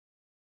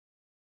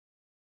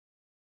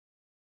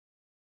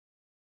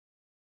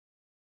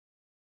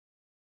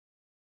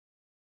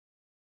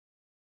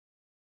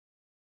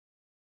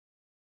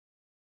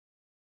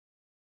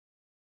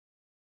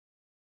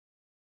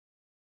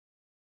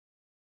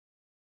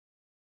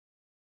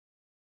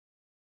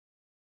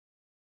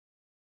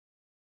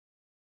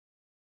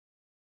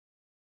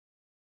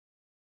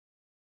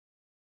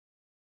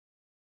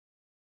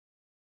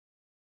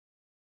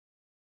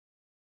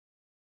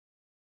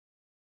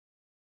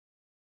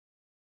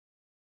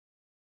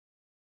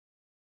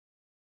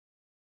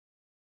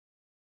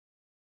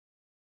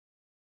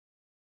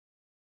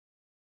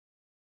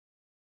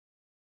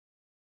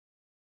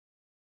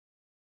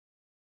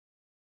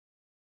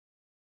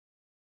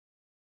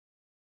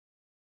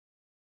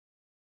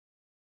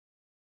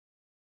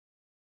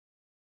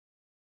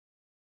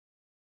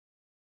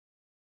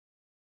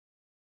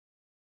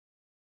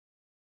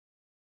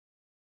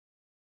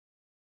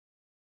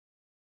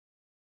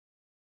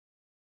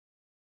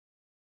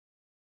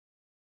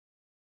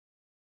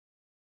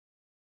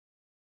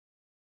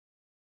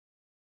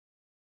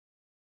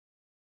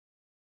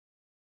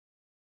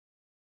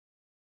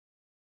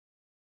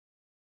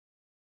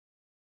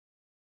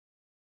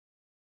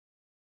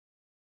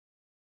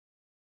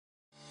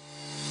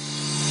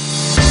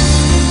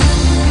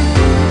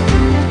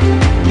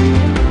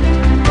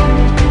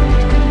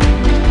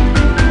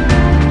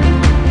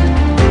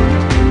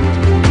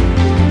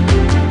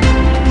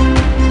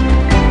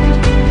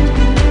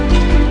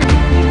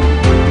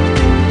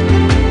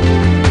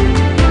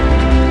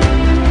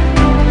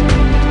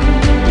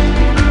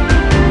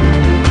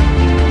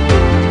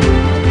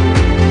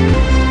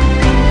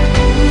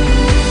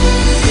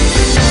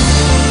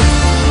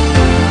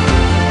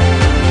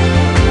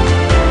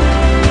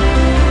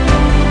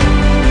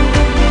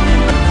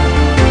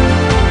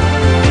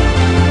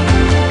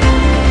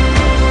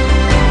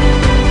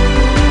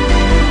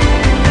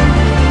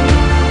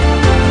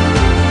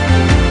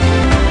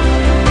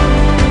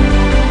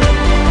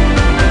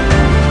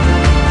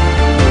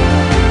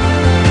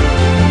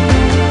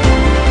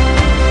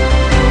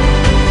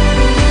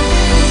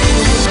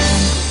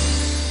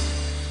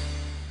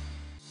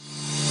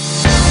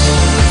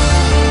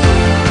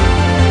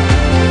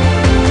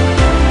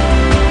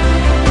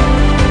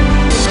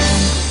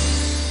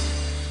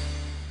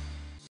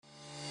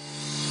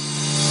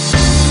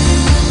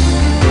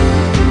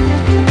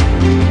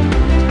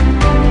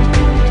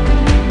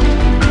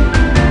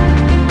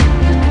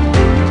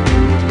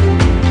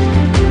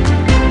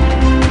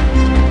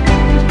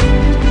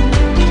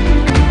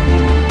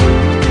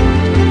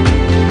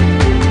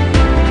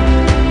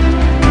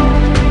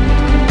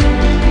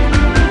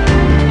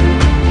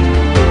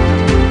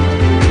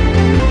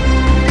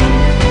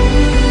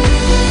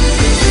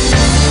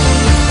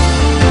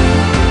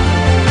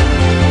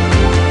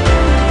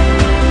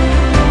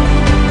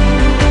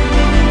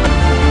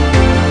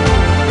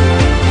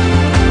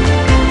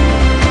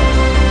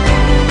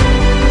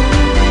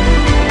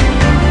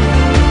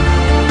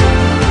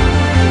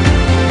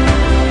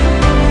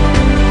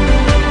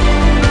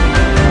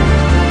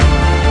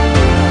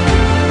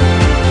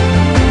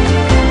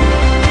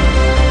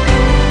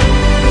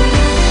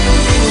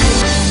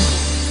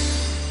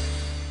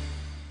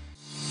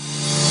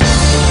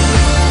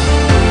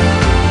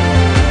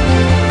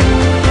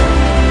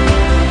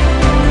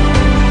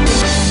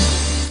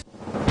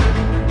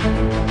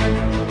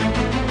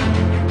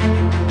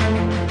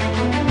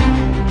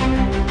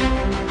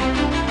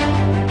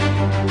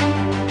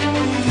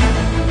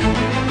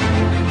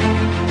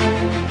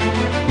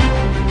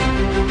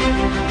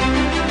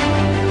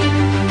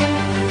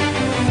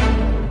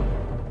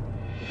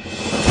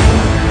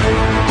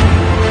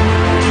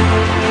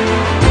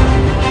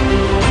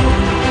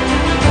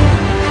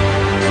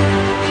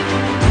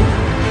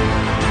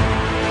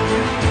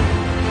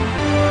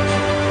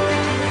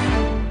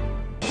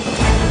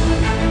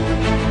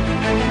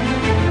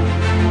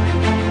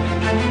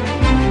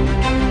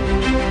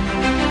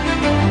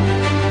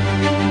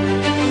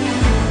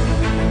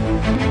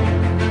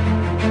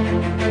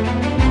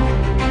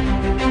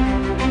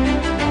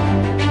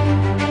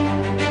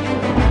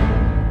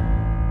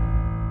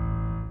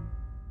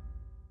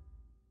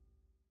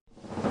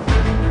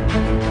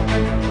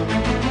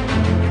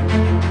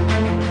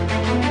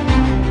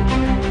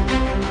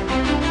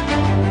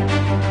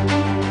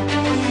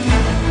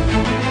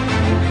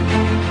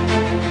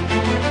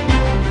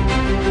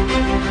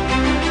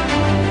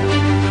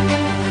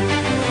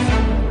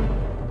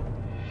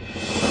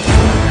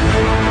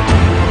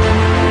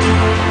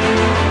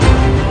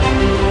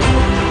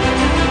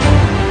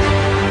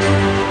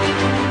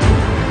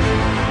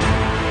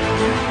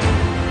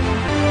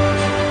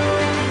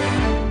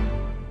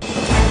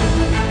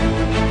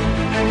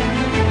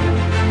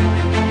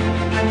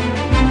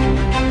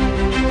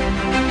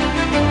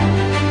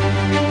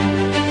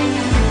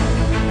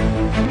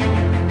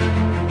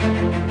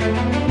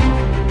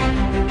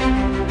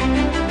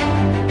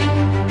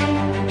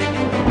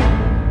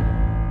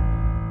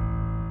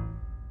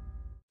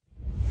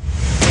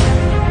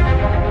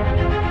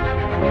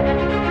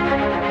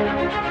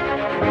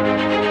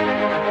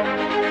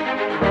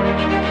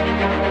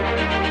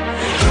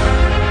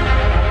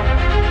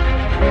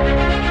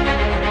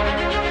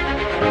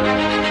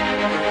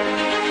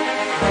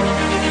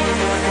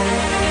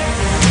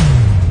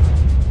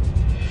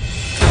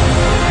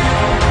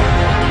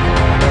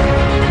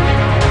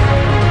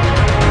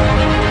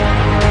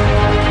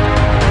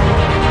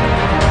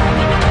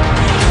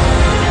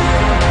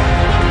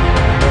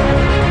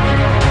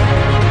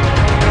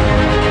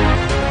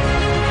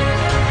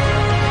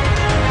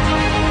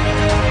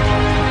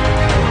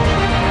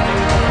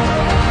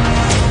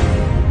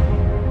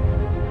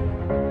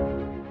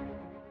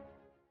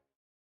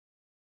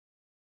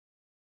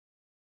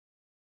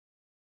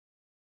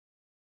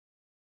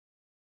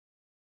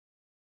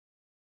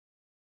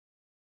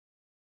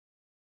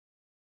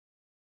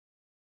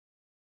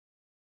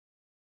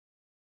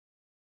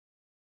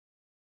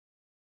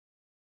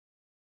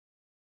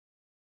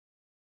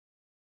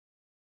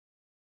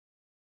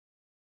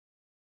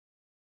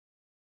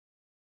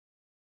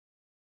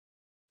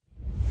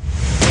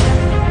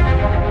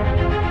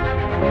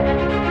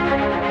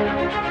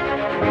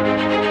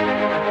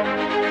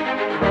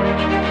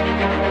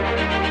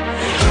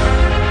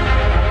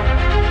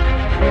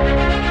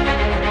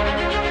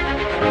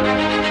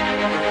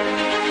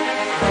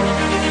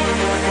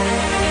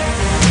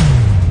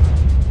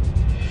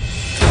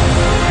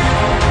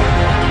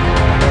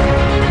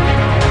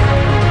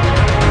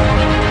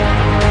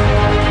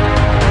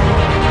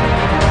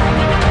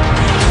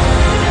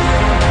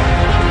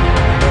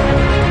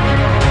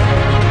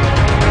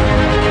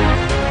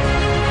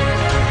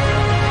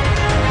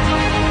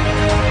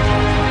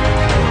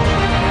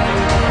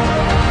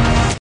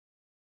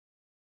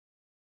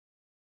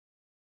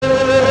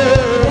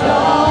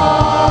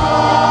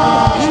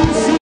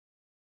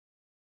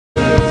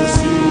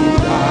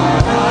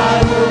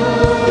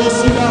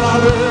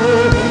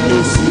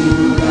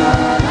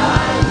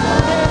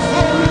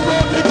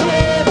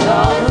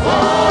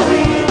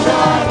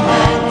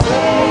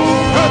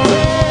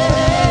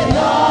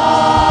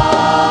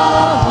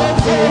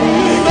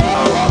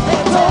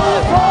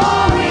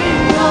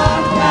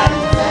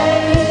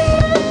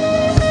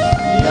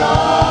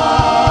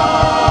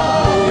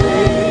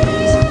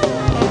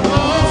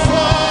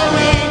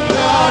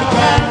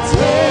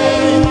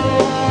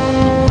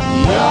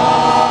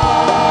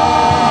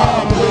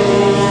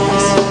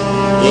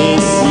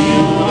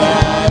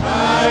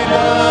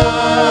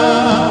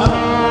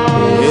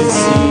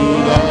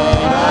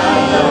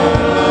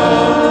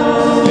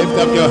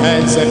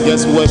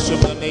worship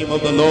the name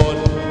of the Lord.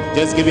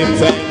 Just give him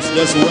thanks.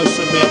 Just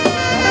worship him.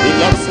 He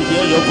loves to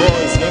hear your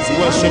voice. Just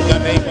worship the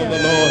name of the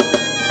Lord.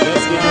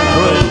 Just give him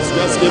praise.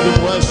 Just give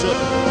him worship.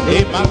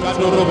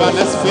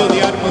 Let's fill the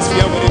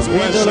atmosphere with his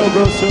worship.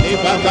 Lift up your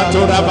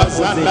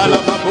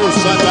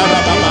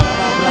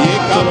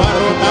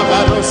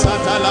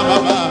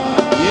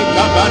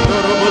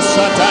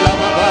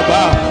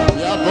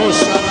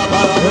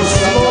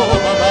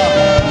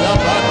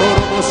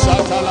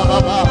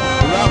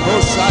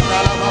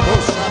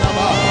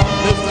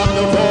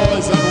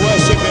voice and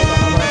worship him.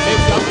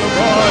 Lift up your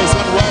voice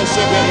and worship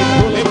him.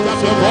 Lift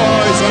up your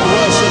voice and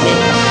worship him.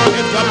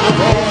 Lift up your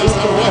voice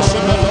and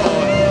worship the Lord.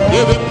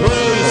 Give him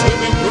praise,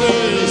 give him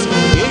praise,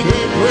 give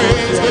him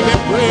praise, give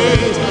him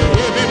praise,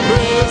 give him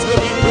praise,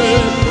 give him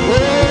praise.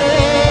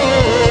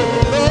 Oh,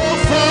 no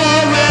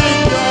foreign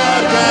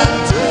God can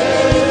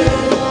take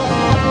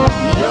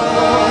your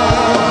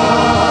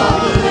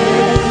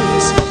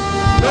place.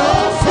 No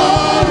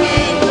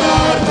foreign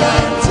God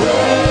can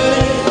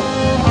take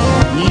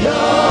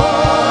your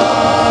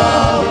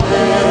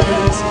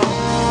place.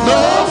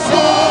 No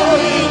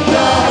foreign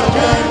God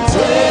can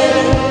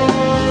take.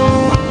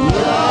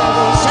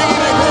 Sing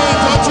it again,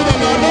 touch it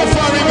again. No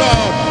foreign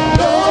God.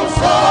 No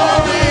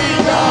foreign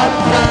God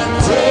can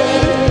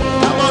take.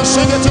 Come on,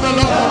 sing it to the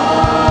Lord.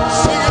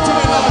 Sing it to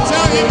the Lord.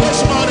 Tell him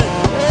this morning.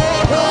 Oh,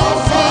 no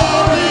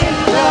foreign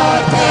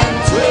God can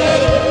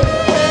take.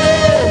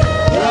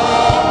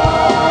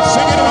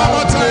 Sing it one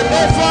more time.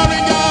 No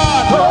foreign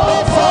God. No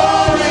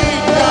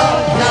foreign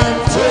God can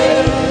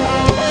take.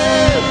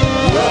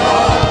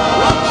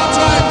 One more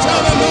time.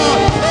 Tell the Lord.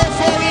 No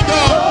foreign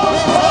God.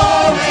 No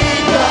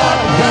foreign God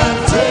can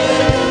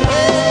take.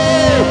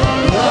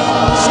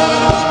 Sing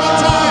it one more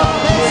time.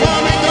 No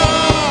foreign God.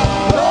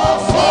 No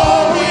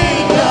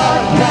foreign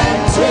God can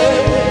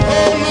take.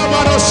 Oh,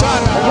 Lord,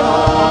 Hosanna.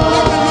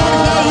 Let the Lord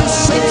hear you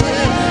sing to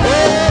him.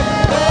 Oh,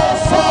 no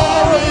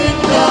foreign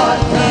God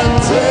can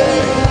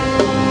take.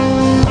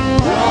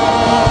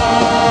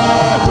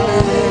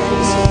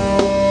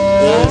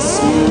 It's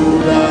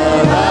you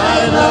that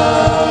I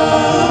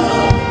love.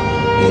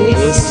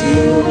 It's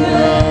you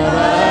that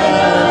I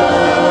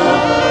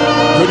love.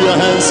 Put your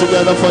hands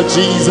together for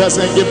Jesus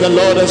and give the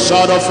Lord a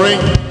shout of ring.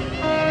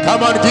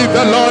 Come on, give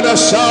the Lord a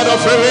shout of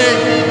ring.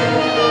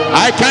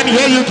 I can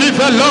hear you. Give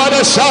the Lord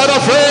a shout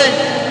of ring.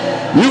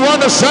 You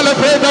want to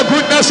celebrate the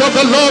goodness of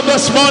the Lord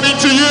this morning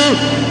to you.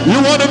 You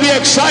want to be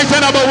excited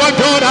about what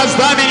God has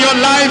done in your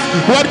life,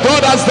 what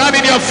God has done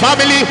in your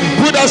family.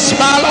 Put a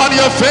smile on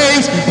your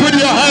face. Put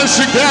your hands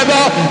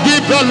together.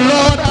 Give the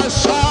Lord a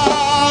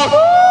shout.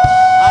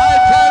 I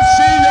can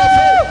see your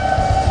face.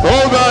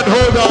 Hold on,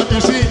 hold on.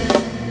 You see,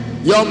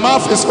 your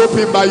mouth is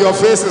open but your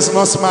face is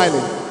not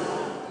smiling.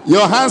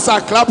 Your hands are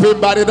clapping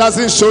but it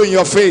doesn't show in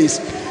your face.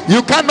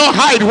 You cannot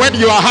hide when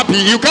you are happy.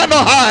 You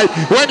cannot hide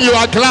when you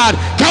are glad.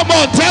 Come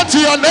on, turn to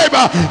your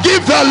neighbor. Give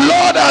the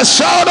Lord a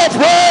shout of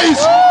praise.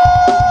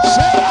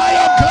 Say, I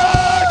am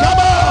glad. Come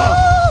on.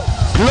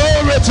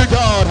 Glory to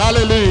God.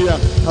 Hallelujah.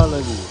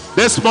 Hallelujah.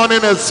 This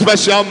morning is a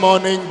special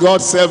morning.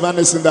 God's servant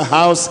is in the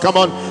house. Come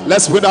on,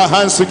 let's put our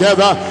hands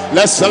together.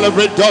 Let's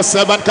celebrate God's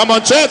servant. Come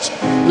on, church.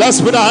 Let's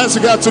put our hands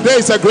together. Today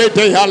is a great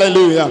day.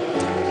 Hallelujah.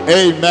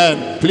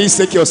 Amen. Please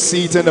take your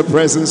seat in the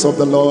presence of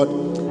the Lord.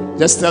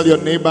 Just tell your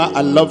neighbor,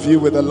 I love you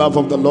with the love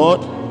of the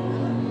Lord.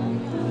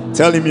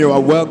 Tell him you are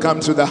welcome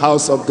to the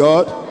house of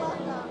God.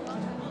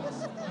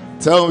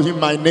 Tell him,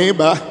 my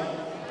neighbor,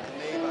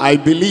 I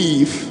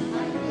believe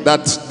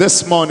that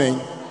this morning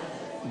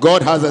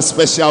God has a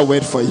special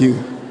word for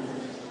you.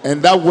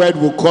 And that word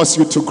will cause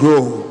you to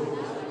grow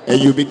and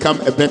you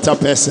become a better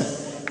person.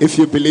 If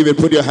you believe it,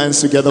 put your hands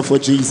together for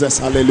Jesus.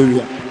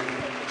 Hallelujah.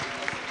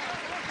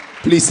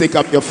 Please take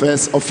up your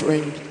first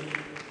offering.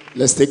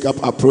 Let's take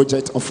up our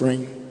project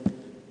offering.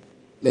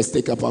 Let's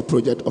take up our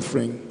project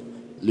offering.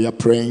 We are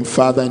praying.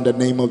 Father, in the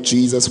name of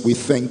Jesus, we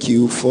thank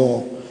you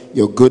for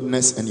your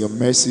goodness and your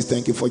mercy.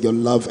 Thank you for your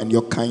love and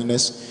your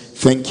kindness.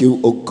 Thank you,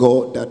 oh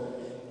God, that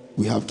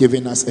we have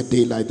given us a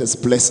day like this.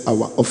 Bless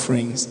our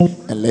offerings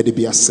and let it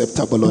be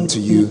acceptable unto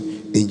you.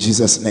 In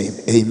Jesus' name,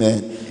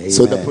 amen. Amen.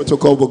 So the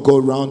protocol will go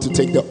around to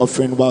take the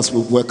offering whilst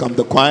we welcome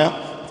the choir.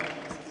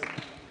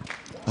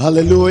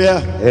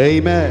 Hallelujah.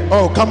 Amen.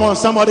 Oh, come on,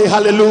 somebody.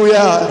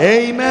 Hallelujah.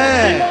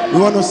 Amen.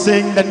 We want to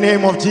sing the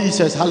name of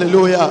Jesus.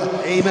 Hallelujah.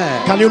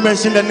 Amen. Can you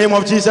mention the name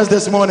of Jesus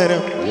this morning?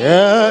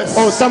 Yes.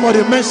 Oh,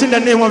 somebody mention the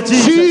name of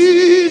Jesus.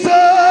 Jesus.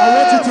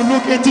 I want you to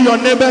look into your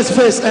neighbor's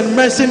face and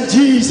mention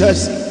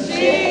Jesus.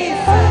 Jesus.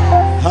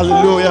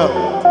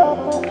 Hallelujah.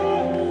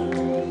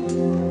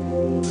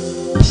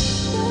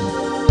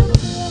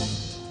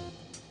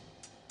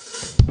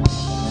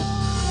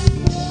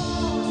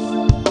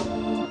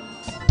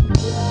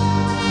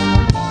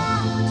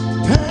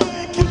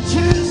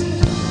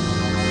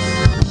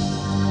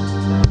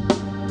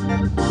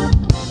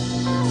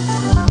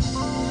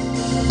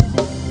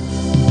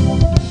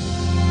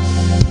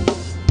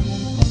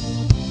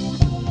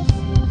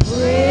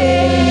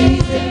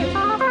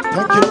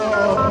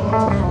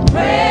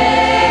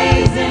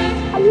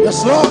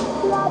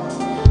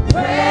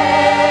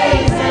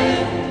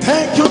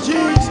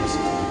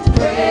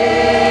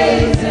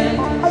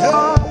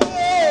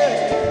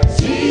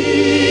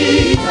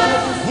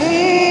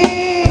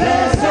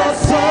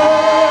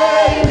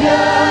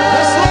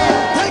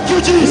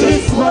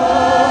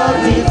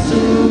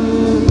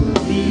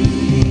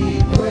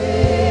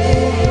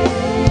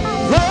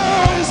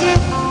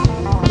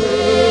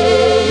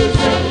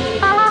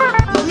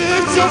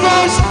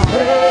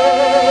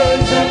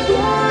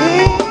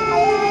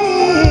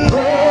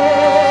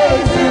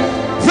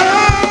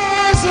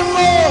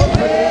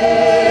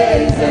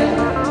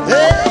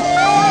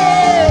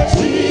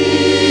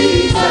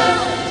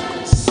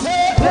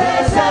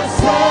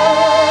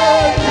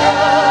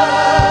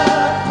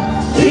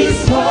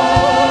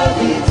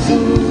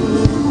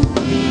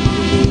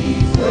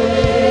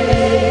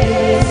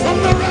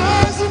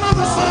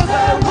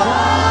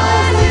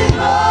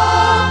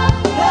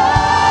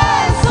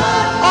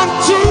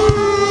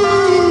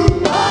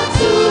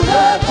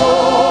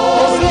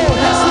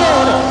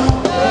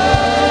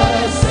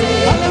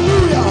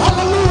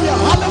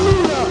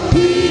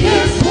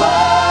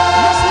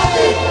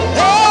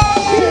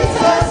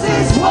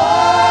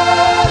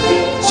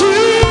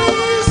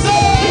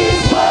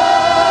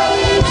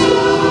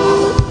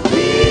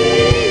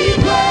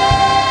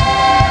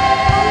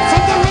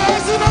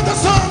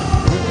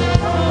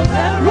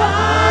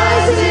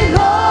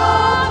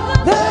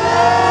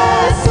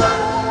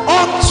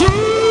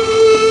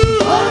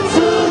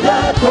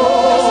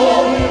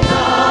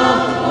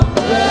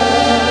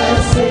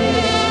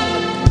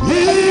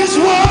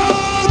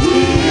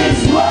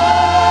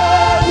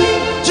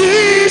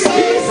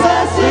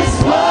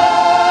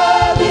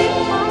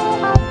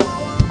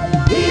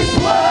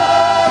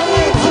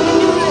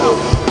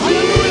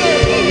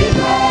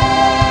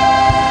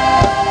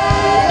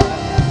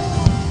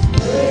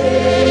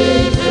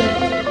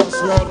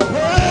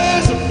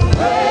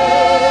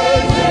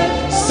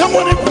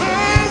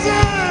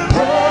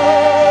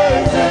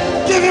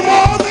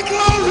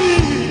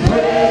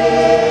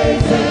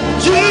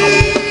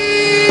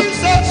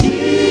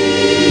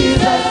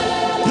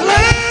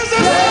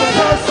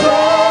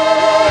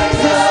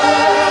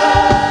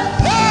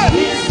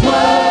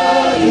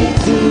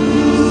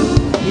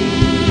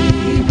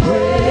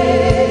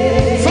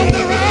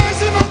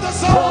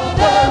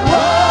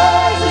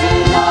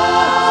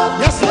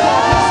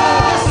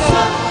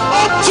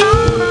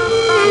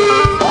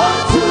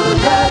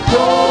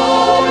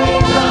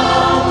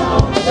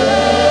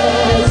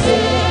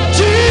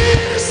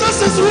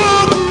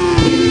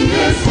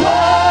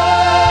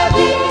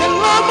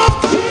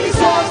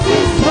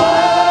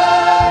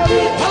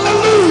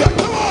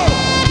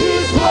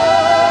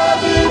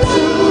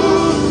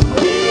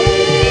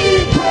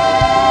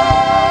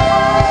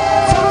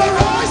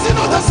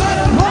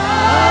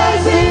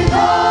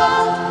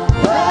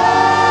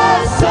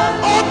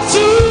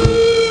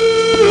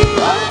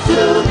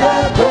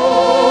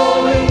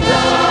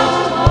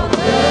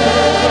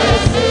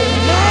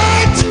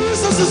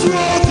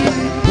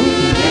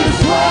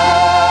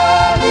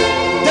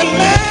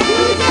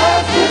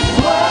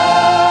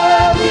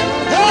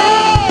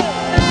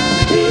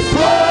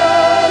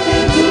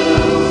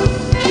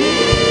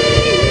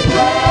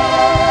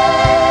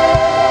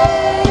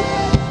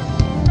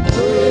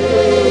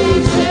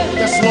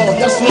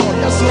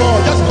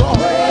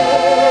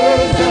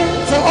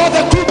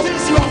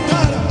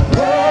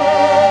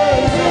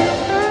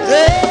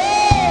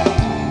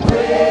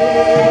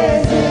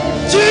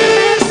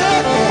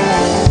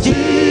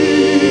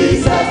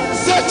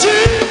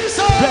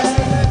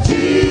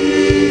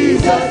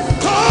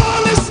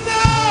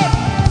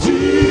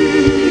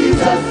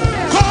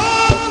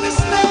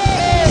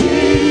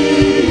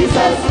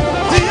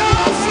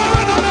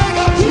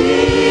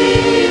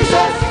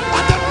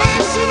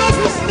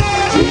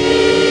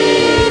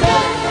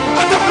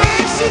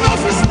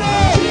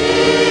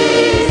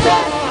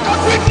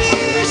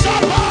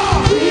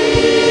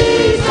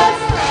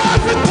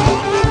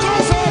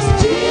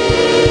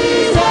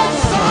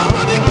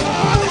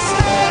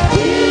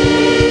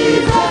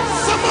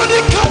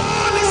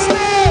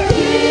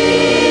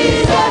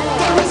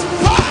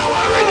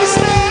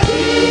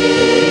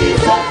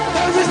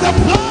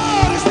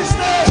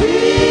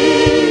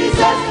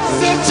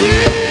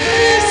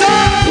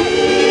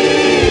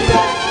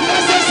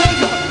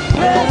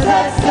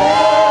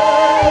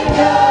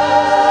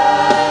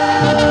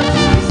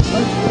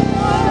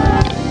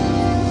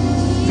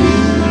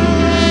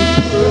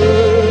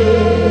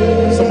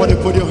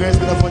 hands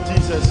together for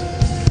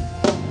Jesus.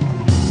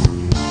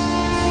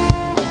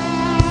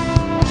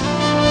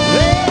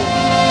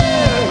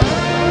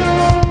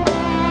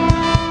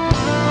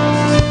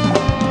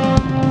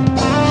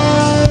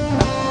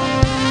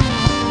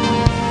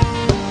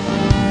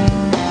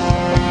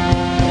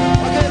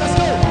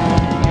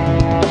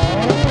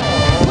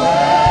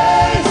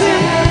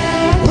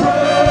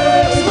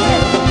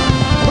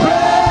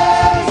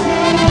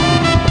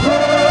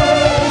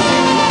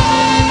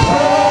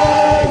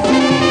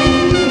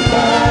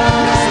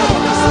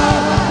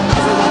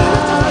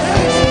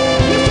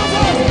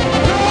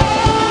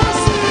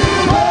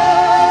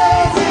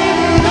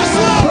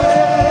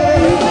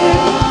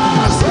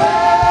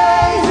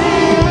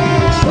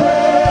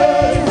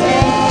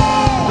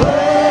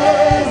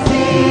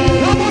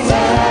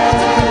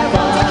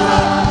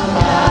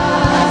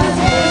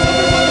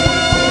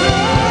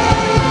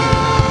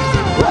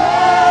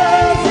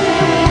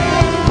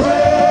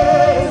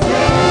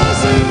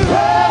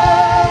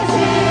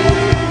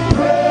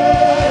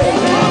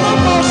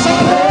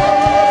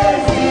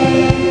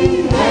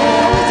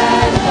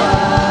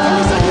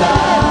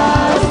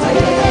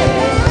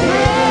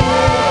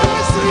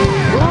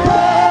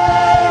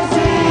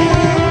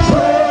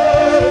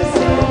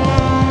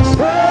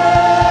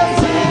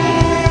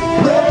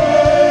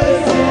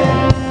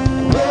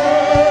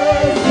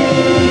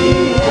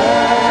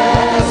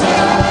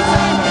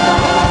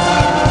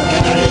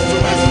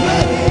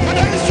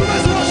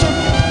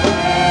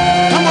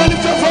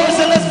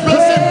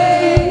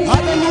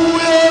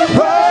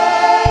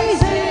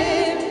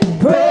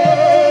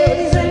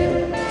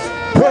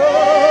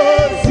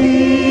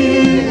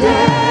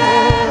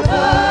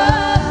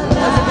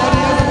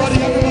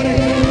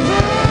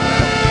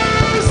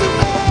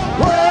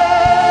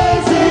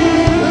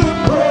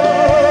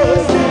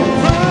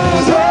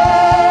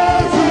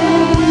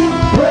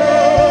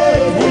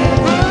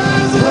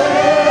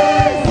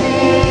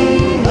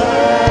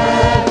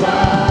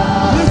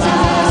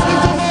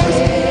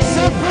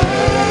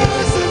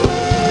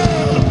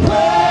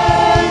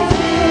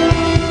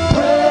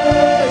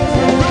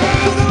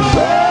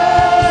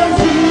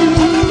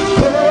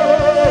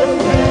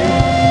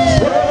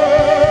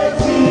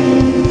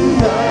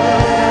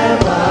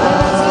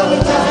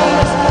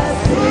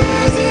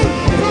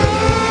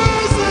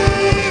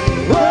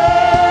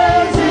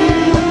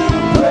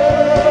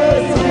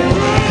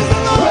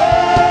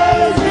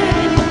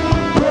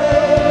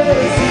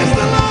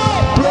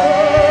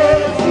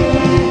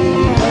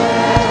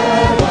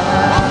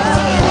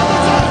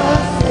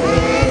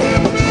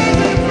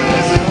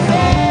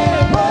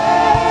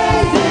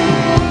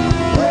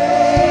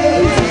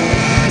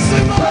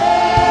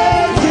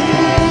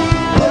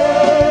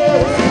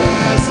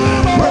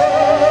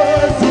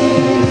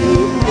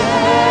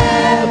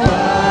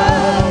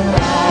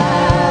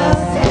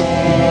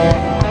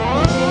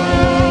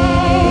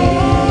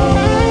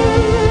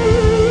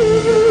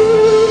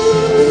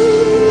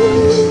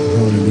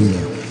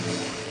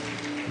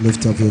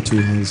 Lift up your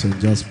two hands and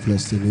just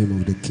bless the name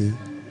of the King.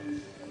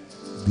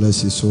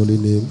 Bless his holy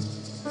name.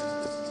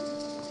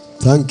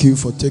 Thank you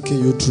for taking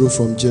you through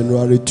from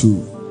January to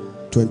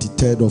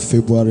 23rd of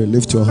February.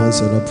 Lift your hands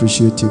and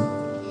appreciate him.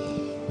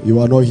 You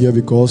are not here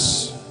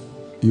because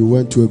you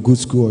went to a good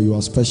school or you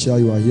are special.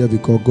 You are here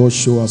because God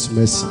showed us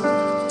mercy.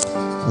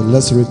 And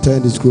let's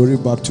return his glory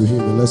back to him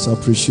and let's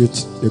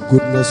appreciate the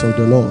goodness of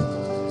the Lord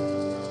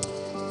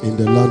in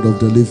the land of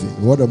the living.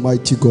 What a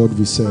mighty God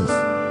we serve.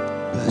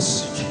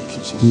 Bless you.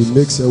 He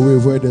makes a way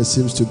where there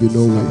seems to be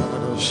no way.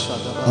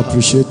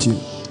 Appreciate him.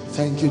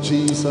 Thank you,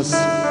 Jesus.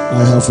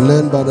 I have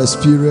learned by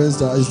experience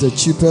that it's the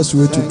cheapest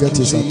way to get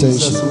his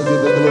attention. We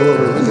give the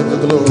glory. We give the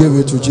glory. Give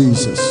it to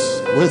Jesus.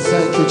 We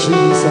thank you,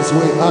 Jesus.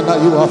 We honor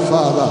you, our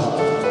Father.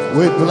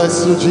 We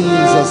bless you,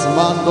 Jesus.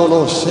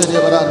 Mandolo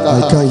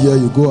I can't hear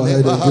you. Go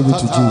ahead and give it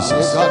to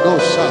Jesus.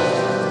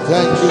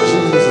 Thank you,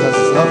 Jesus.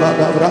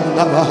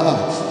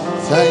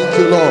 Thank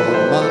you, Lord.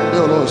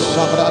 Mandolo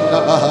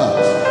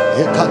Shabranda.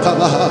 Yes,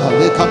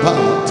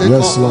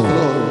 Lord.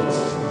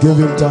 Give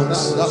him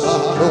thanks.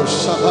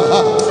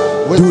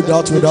 Do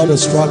that without a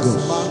struggle.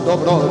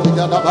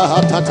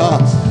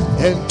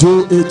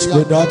 Do it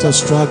without a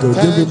struggle.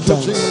 Give him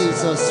thanks.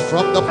 Jesus,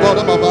 from the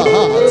bottom of our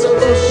hearts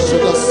to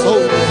the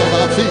soles of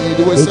our feet.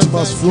 It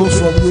must flow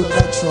from you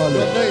naturally.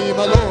 Your name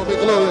alone be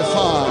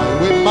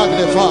glorified. We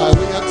magnify.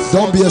 We exalt.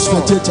 Don't be a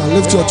spectator.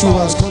 Lift your two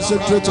hands.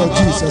 Concentrate on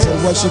Jesus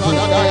and worship him.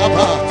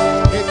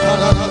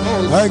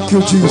 Thank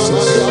you,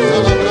 Jesus.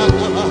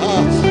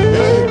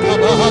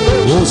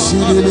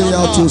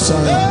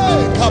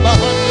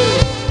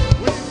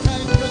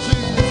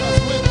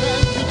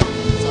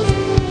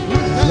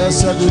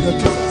 Blessed be the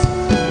King.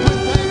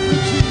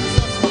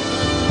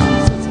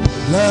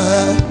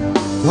 Let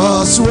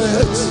us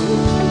wait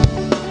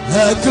a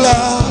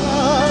gladsome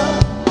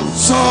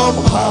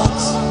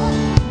heart.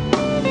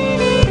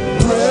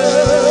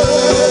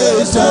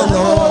 Praise the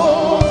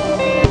Lord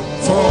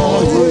for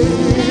He.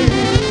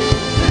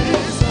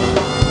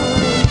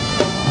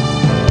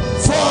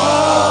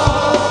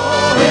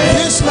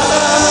 His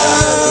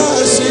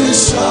mercy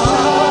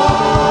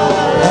shall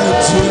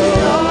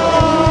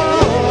endure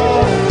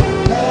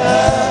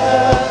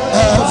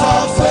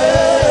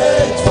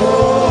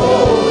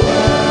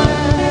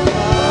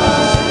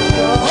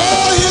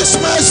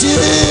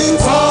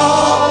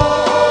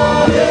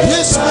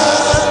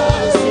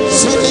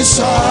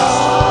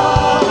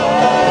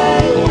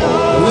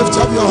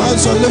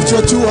hands and lift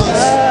your 2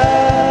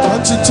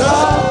 hands.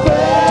 23rd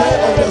day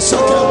of the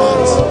second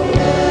month.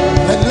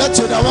 And let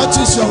it, I want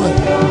you to show it.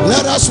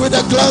 Let us with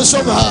a glance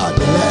of heart.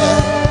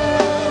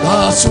 Let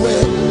us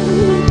with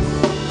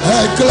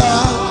a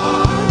glance.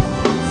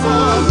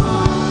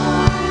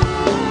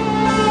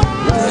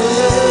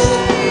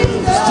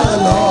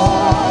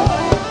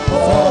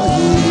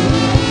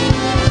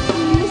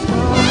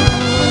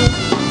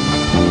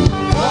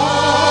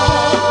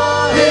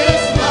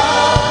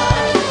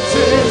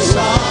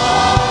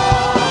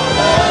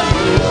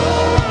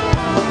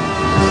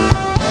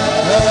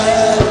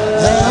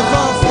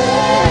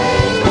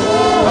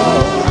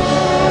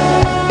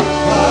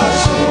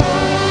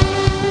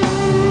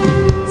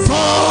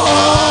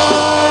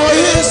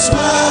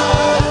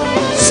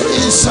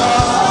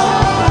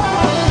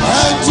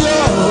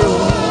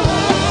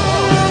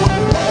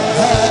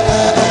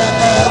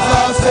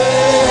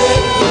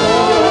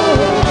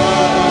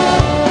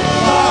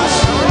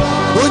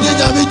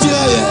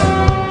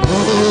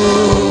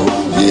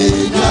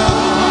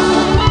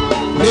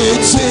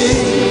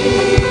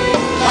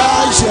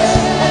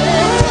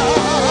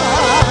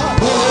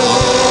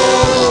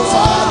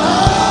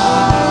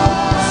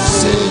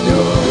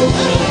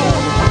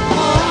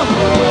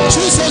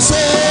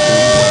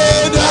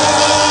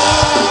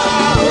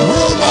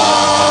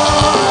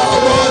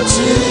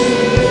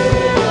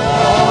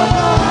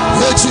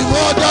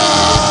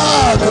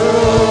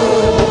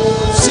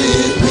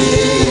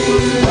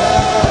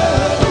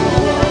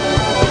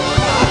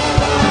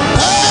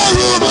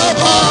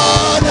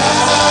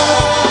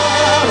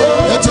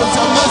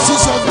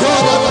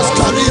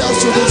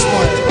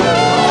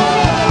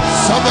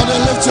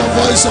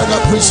 And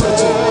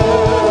appreciate it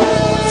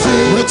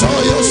with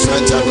all your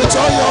strength and with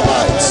all your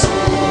might.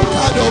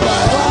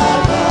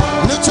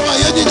 Lift your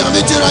hand in the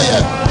middle.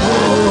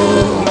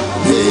 Oh,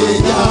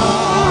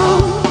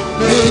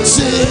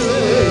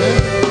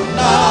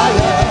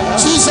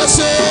 Jesus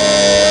said,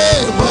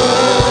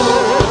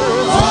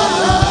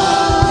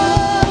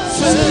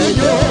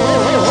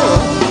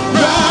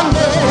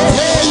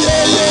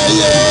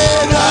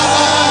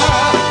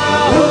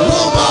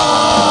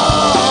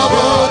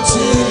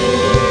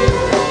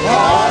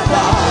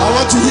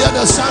 to hear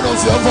the sound of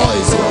your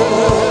voice.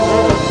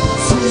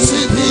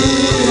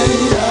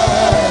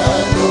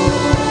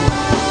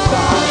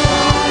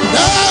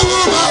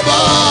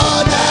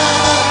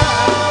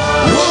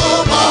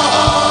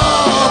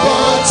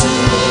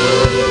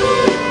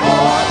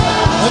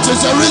 It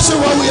is the reason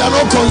why we are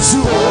not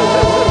consumed.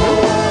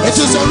 It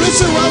is the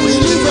reason why we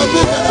live a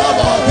book and have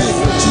our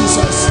being.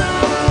 Jesus.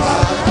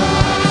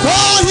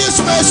 For his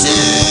mercy,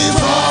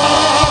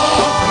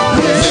 for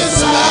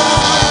his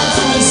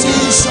mercy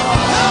shall.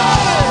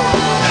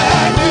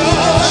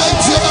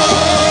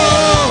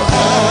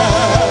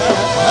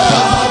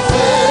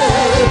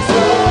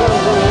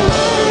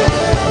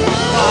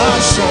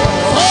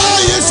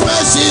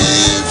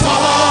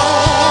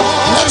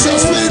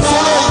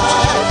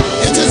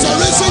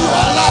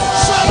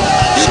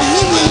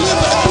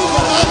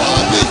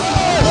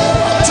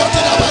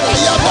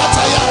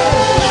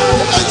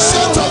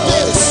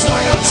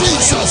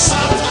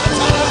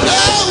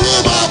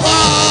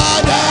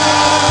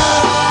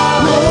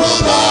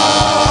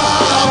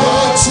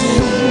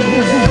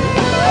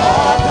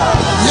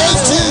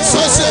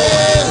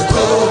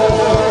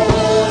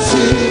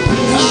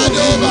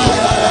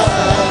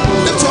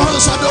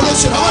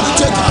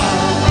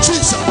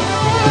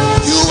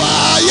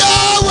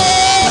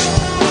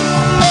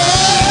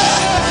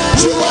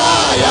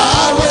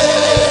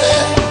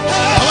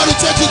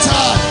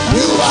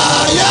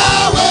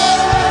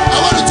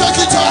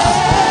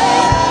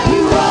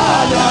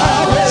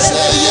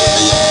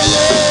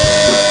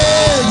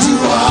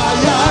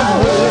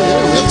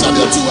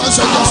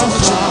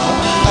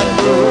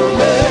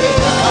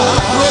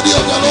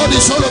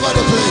 It's all over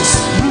the place.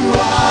 You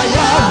are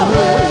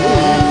Yahweh.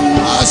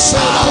 I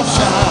said,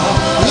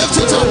 lift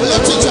it up,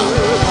 lift it up,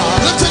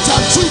 lift it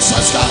up,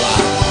 Jesus.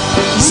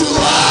 You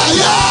are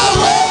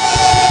Yahweh.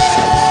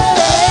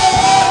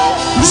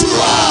 You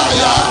are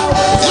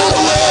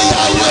Yahweh,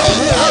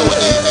 Yahweh,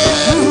 Yahweh.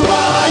 You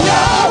are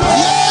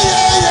Yahweh.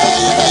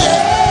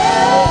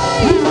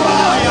 You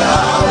are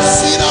Yahweh.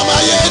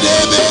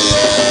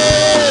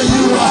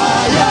 You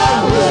are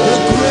Yahweh. The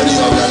glory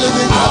of the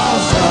living God.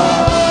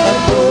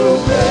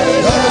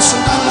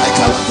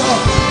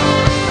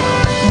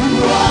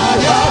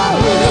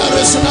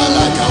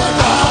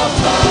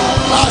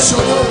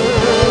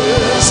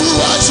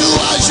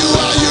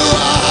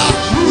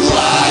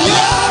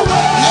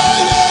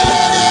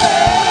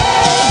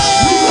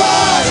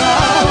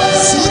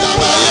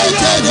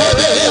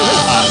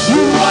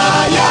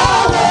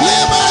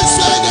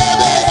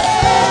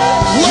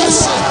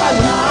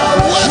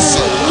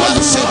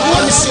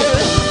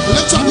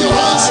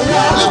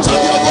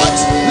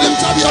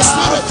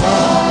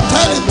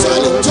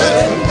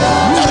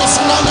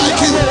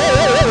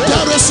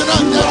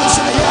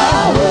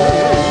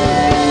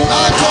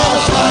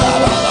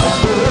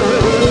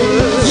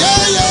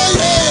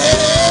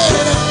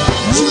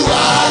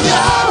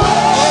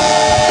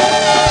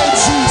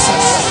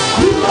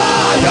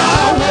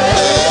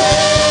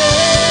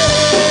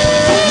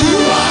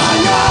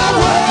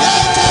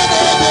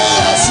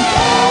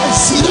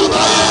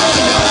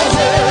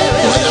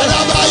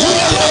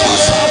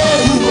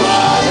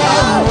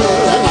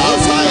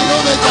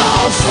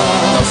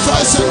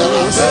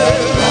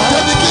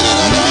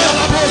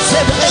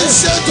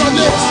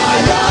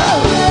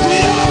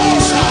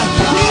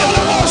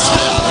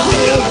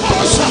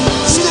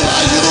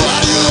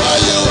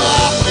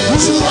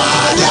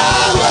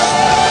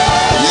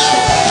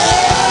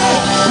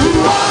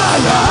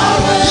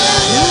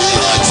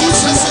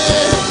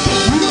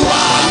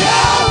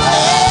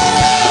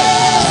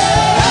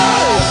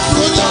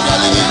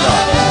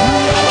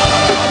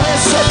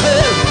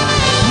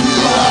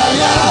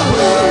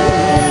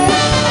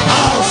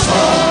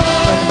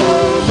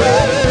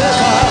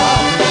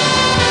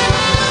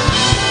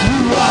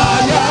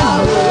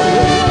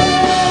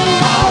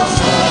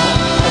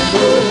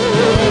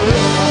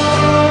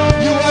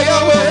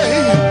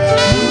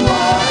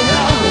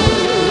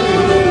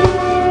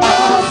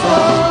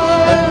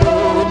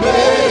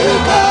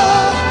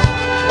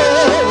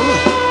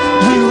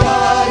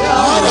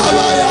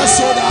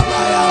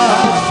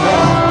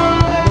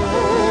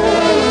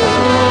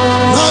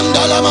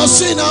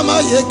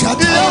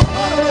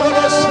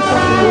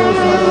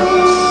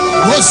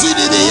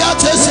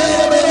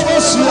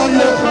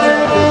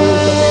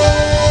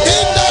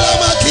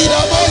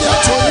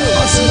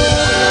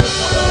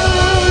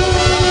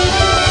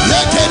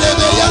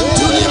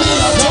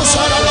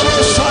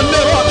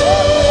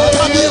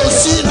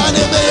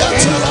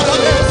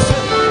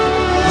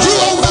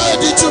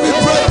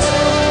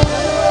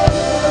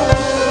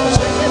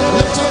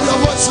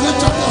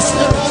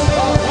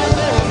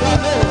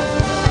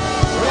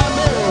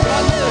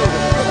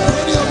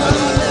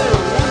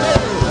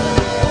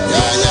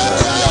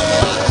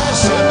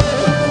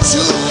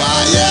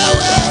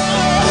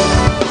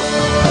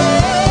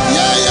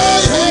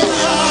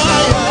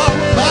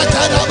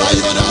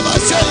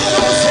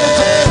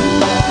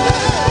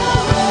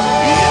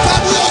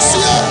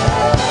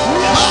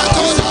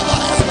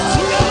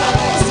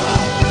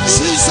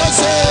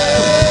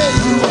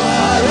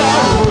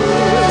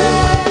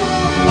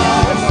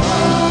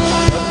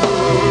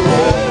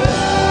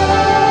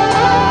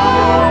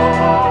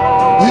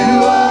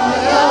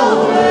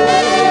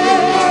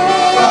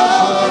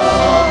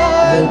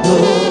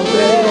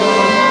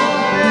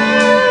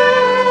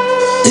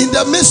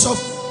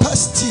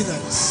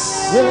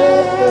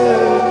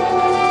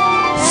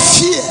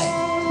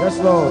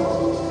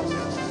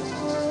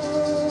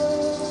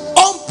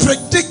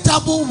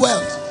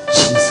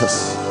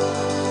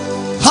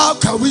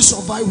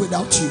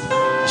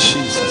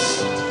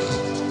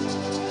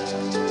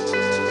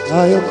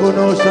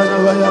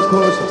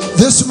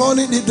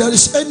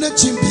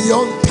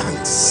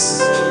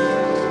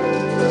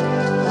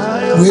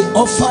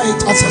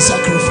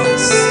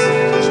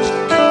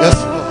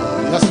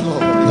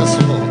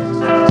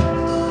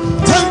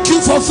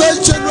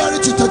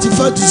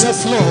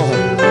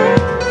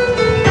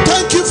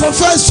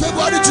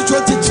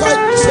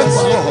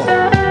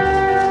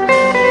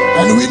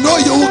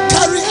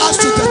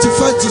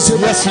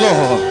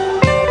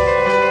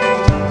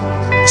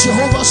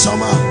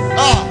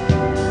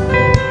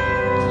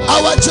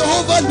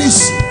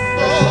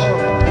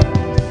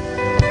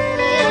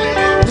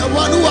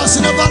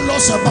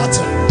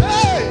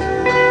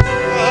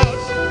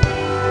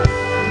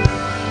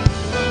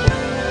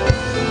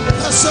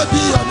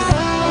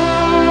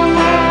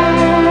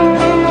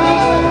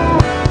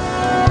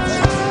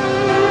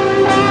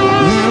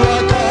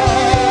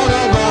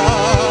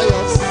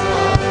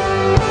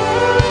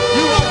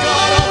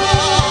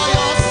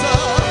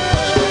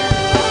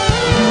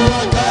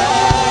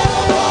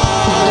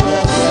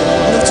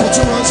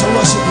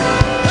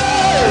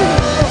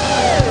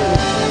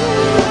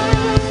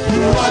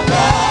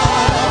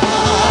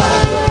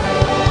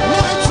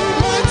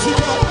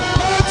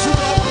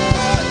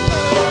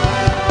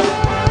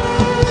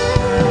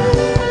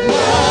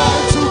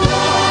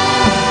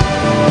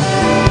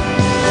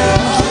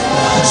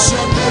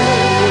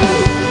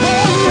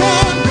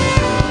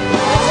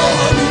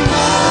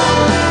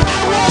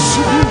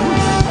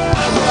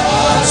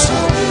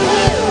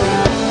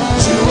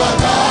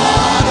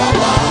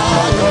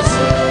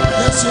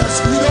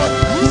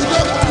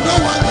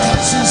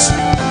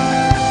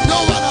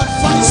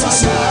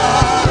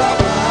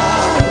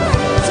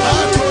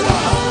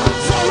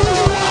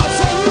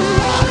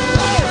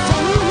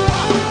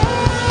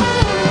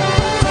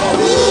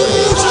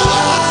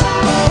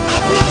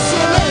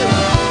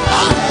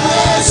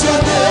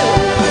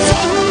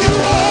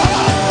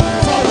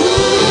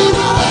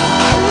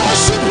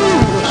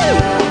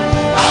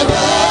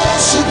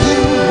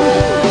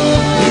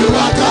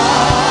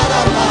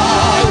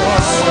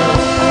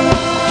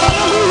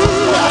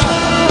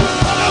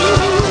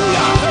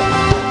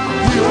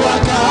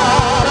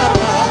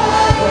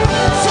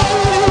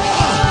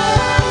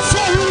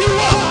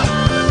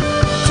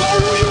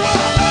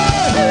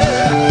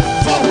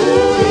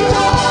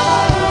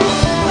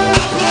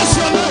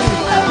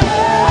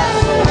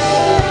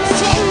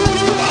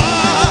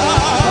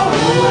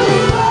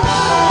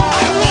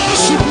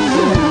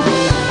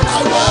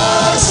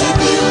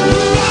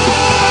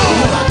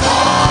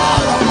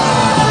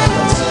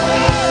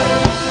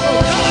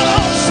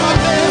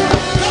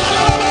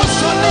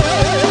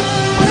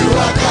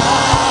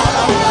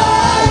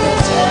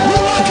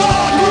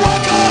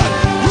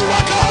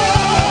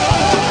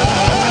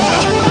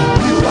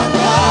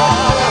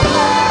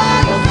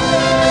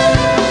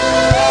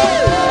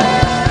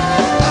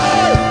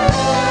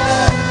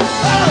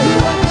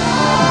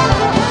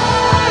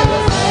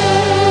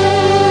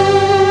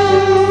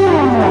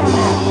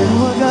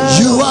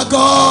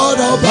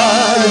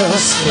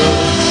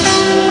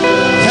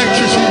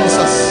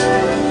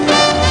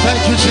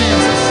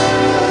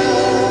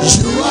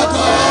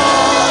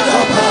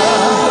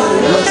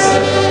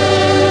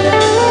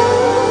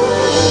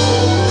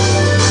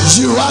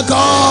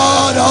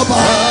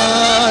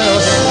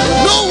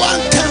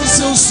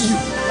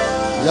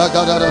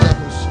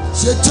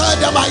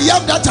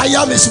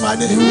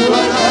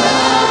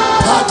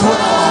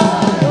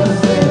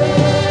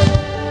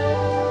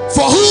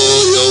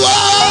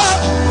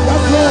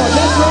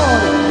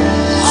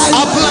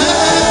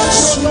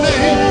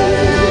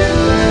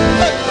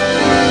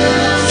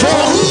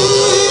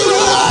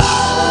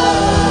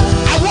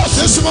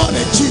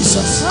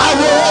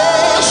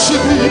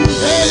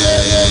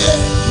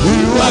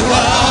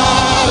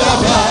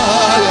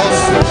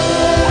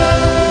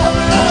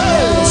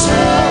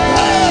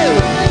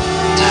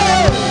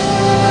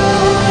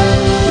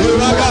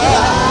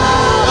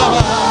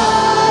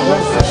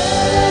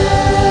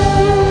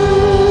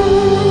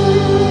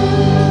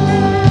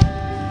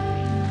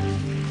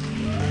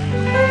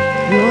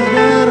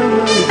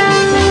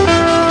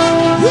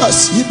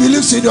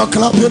 need your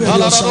clapping and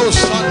your sound.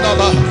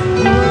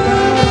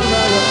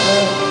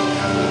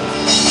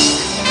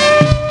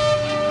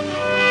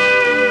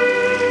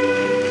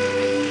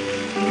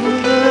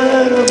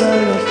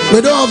 We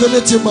don't have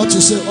anything but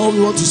to say. All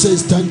we want to say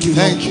is thank you,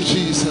 Lord. Thank you,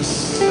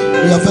 Jesus. We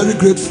are very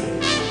grateful.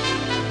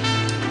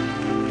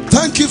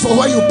 Thank you for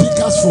where you pick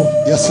us from.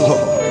 Yes,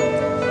 Lord.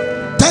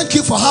 Thank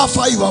you for how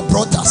far you have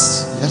brought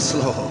us. Yes,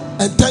 Lord.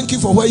 And thank you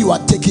for where you are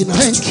taking us.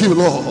 Thank you,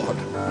 Lord.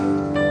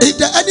 If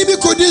the enemy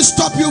couldn't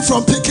stop you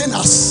from picking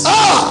us,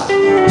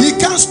 he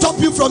can't stop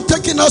you from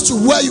taking us to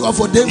where you have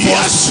ordained for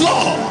us. Yes,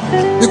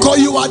 Lord. Because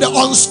you are the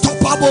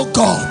unstoppable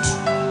God.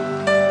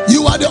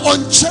 You are the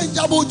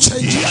unchangeable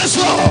changer. Yes,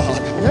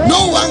 Lord.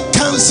 No one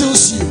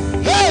cancels you.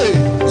 Hey.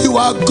 You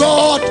are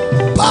God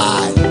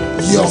by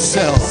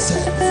yourself.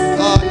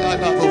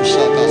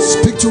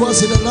 Speak to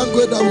us in a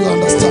language that we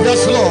understand.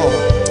 Yes, Lord.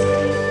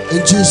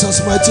 In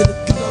Jesus' mighty name.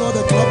 Give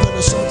another clap and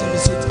a shout and a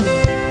sit.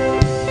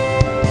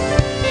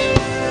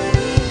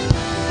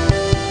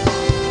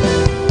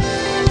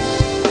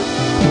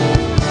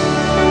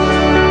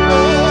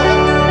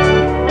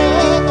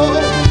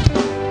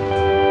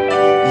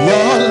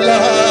 Your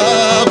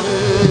love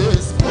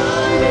is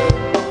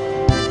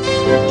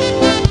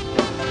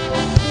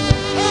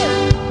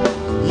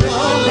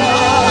your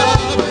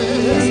love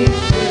is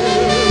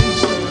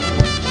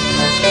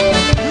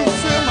you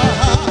fill my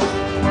heart.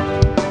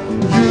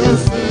 You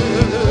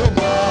fill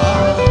my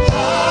heart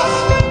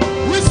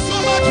with so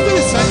much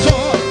peace and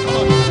joy.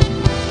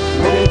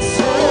 With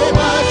so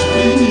much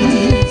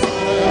peace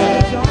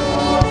and joy.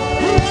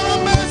 You are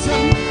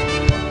amazing.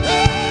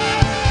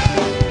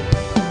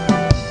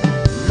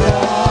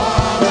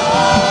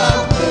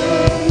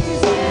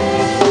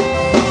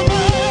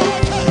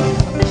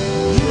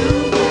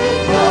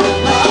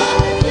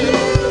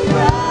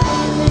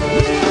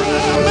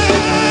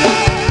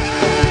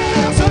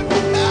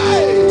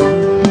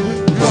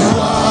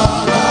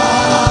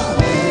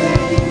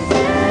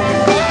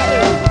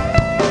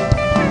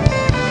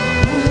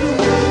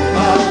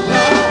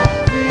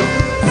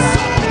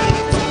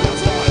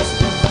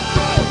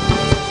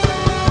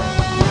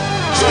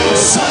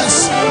 Jesus,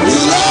 you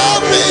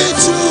love me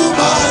too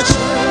much.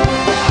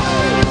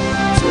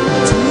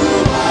 Too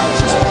much.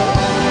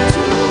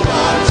 Too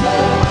much.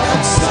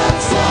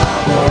 Except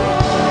for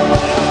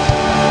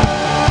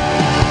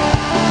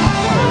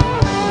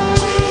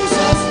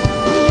Jesus,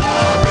 you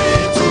love me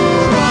too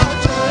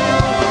much.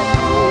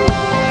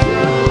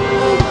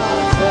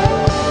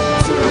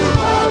 Too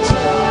much.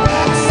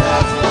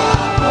 Except for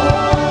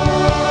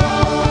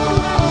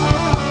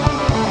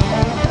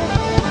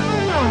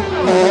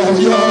all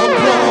your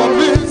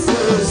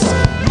promises.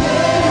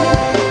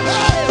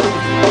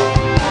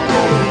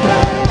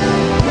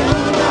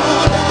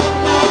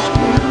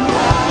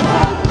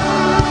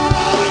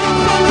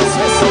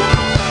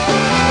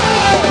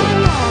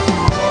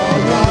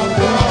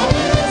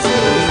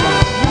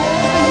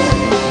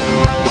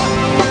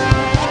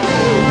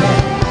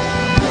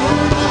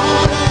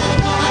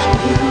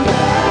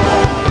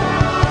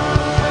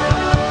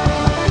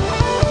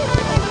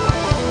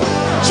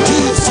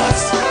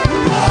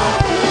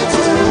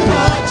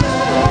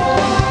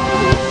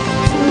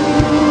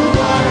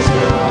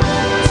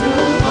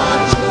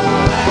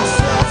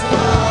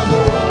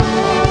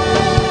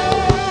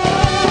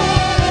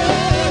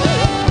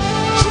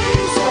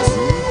 Jesus,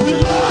 you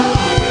love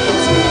me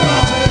too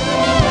much.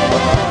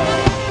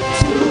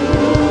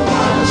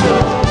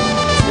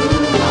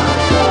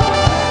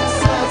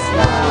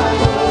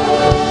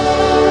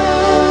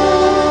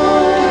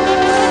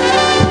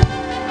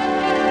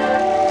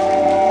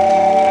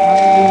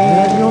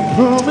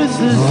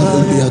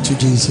 Hallelujah to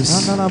Jesus.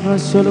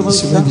 So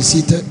may be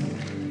seated.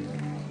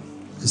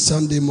 It's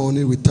Sunday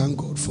morning. We thank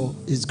God for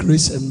His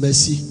grace and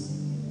mercy.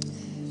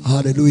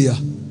 Hallelujah.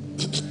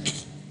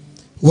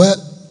 Well,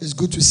 it's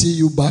good to see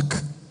you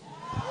back.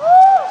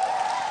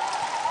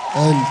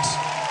 And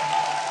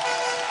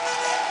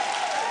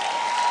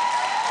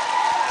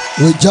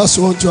we just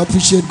want to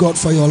appreciate God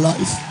for your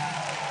life.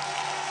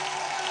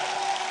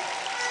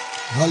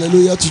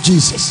 Hallelujah to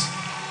Jesus.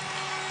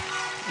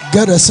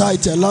 Get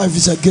excited. Life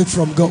is a gift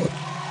from God.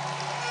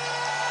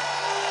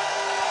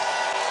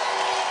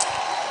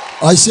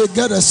 I say,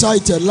 get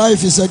excited.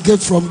 Life is a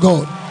gift from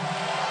God.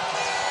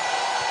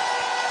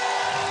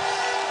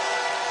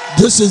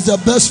 This is the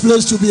best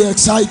place to be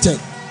excited.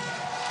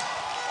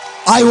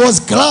 I was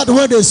glad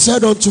when they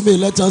said unto me,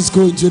 let us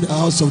go into the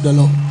house of the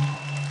Lord.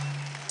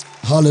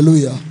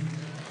 Hallelujah.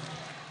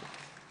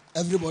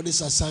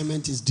 Everybody's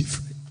assignment is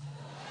different.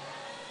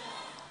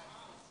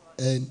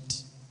 And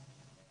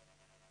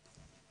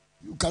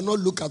you cannot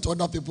look at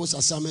other people's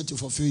assignment to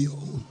fulfill your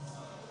own.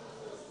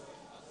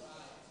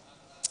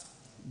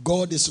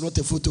 God is not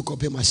a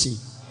photocopy machine.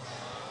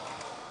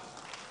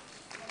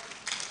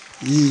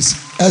 He is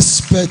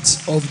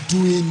expert of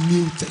doing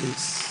new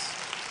things.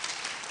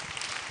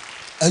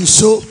 And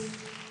so,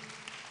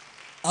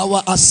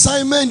 our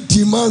assignment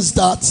demands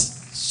that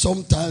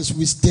sometimes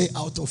we stay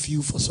out of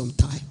view for some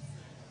time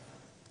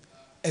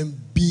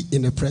and be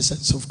in the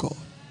presence of God.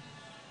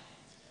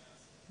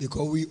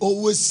 Because we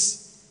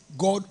always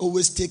God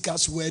always takes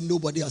us where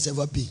nobody has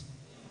ever been.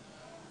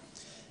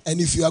 And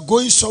if you are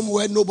going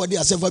somewhere nobody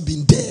has ever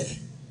been there,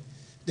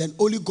 then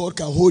only God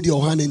can hold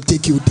your hand and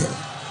take you there.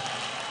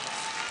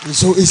 And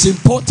so it's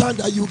important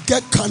that you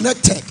get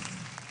connected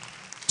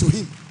to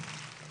him.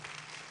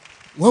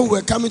 When we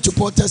were coming to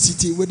Porter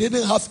City, we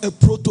didn't have a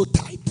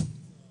prototype.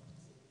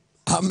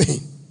 Amen.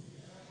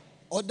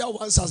 Other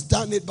ones has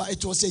done it, but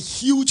it was a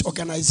huge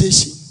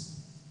organization.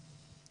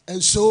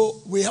 And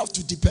so we have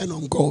to depend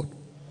on God.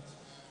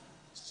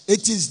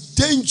 It is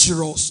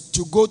dangerous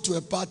to go to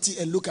a party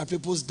and look at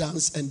people's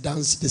dance and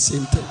dance the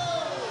same thing.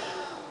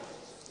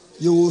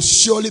 You will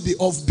surely be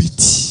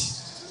offbeat.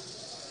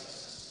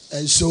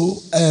 And so,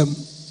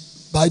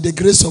 by the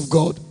grace of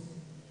God,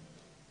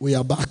 we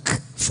are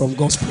back from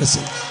God's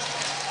presence.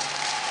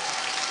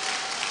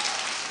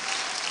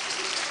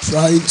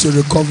 Trying to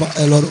recover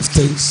a lot of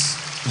things.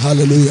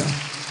 Hallelujah.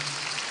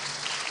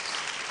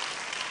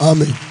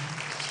 Amen.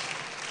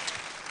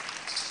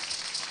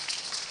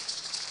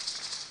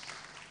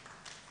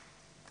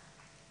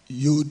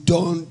 You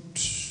don't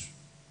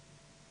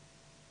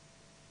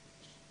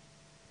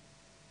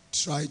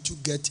try to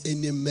get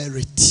any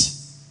merit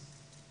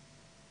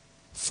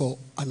for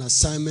an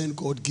assignment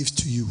God gives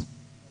to you.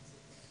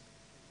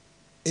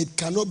 It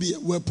cannot be a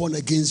weapon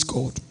against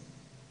God.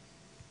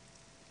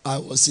 I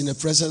was in the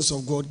presence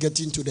of God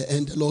getting to the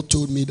end. The Lord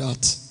told me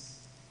that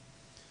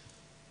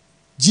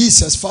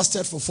Jesus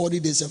fasted for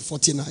 40 days and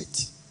 40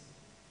 nights.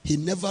 He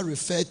never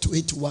referred to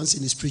it once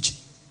in his preaching.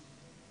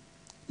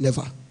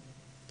 Never.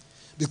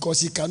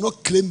 Because he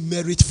cannot claim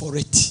merit for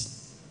it.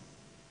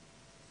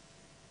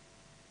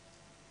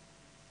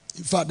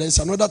 In fact, there's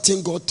another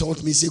thing God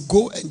taught me. He said,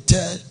 go and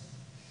tell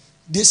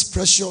these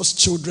precious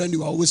children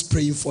you are always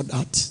praying for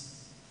that.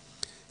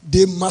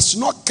 They must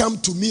not come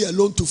to me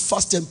alone to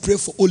fast and pray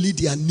for only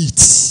their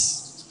needs.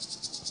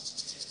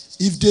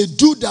 If they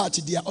do that,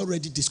 they are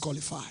already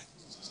disqualified.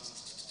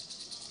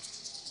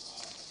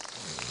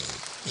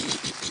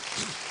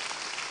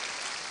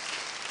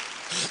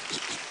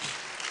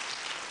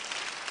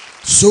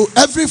 So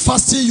every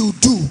fasting you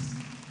do,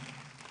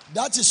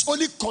 that is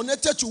only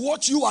connected to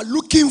what you are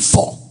looking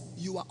for,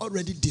 you are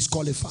already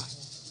disqualified.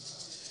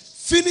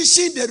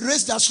 Finishing the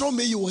race does not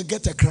mean you will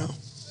get a crown.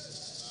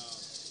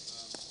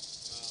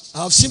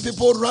 I've seen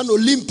people run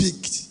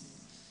Olympics,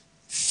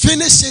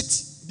 finish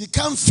it,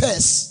 become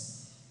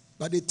first,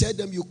 but they tell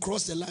them you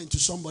cross the line to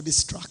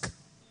somebody's track.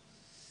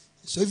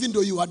 So even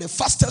though you are the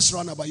fastest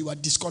runner, but you are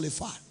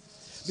disqualified.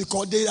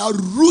 Because there are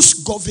rules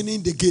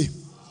governing the game.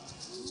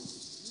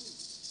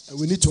 And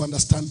we need to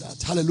understand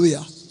that.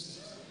 Hallelujah.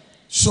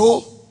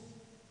 So,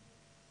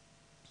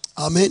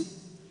 amen.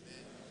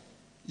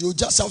 You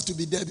just have to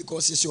be there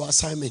because it's your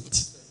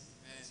assignment.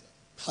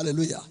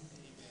 Hallelujah.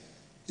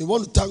 You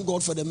want to thank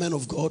God for the men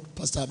of God,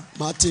 Pastor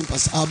Martin,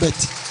 Pastor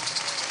Albert.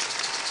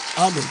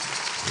 Amen.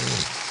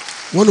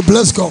 You want to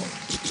bless God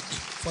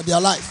for their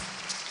life.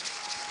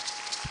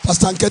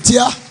 Pastor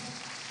Nketia,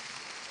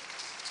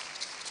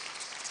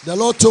 the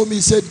Lord told me,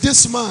 he said,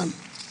 this man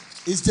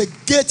is the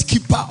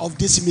gatekeeper of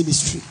this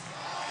ministry.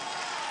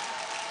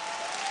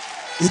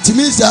 It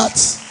means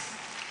that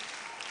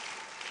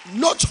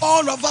not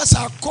all of us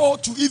are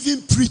called to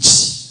even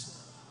preach.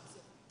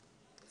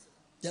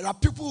 There are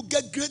people who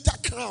get greater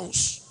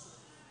crowns.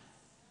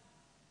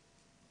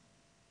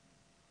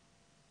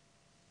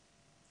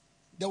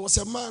 There was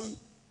a man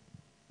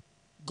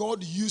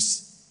God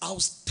used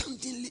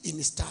outstandingly in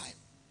his time.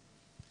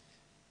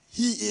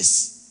 He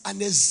is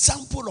an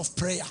example of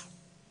prayer.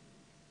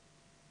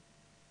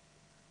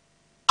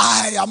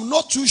 I am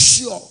not too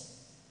sure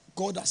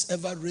God has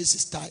ever raised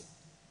his time.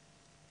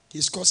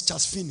 He's called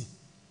Charles Finney.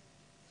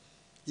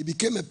 He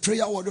became a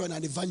prayer warrior and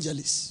an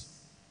evangelist.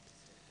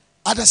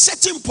 At a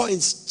certain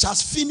point,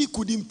 Charles Finney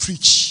couldn't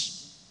preach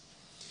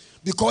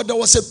because there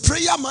was a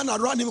prayer man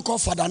around him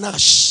called Father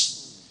Nash.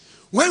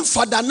 When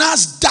Father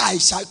Nash died,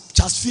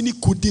 Charles Finney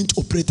couldn't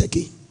operate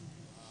again.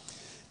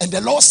 And the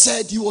Lord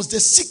said he was the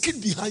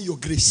secret behind your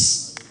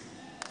grace.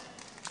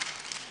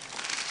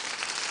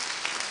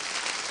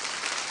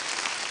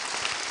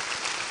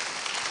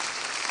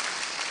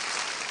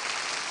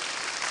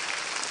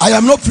 I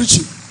am not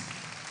preaching.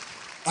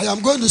 I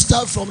am going to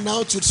start from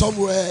now to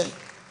somewhere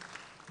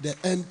the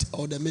end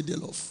or the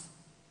middle of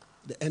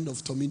the end of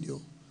Tominio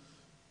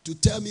to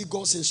tell me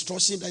God's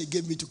instruction that he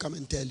gave me to come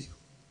and tell you.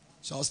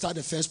 So I'll start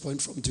the first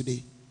point from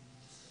today.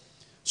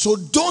 So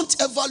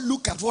don't ever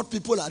look at what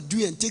people are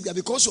doing and think that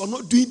because you are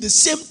not doing the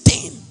same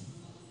thing,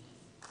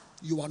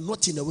 you are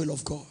not in the will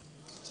of God.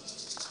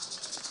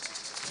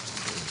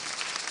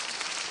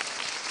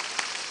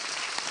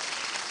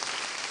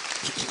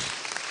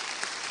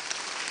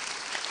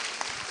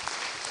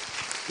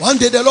 One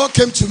day the Lord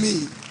came to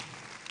me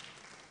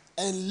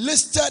and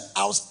listed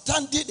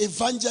outstanding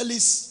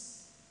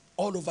evangelists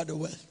all over the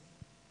world.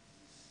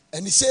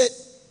 And he said,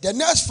 the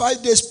next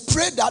 5 days,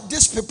 pray that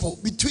these people,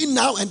 between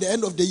now and the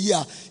end of the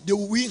year, they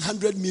will win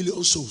 100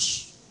 million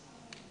souls.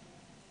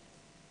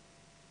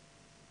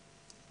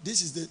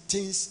 This is the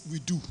things we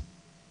do.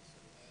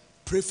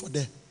 Pray for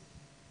them.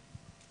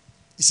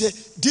 He said,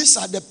 these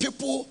are the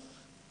people,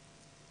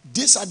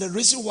 these are the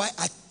reason why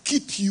I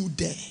keep you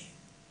there.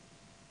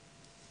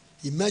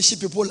 He mentioned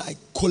people like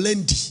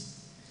Kolendi.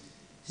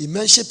 He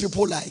mentioned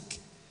people like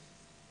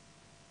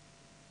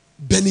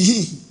Benny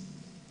Hinn.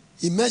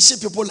 He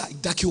mentioned people like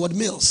Dakiwad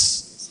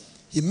Mills.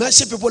 He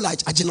mentioned people like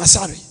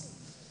Ajinasari.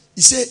 He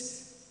said,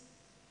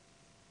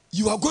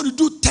 you are going to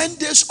do 10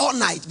 days all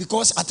night,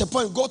 because at a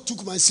point God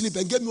took my sleep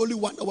and gave me only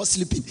 1 hour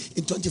sleeping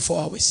in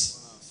 24 hours.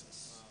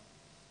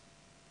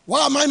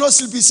 Why am I not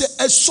sleeping? He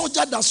said, a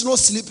soldier does not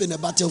sleep in a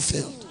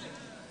battlefield.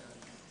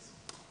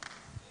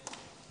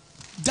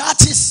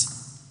 That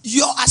is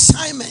your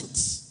assignment.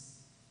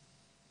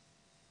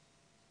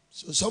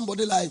 So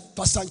somebody like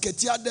Pastor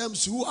Nketia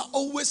Adams, who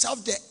always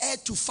have the air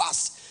to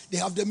fast. They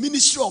have the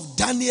ministry of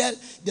Daniel,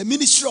 the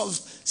ministry of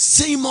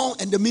Simon,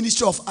 and the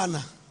ministry of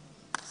Anna.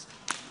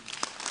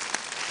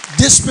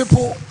 These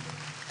people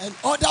and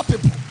other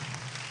people,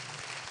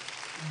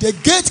 the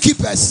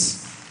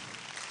gatekeepers,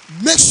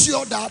 make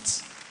sure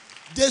that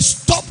they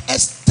stop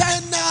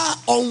external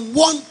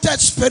unwanted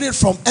spirit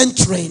from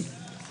entering.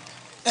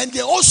 And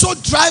they also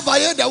drive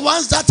away the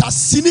ones that are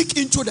sneak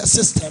into the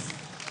system.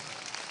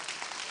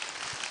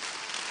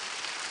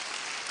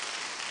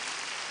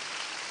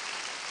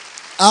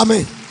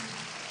 Amen.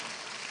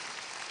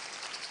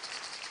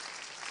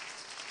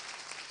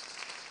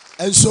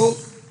 And so,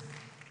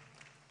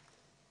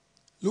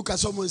 look at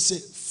someone and say,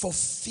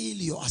 fulfill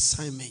your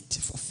assignment.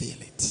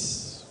 Fulfill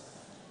it.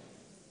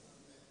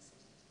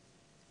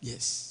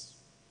 Yes.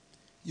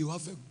 You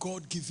have a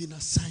God-given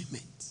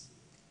assignment.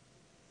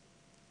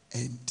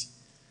 And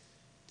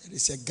there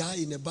is a guy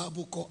in the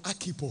Bible called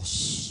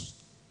Archippus.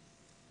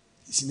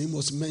 His name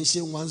was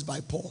mentioned once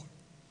by Paul.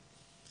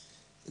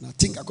 And I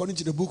think according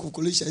to the book of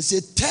Colossians,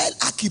 it said, tell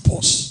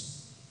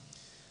Archippus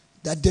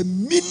that the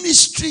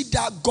ministry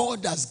that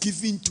God has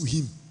given to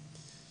him,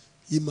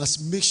 he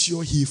must make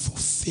sure he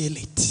fulfill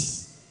it.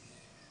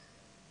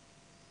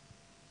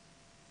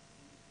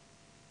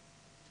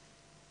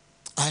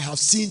 I have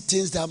seen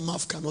things that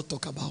mouth cannot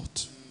talk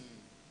about.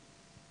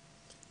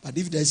 But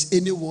if there's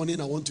any warning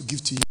I want to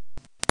give to you,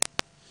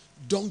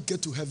 don't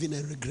get to heaven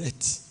and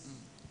regret.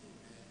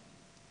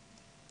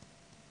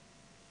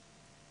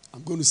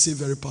 I'm going to say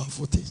very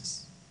powerful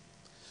things.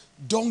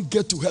 Don't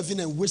get to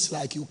heaven and wish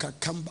like you can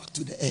come back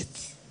to the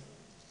earth.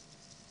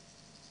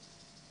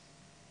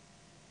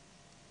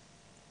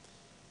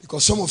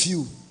 Because some of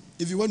you,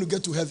 if you want to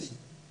get to heaven,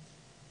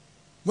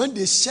 when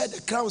they share the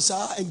crowns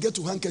and get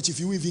to handkerchief,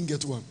 you will even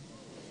get one.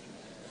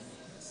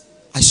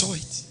 I saw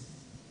it.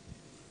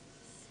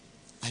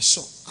 I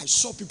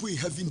saw people in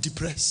heaven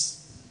depressed.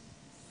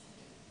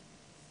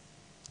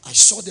 I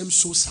saw them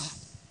so sad.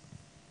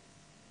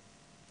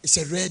 It's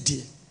a rare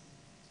day.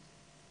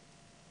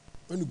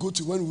 When we go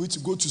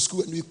to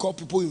school and we call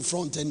people in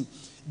front and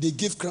they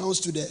give crowns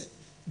to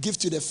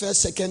the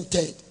first, second,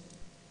 third.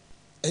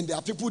 And there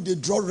are people, they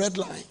draw red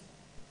line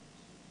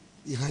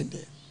behind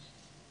them.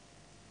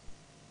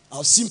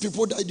 I've seen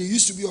people that they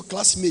used to be your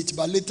classmate,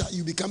 but later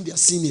you become their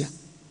senior.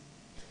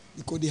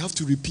 Because they have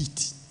to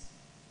repeat.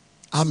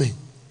 Amen.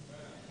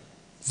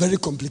 Very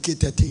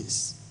complicated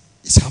things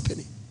is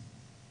happening.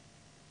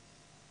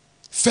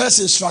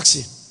 First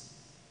instruction.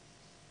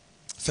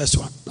 First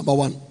one. Number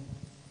one.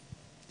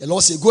 The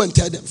Lord said, go and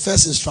tell them.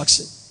 First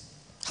instruction.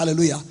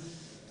 Hallelujah.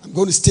 I'm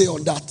going to stay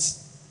on that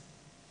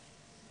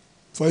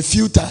for a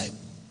few time.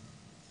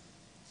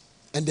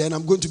 And then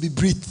I'm going to be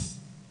brief.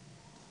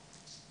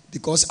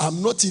 Because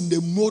I'm not in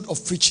the mode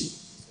of preaching.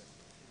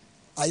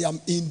 I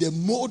am in the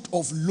mode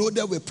of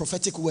loaded with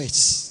prophetic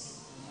words.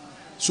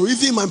 So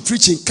even I'm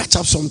preaching, catch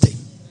up something.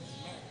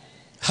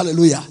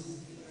 Hallelujah.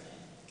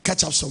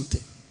 Catch up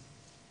something.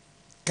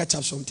 Catch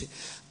up something.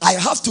 I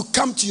have to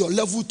come to your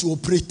level to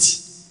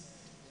operate.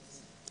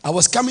 I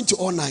was coming to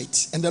all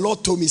night, and the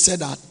Lord told me, said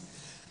that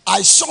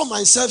I saw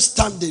myself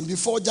standing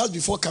just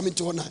before coming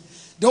to all night.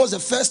 That was the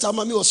first time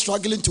Mommy was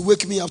struggling to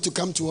wake me up to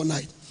come to all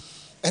night.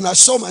 And I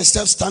saw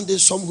myself standing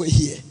somewhere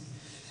here.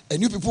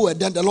 And you people were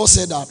there. The Lord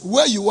said that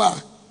where you are,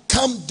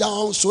 come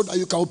down so that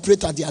you can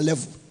operate at their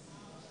level.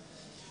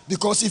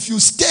 Because if you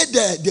stay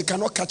there, they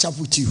cannot catch up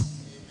with you.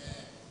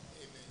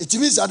 It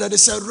means that there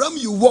is a realm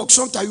you walk.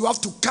 Sometimes you have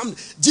to come.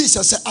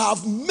 Jesus said, I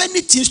have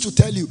many things to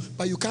tell you,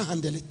 but you can't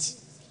handle it.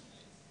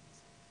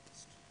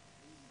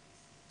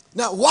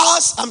 Now,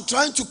 whilst I'm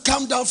trying to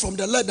come down from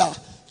the ladder,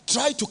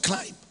 try to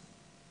climb.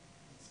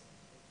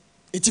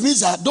 It means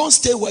that don't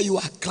stay where you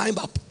are, climb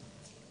up.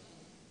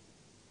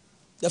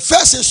 The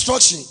first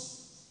instruction,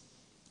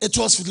 it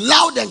was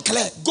loud and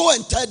clear. Go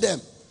and tell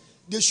them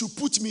they should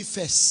put me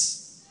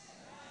first.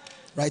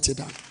 Write it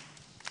down.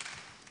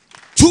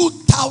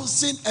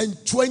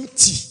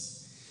 2020,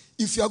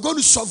 if you are going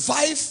to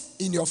survive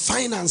in your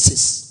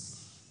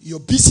finances, your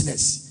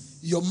business,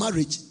 your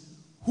marriage,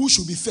 who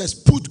should be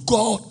first? Put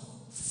God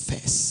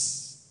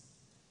first.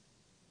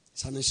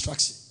 It's an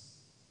instruction.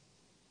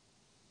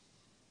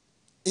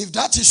 If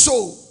that is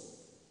so,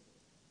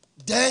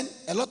 then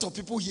a lot of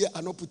people here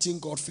are not putting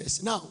God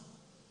first. Now,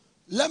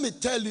 let me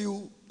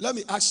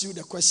ask you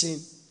the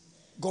question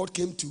God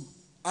came to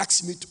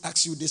asked me to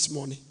ask you this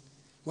morning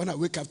when I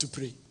wake up to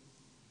pray.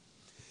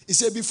 He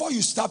said, before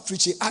you start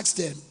preaching, ask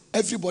them,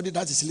 everybody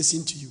that is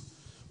listening to you,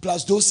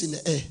 plus those in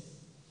the air,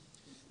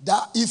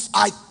 that if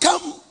I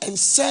come and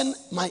send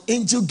my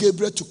angel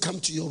Gabriel to come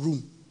to your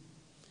room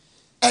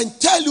and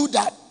tell you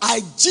that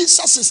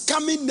Jesus is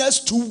coming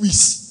next 2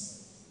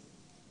 weeks,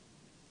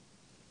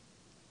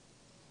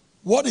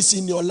 what is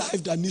in your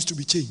life that needs to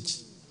be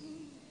changed?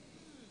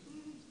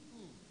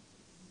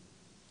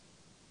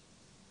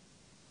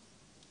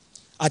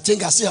 I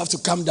think I still have to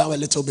calm down a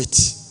little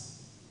bit.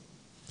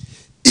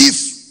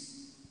 If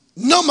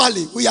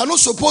normally we are not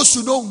supposed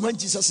to know when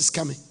Jesus is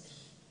coming,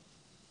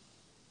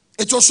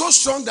 it was so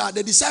strong that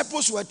the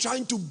disciples were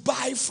trying to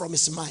buy from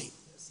his mind.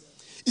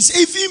 It's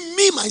even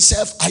me,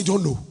 myself, I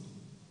don't know.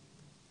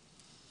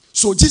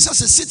 So Jesus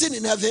is sitting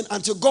in heaven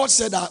until God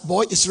said that,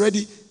 boy, it's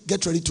ready,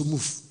 get ready to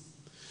move.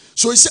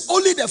 So he said,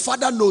 only the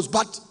Father knows,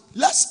 but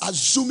let's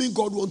assuming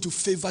God wants to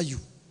favor you.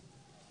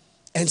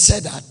 And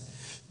said that,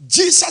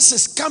 Jesus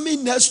is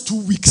coming next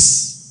 2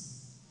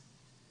 weeks.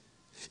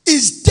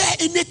 Is there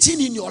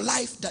anything in your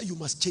life that you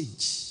must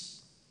change?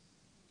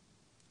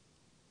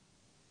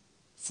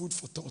 Food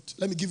for thought.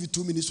 Let me give you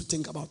 2 minutes to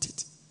think about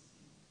it.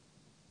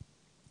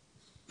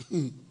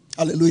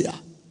 Hallelujah.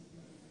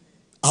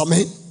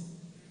 Amen.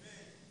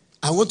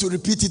 I want to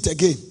repeat it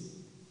again.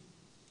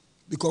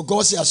 Because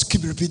God says,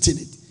 keep repeating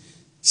it.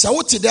 So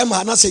what to them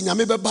are not saying, I'm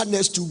about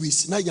next 2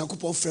 weeks. Now you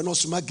can friend or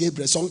Suma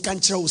Gabriel. So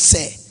can't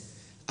say,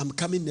 I'm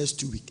coming next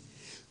 2 weeks.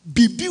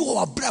 Bibi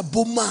wa bra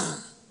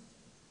boma.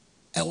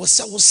 I was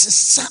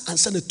say and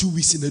send 2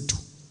 weeks in a 2.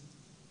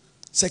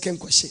 Second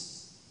question.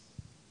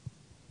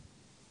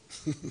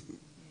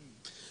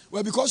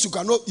 Well, because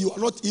you are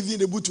not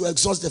even able to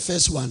exhaust the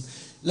first one.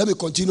 Let me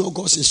continue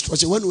God's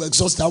instruction. When you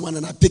exhaust that one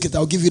and I pick it,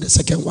 I'll give you the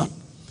second one.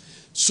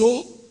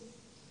 So,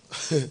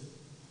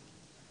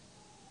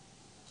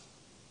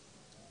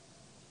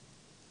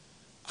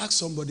 ask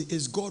somebody,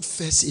 is God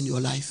first in your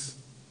life?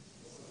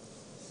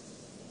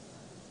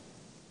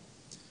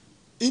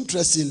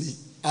 Interestingly,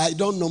 I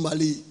don't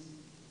normally,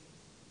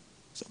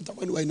 sometimes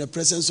when we're in the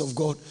presence of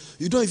God,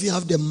 you don't even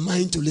have the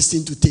mind to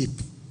listen to tape.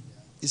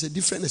 It's a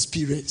different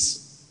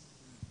experience.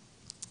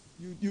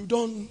 You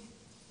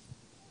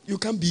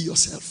can't be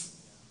yourself.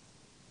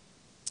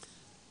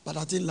 But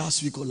I think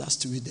last week or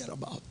last 2 weeks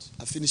thereabout,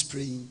 I finished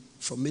praying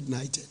from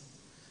midnight.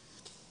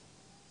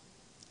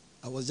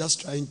 I was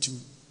just trying to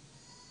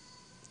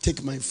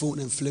take my phone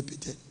and flip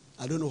it.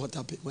 I don't know what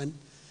happened when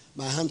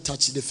my hand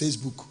touched the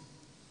Facebook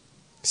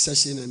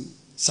session and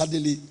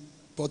suddenly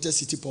Porter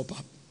City pop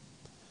up.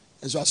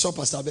 And so I saw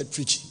Pastor Abed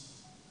preaching.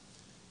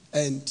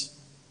 And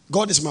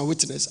God is my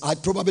witness. I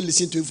probably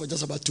listened to him for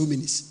just about 2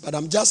 minutes. But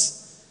I'm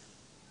just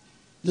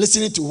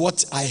listening to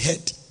what I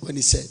heard when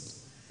he said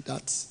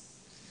that.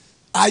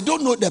 I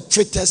don't know the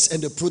pretext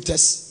and the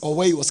protest or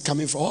where he was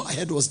coming from. All I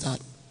heard was that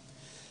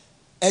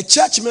a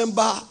church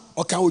member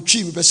or can we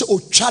me say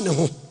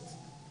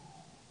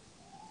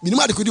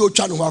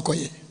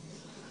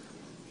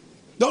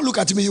don't look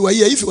at me. You were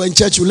here. If you were in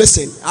church, you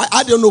listen.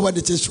 I don't know what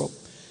it is from.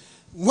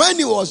 When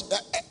he was,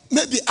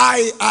 maybe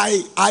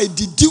I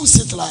deduce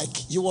it like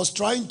he was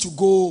trying to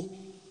go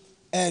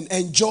and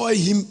enjoy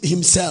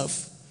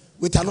himself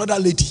with another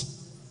lady.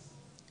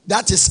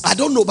 That is, I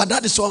don't know, but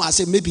that is why I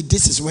say maybe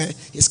this is where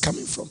he's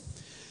coming from.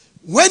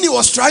 When he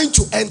was trying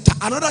to enter,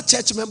 another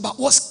church member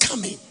was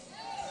coming.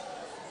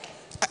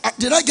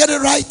 Did I get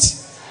it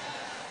right?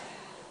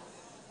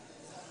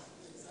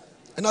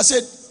 And I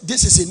said,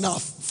 this is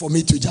enough for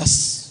me to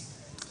just.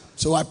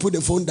 So I put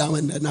the phone down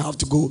and then I have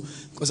to go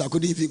because I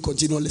couldn't even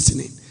continue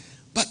listening.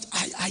 But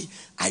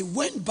I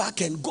went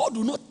back and God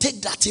will not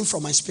take that thing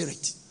from my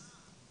spirit.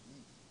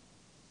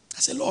 I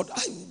said, Lord,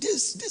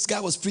 this guy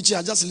was preaching.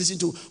 I just listened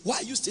to. Why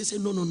are you still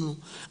saying, no.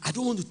 I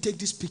don't want to take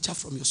this picture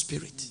from your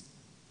spirit.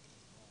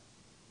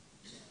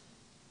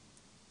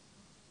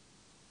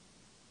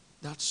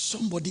 That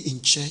somebody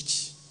in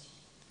church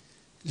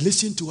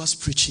listen to us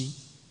preaching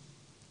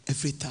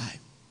every time.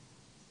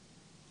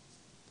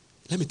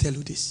 Let me tell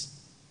you this.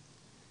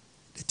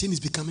 The thing is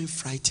becoming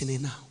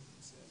frightening now.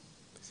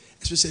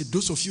 Especially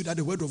those of you that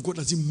the word of God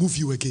doesn't move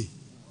you again.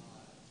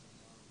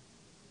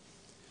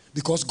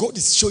 Because God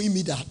is showing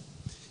me that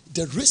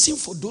the reason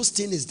for those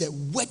things is the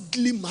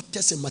worldly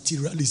matters and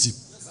materialism,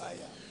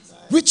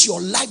 which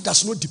your life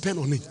does not depend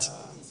on it.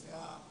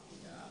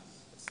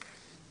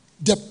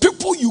 The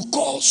people you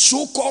call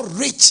so-called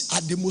rich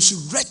are the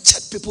most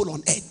wretched people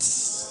on earth.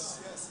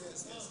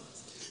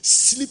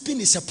 Sleeping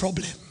is a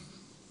problem.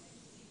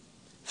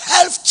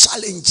 Health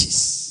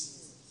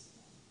challenges.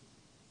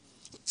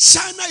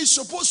 China is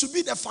supposed to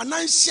be the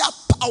financial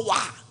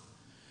power,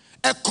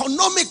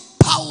 economic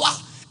power,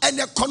 and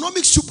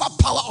economic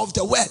superpower of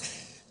the world.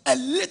 A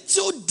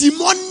little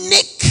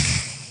demonic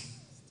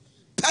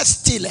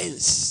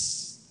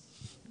pestilence.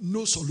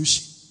 No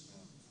solution.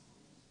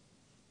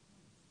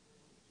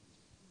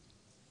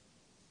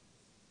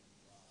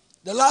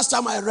 The last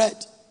time I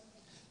read,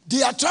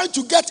 they are trying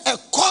to get a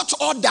court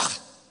order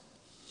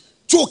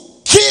to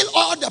kill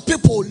all the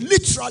people,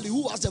 literally,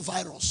 who has the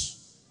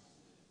virus.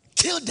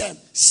 Kill them.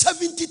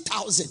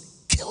 70,000.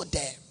 Kill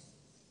them.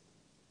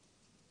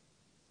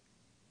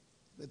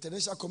 The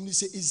international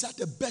community say, is that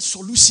the best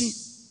solution?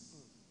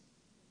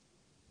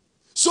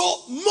 So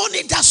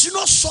money does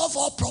not solve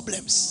all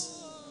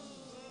problems.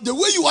 The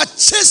way you are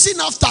chasing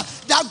after,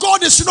 that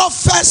God is not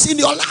first in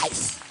your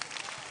life.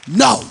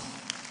 No.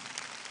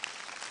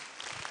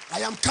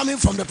 I am coming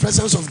from the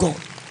presence of God.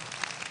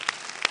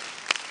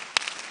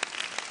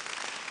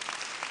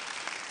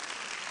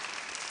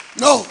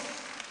 No.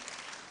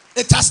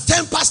 It has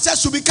 10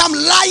 pastors to become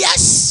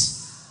liars.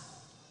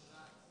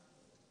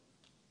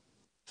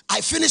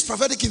 I finished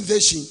prophetic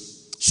invasion.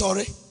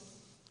 Sorry.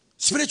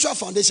 Spiritual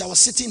foundation. I was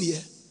sitting here.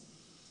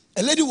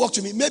 A lady walked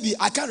to me. Maybe,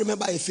 I can't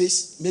remember her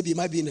face. Maybe it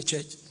might be in the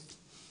church.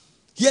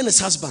 He and his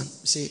husband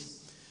say,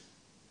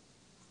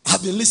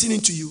 I've been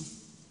listening to you.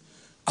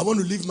 I want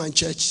to leave my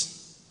church.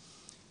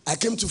 I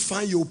came to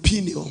find your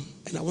opinion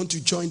and I want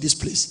to join this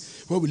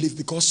place where we live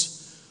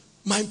because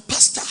my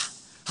pastor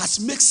has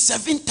made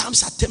 7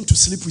 times attempt to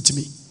sleep with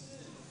me.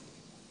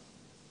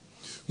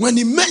 When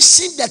he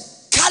mentioned the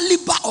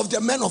caliber of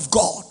the men of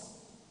God,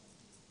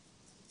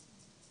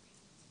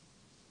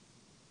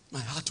 my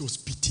heart was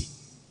beating.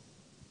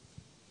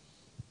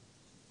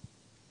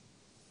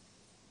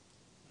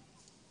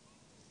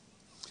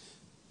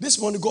 This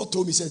morning God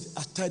told me, he said,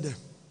 I tell them,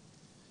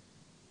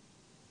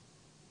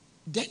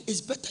 then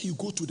it's better you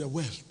go to the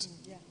world.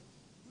 Yeah.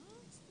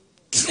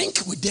 Drink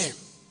with them.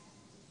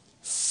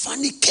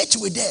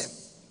 Fornicate with them.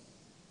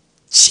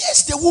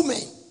 Chase the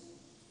woman.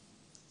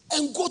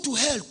 And go to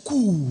hell.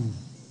 Cool.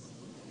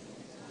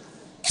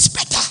 It's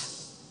better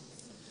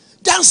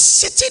than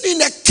sitting in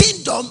the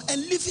kingdom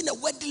and living a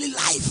worldly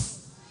life.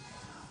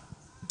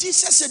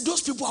 Jesus said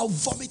those people, I'll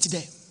vomit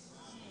them.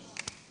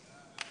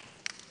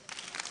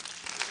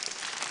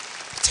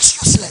 It is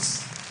useless.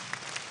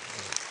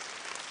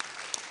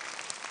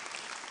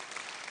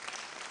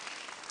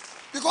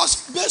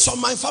 Because based on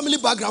my family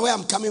background, where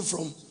I'm coming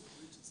from,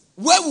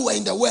 where we were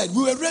in the world,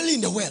 we were really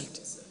in the world.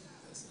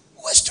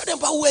 We were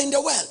students, but we were in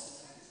the world.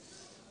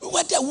 We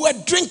were there, we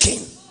were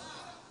drinking.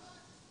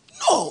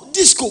 No,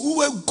 disco, we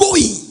were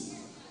going.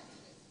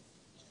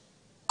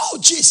 Oh,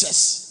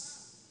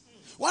 Jesus.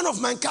 One of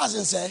my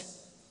cousins said,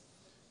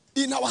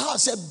 in our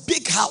house, a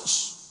big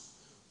house.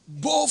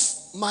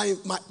 Both my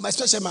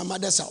especially my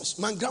mother's house.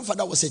 My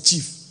grandfather was a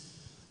chief.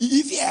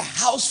 If you have a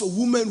house for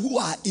women who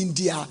are in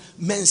their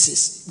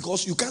menses,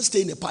 because you can't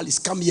stay in the palace,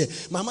 come here.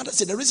 My mother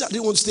said, the reason I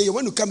didn't want to stay here,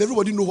 when you come,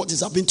 everybody know what is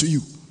happening to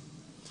you.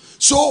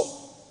 So,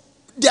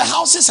 the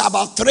houses are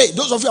about 3.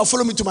 Those of you who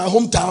follow me to my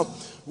hometown,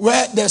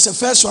 where there's a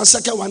first one,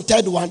 second one,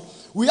 third one.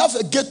 We have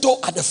a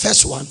ghetto at the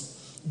first one,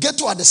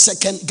 ghetto at the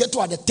second,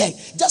 ghetto at the third,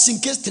 just in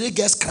case 3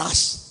 girls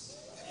crash.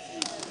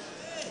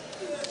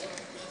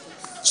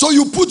 So,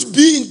 you put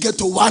B in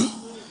ghetto 1,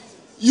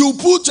 you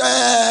put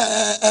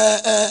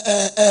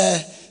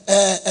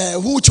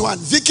which one?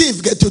 Vicky in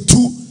ghetto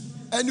 2,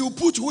 and you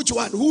put which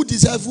one? Who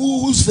deserve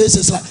whose face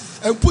is like,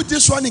 and put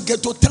this one in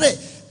ghetto 3,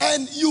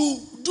 and you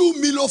do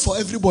Milo for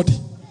everybody.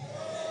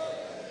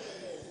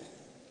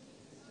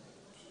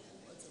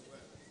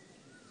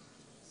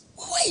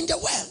 We're in the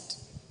world.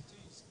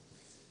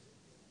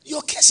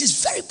 Your case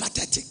is very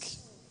pathetic.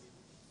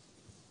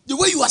 The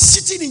way you are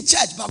sitting in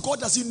church, but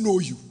God doesn't know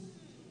you.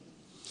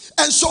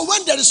 And so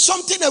when there is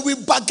something that we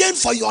bargain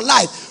for your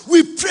life,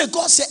 we pray.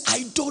 God say,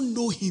 I don't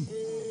know him.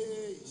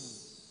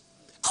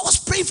 I was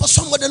praying for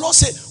someone. The Lord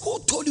said, who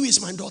told you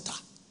he's my daughter?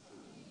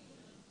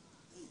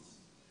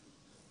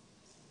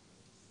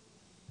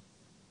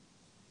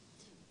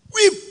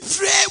 We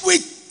pray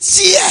with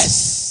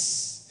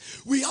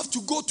tears. We have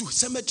to go to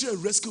cemetery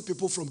and rescue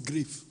people from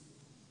grave.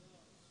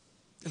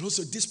 And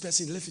also, this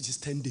person left it is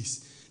 10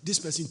 days. This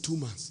person 2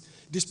 months.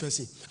 This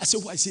person. I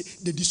said, why? I say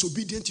the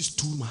disobedience is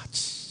too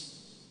much.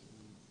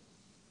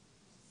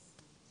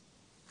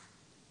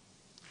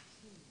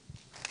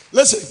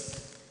 Listen.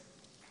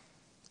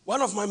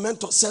 One of my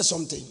mentors said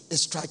something. It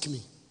struck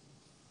me.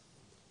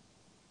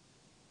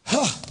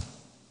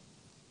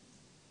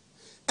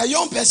 A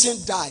young person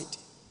died.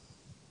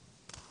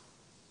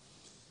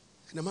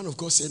 And the man of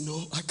God said,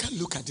 no, I can't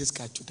look at this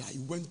guy to die. He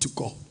went to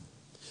God.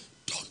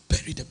 Don't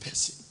bury the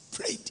person.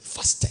 Prayed,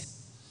 fasted.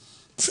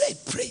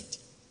 Prayed.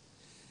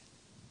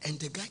 And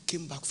the guy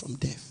came back from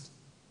death.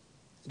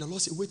 And the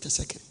Lord said, wait a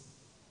second.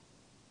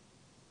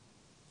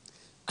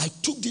 I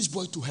took this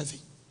boy to heaven.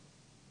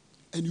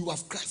 And you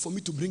have cried for me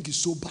to bring his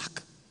soul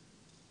back.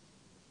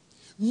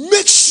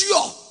 Make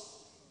sure,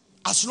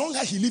 as long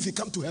as he lives, he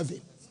come to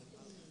heaven.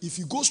 If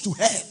he goes to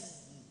hell,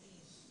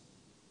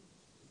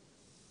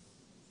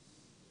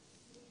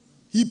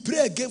 he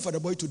prayed again for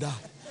the boy to die.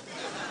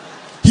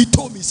 He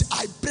told me, he said,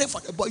 I pray for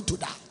the boy to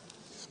die.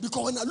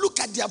 Because when I look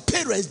at their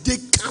parents, they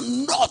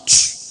cannot.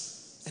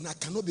 And I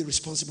cannot be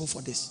responsible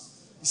for this.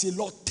 He said,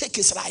 Lord, take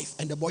his life.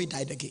 And the boy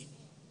died again.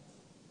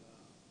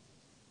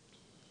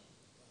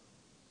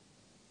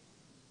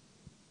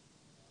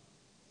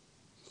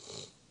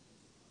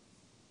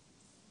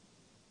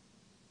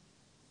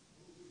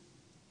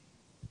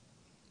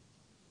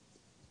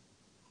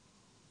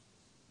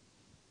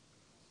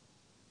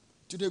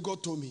 Today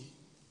God told me,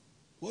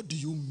 what do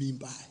you mean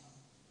by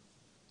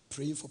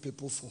praying for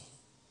people for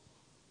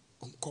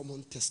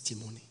uncommon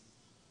testimony?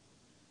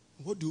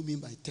 What do you mean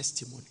by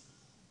testimony?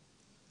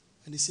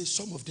 And he says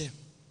some of them,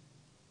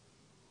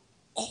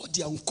 all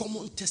their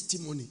uncommon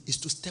testimony is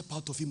to step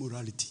out of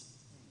immorality.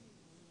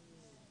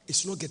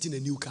 It's not getting a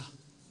new car.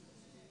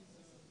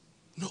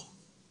 No.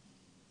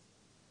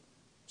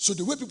 So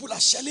the way people are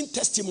sharing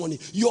testimony,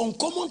 your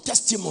uncommon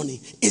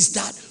testimony is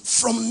that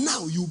from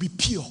now you'll be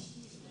pure.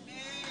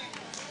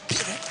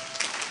 Period.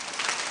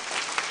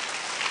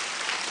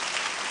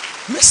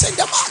 Missing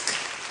the mark.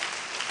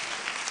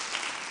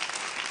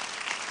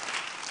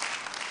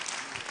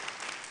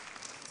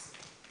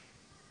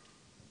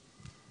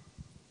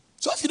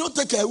 So if you don't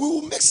take care, we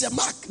will miss a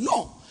mark.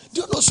 No.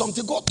 Do you know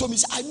something? God told me,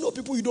 I know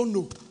people you don't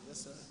know. Yes,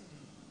 sir.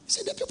 He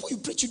said, the people you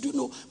preach, you do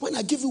know. When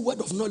I give you a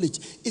word of knowledge,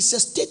 it's a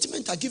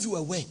statement. I give you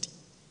a word.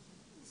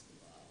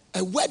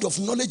 A word of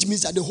knowledge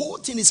means that the whole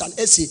thing is an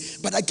essay,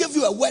 but I give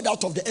you a word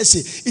out of the essay.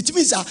 It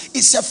means that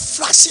it's a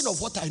fraction of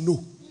what I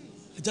know.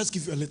 I just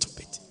give you a little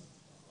bit.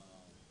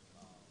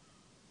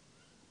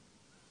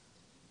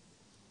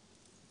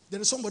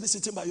 There is somebody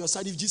sitting by your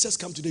side. If Jesus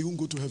comes today, you won't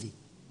go to heaven.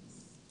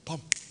 Pam.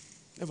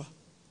 Never.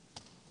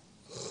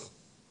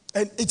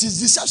 And it is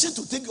deception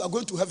to think you are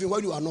going to heaven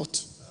when you are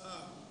not.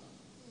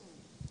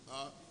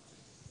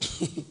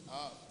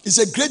 It's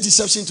a great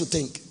deception to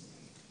think.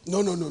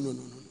 No.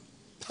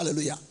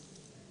 Hallelujah.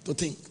 To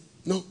think.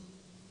 No.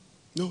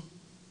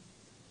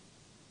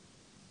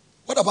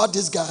 What about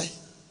this guy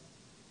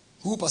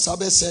who Pastor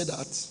Abel said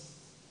that,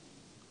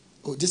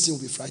 oh, this thing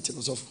will be frightening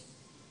us off.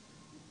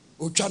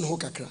 What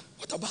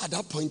about at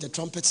that point the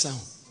trumpet sound?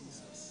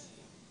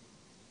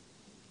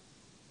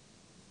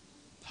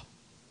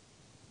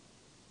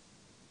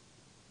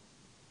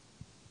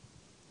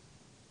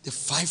 The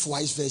 5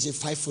 wise version,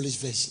 5 foolish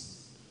version.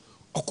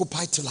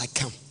 Occupy till I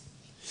come.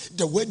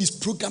 The word is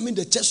programming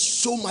the church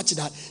so much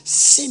that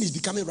sin is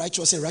becoming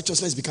righteous and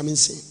righteousness is becoming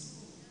sin.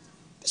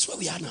 That's where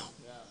we are now.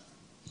 Yeah.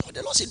 No,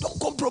 the Lord said, don't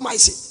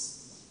compromise it.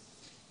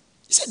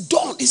 He said,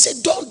 don't. He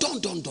said, don't.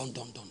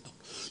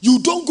 You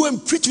don't go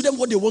and preach to them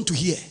what they want to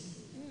hear.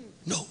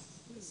 No.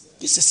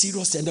 This is a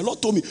serious thing. The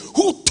Lord told me,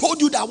 who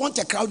told you that I want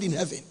a crowd in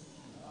heaven?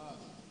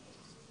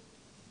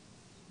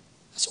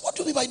 So what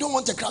do you mean by I don't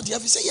want a crowd? You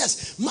have to say,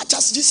 yes, much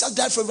as Jesus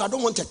died for you, I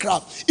don't want a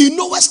crowd. In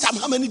Noah's time,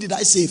 how many did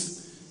I save?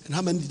 And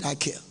how many did I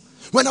kill?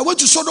 When I went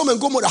to Sodom and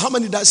Gomorrah, how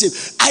many did I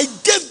save? I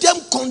gave them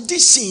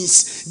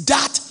conditions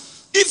that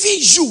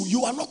even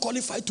you are not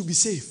qualified to be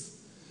saved.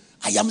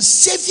 I am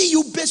saving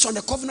you based on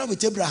the covenant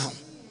with Abraham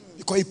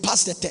because he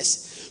passed the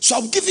test. So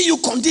I'm giving you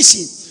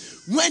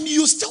conditions. When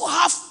you still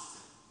have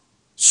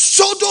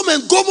Sodom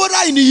and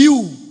Gomorrah in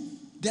you,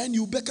 then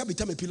you better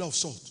become a pillar of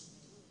salt.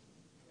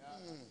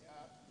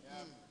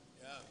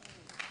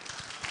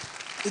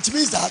 It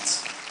means that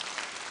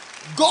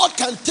God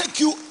can take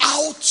you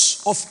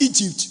out of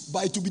Egypt,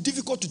 but it will be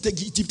difficult to take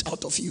Egypt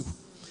out of you.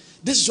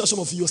 This is what some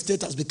of your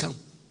state has become.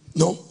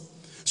 No?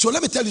 So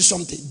let me tell you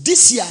something.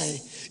 This year,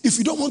 if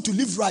you don't want to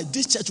live right,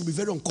 this church will be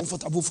very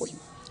uncomfortable for you.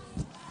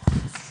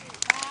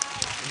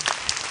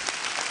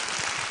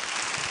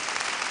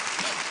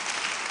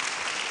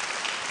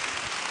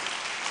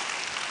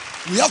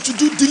 We have to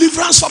do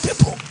deliverance for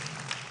people.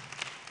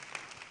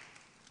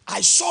 I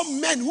saw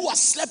men who have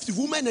slept with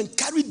women and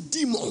carried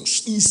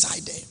demons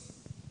inside them.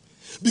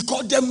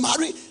 Because they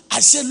marry. I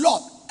said,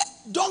 Lord,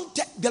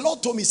 the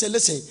Lord told me, he said,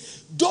 listen,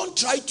 don't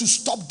try to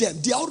stop them.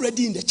 They are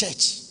already in the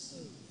church.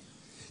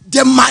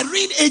 The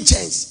marine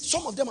agents,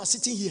 some of them are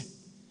sitting here.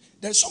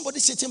 There's somebody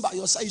sitting by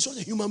your side. He's not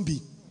a human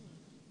being.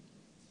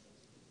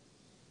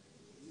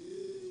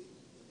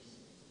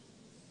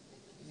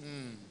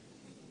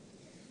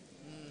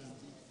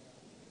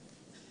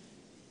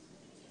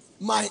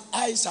 My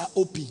eyes are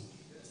open.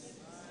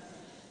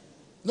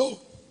 No.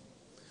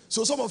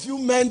 So some of you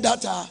men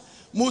that are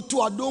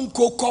motuadon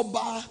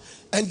kokoba,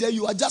 and then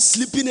you are just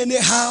sleeping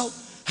anyhow,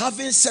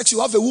 having sex.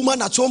 You have a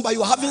woman at home, but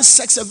you are having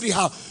sex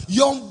everyhow.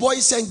 Young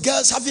boys and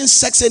girls having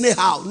sex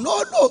anyhow.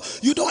 No,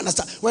 you don't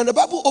understand. When the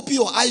Bible opens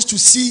your eyes to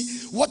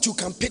see what you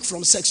can pick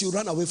from sex, you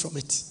run away from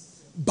it.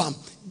 Bam.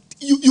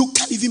 You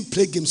can't even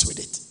play games with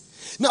it.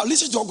 Now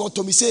listen to what God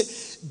told me. Say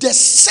the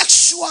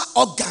sexual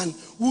organ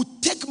will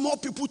take more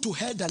people to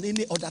hell than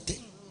any other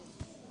thing.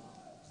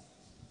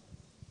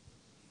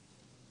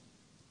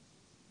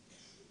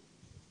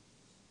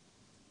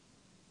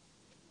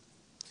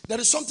 There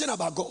is something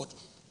about God.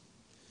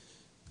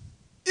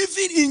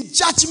 Even in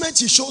judgment,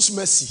 he shows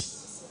mercy.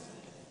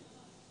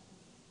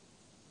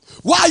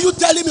 Why are you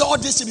telling me all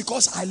this?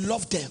 Because I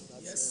love them.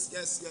 Yes.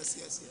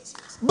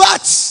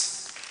 But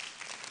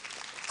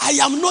I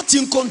am not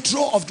in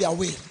control of their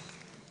will.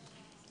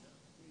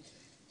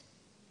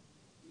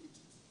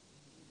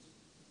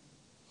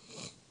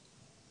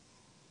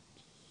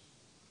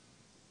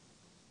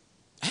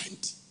 And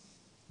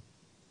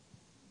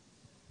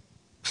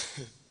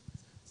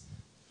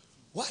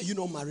why are you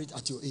not married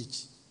at your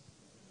age?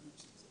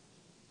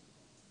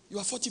 You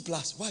are 40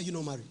 plus. Why are you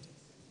not married?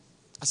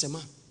 As a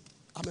man.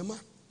 I'm a man.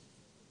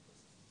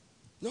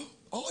 No,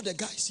 All the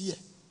guys here.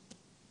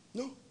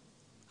 No.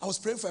 I was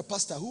praying for a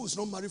pastor who was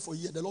not married for a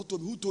year. The Lord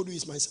told me, who told you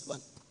he's my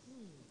servant?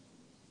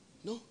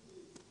 No.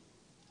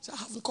 So I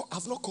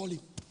have not called him.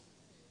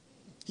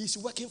 He's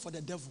working for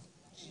the devil.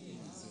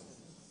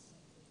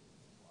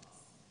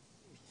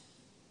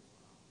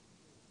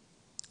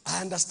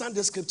 I understand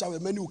the scripture where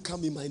many will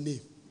come in my name.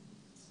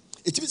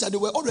 It means that they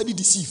were already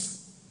deceived.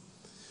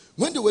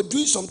 When they were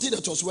doing something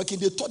that was working,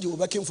 they thought they were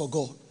working for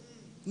God.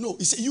 No,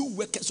 he said, you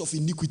workers of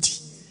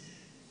iniquity.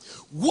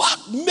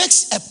 What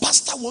makes a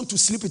pastor want to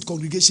sleep with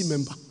congregation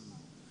member?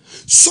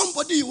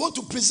 Somebody you want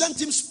to present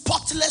him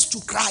spotless to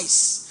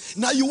Christ.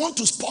 Now you want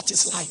to spot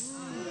his life.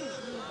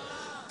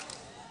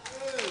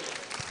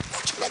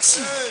 What makes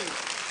you?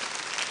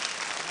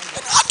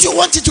 And how do you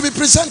want it to be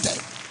presented?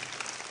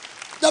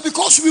 That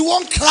because we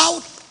want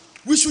crowd,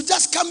 we should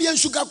just come here and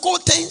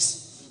sugarcoat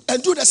things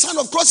and do the sign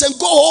of cross and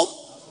go home?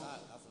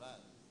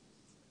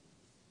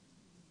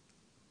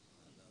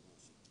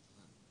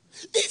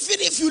 Even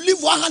if you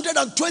live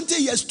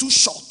 120 years too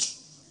short.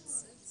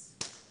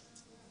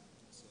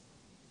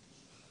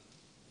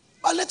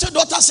 My little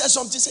daughter said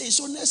something. Say,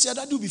 so next year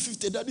that will be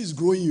 50. That is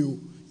growing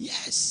you.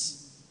 Yes.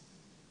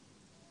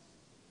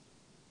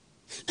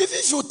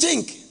 If you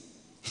think,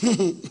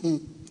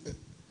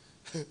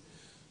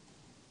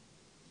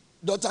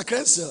 Dr.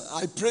 Krenzel,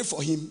 I pray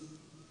for him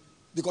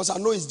because I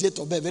know his date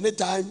of birth.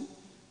 Anytime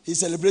he's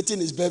celebrating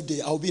his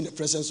birthday, I'll be in the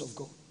presence of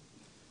God.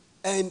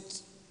 And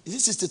is it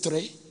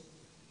 63?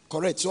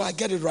 Correct. So I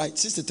get it right.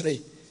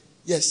 63.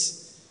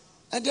 Yes.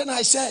 And then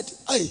I said,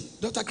 hey,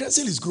 Dr.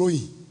 Krenzel is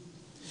growing.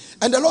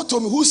 And the Lord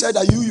told me, who said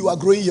that you are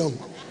growing young?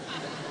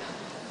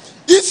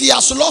 If he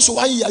has lost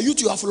 1 year, you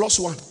too have lost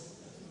one.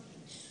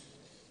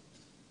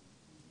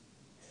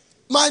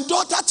 My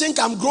daughter think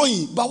I'm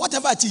growing, but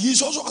whatever it is,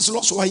 he also has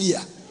lost 1 year.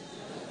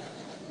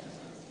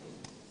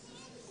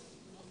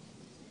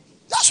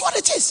 That's what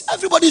it is.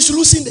 Everybody is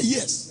losing the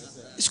years.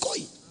 It's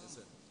going.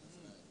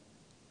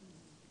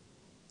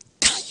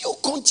 Can you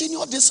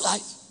continue this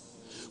life?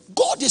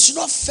 God is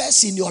not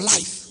first in your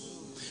life.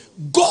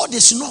 God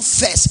is not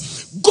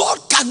first.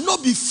 God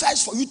cannot be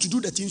first for you to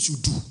do the things you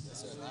do.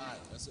 That's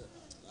it.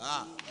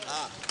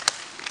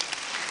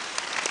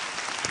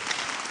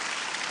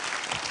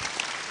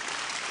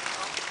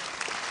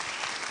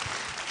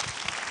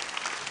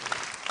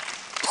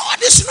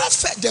 God is not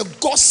fair. The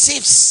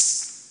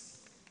gossips,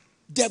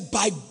 the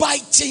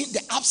backbiting,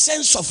 the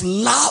absence of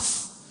love,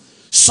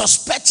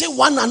 suspecting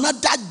one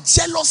another,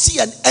 jealousy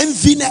and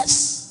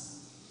enviness,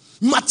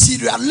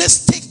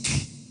 materialistic.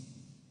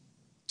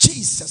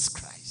 Jesus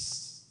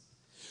Christ.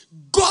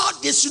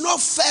 God is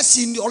not first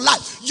in your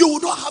life. You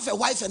will not have a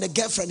wife and a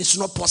girlfriend. It's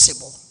not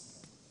possible.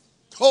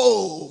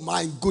 Oh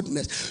my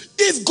goodness.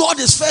 If God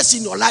is first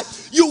in your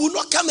life, you will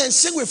not come and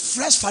sing with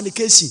fresh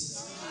fornication.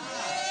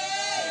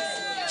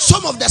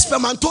 Some of the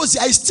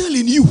spermatozoa is still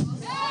in you.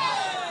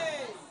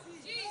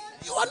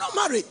 You are not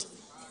married.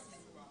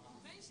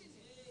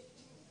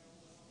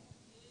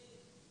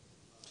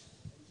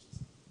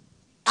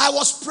 I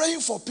was praying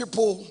for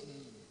people,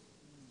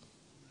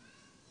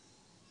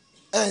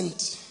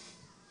 and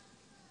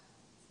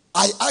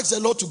I asked the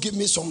Lord to give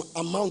me some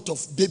amount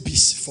of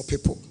babies for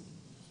people.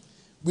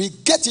 We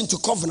get into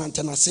covenant,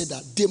 and I said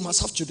that they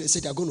must have children. They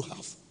said they are going to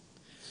have.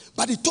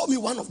 But he told me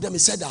one of them, he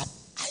said that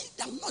I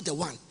am not the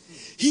one.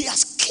 He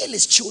has killed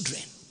his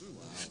children.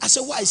 I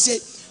said, why? He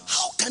said,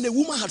 how can a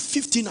woman have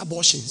 15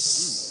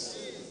 abortions?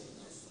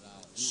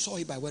 Saw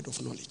it by word of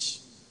knowledge.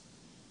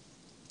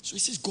 So he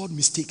says, God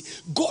mistake.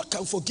 God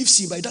can forgive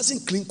sin, but it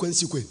doesn't claim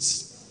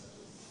consequence.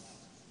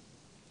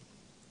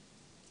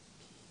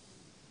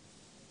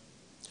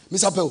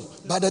 Mr. Bell,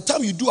 by the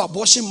time you do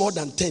abortion more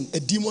than 10, a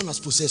demon has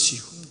possessed you.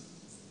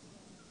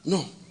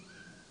 No.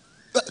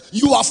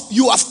 You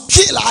have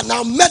killed, and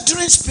now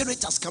murdering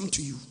spirit has come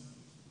to you.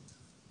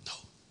 No.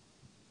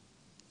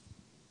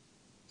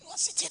 You are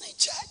sitting in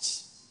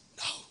church.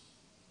 No.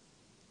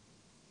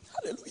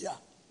 Hallelujah.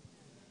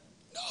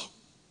 No.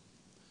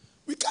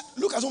 We can't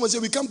look at someone and say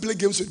we can't play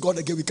games with God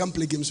again. We can't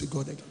play games with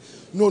God again.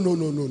 No.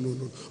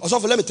 Also,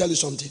 let me tell you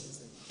something.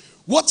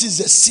 What is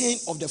the sin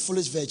of the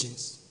foolish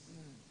virgins?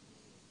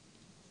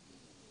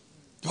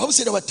 The Bible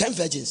said there were 10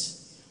 virgins.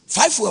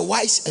 5 were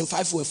wise and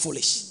 5 were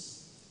foolish.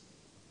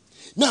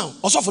 Now,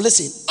 also for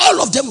listen,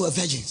 all of them were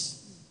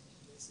virgins.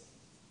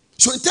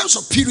 So in terms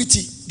of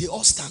purity, they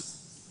all stand.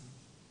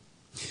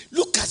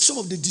 Look at some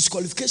of the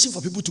disqualification for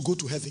people to go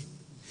to heaven.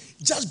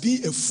 Just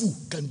being a fool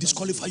can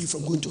disqualify you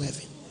from going to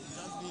heaven.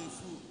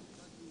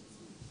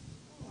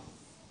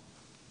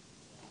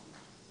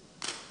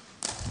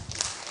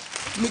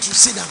 Makes you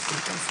sit down and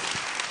come forward.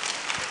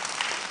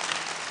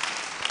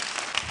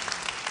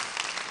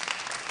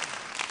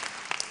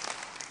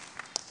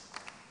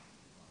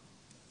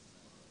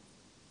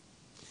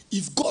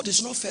 If God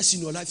is not first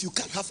in your life, you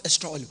can't have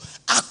extra oil.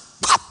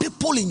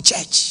 People in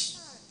church.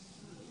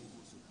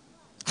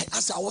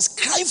 I was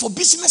crying for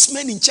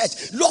businessmen in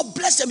church. Lord,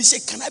 bless them. He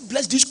said, can I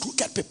bless these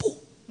crooked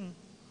people?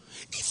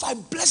 If I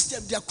bless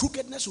them, their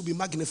crookedness will be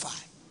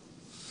magnified.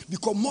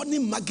 Because money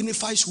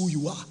magnifies who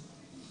you are.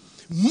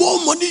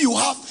 More money you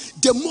have,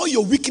 the more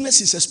your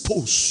weakness is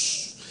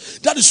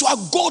exposed. That is why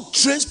God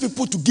trains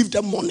people to give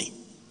them money.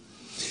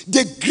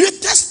 The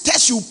greatest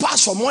test you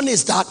pass for money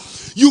is that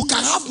you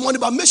can have money,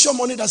 but make sure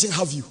money doesn't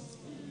have you.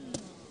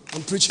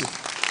 I'm preaching.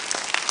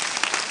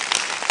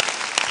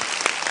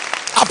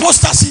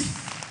 Apostasy.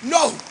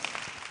 No.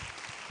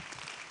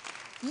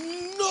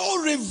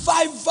 No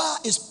revival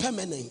is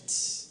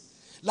permanent.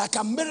 Like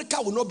America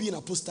will not be in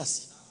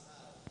apostasy.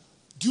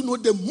 Do you know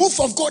the move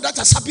of God that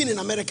has happened in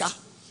America?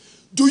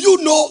 Do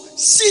you know,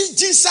 since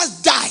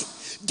Jesus died,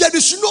 there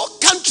is no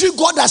country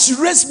God has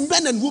raised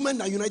men and women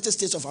in the United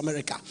States of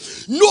America.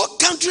 No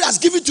country has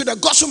given to the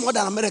gospel more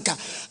than America.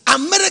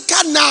 America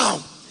now,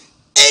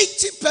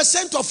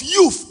 80% of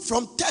youth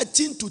from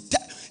 13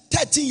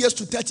 years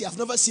to 30 have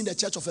never seen the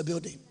church of a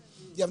building.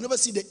 They have never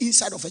seen the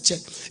inside of a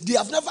church. They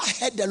have never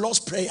heard the Lord's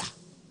Prayer.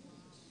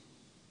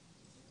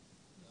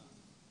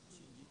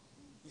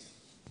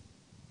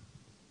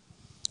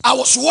 I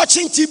was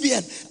watching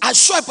TBN. I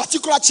saw a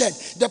particular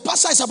church. The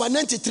pastor is about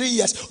 93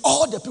 years.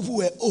 All the people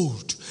were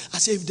old. I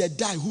said, if they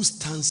die, who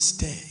stands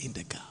there in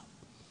the gap?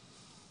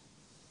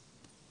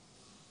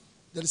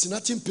 There is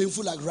nothing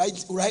painful like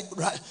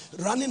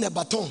running a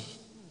baton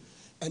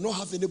and not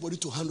have anybody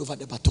to hand over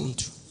the baton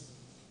to.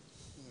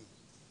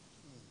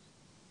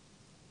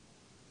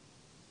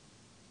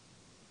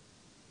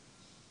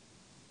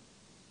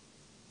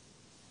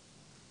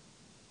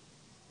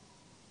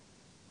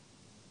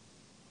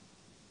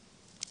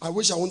 I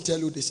wish I won't tell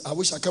you this. I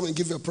wish I come and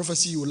give you a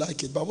prophecy, you will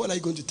like it. But what are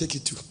you going to take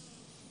it to?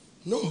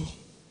 No.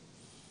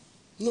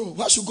 No.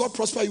 Why should God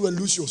prosper you and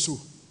lose your soul?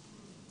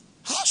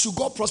 How should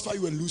God prosper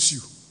you and lose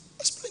you?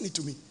 Explain it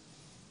to me.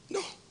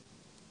 No.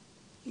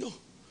 No.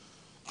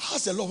 I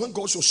asked the Lord when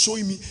God was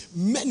showing me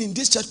men in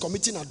this church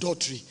committing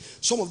adultery.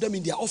 Some of them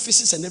in their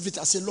offices and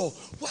everything. I said, Lord,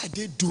 why are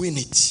they doing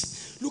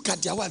it? Look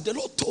at their wife. The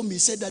Lord told me, he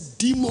said that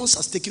demons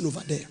are taking over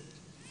there.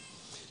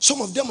 Some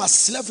of them are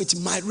slept with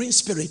marine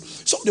spirit.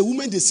 Some of the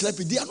women they slept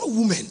with, they are not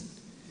women.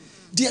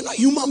 They are not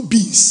human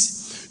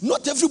beings.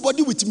 Not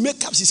everybody with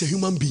makeups is a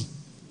human being.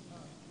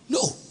 No.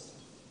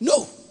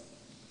 No.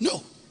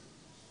 No.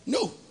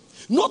 No.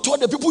 Not all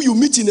the people you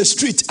meet in the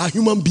street are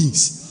human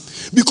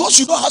beings. Because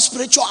you don't have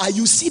spiritual eye,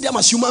 you see them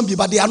as human beings,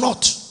 but they are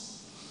not.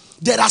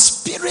 There are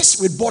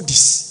spirits with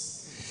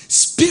bodies.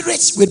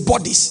 Spirits with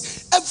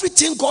bodies.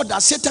 Everything God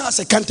does, Satan has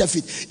a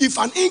counterfeit. If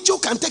an angel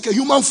can take a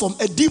human form,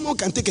 a demon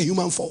can take a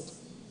human form.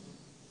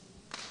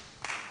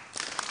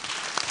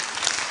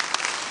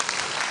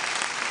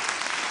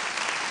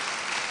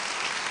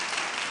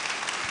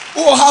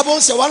 Oh, Habon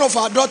said one of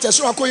our daughters,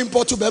 so I call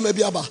import to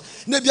baby aba.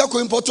 Nebia ko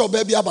import to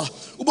baby aba.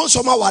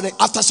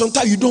 After some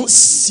time, you don't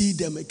see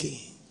them again.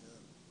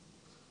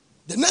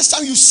 The next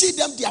time you see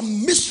them, they are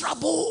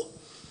miserable.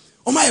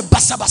 Oh my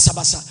basa basa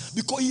basa.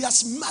 Because he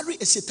has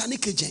married a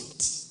satanic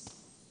agent.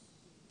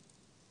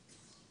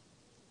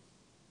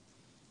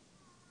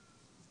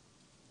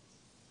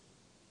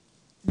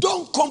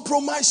 Don't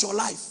compromise your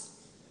life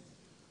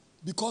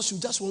because you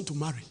just want to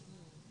marry.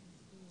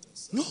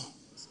 No.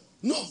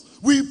 No,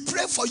 we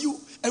pray for you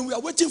and we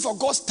are waiting for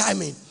God's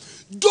timing.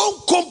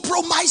 Don't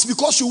compromise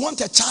because you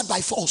want a child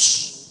by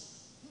force.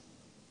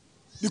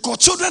 Because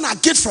children are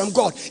gifts from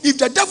God. If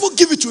the devil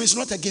give it to you, it's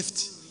not a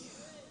gift.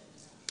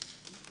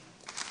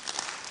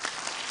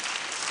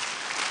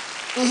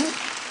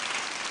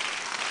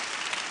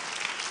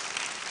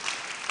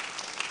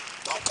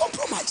 Don't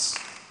compromise.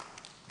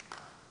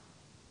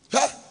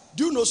 Hey,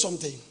 do you know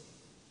something?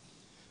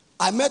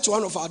 I met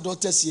one of our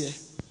daughters here.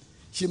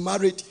 She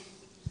married.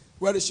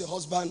 Where is your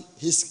husband?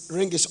 His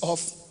ring is off.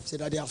 Said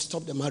that they have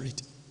stopped the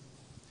marriage.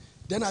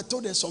 Then I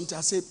told her something.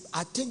 I said,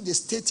 I think the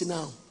state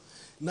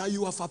now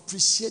you have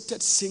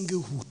appreciated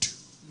singlehood.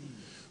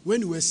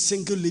 When you were a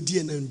single lady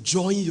and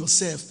enjoying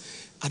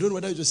yourself, I don't know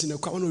whether it was in a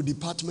one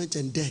department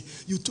and there,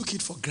 you took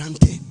it for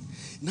granted.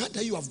 Now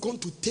that you have gone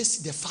to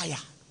taste the fire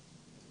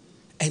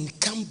and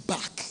come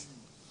back,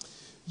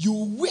 you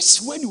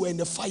wish when you were in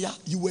the fire,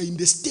 you were in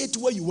the state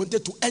where you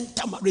wanted to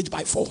enter marriage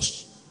by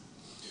force.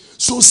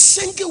 So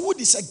singlehood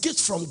is a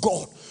gift from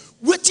God,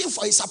 waiting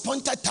for his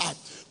appointed time.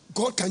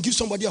 God can give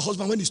somebody a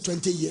husband when he's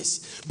 20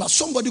 years. But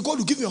somebody, God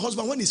will give you a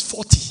husband when he's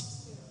 40.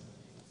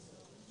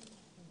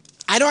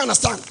 I don't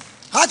understand.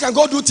 How can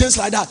God do things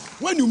like that?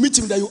 When you meet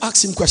him, then you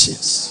ask him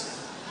questions.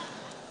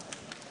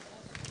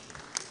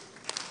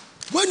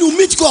 When you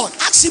meet God,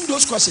 ask him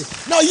those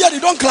questions. Now hear me,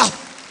 don't clap.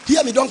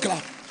 Hear me, don't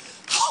clap.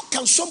 How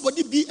can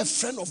somebody be a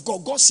friend of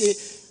God? God say,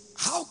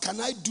 how can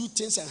I do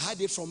things and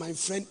hide it from my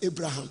friend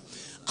Abraham?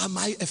 Am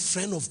I a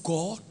friend of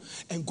God?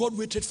 And God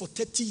waited for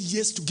 30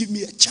 years to give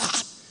me a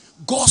child.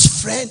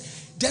 God's friend.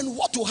 Then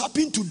what will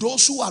happen to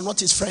those who are not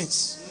his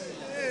friends?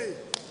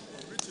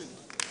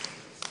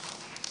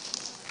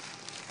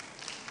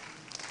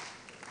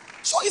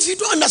 So if you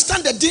don't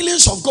understand the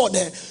dealings of God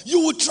there, you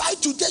will try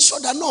to make sure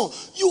that no,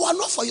 you are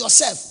not for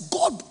yourself.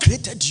 God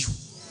created you.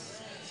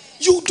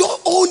 You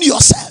don't own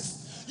yourself.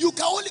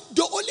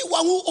 The only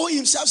one who owns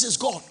himself is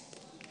God.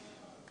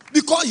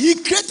 Because he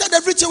created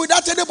everything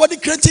without anybody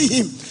creating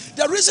him.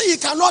 The reason he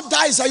cannot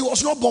die is that he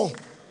was not born.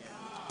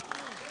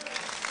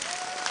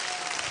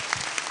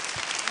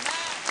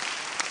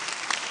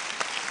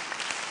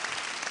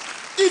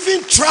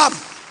 Even Trump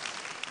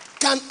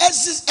can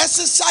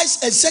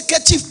exercise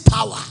executive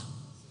power.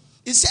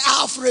 He said,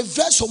 I have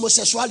reversed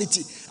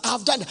homosexuality. I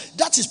have done that.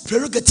 That is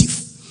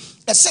prerogative.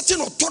 A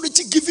certain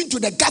authority given to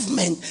the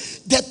government.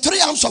 The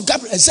three arms of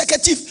government: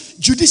 executive,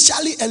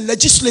 judiciary, and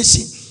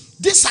legislation.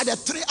 These are the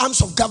three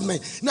arms of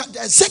government. Now, the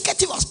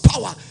executive has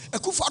power.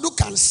 Akufo-Addo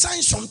can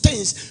sign some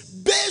things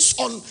based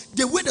on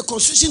the way the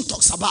constitution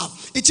talks about.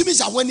 It means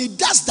that when he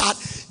does that,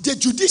 the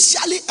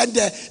judiciary and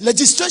the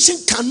legislation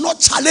cannot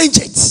challenge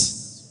it.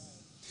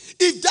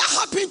 If that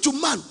happened to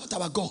man, what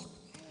about God?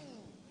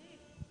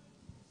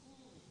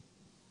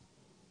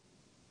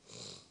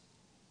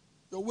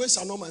 Your ways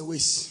are not my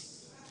ways.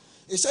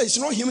 He said, it's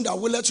not him that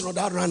willeth nor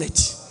that run it.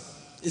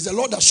 It's the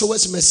Lord that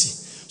showeth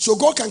mercy. So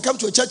God can come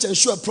to a church and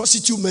show a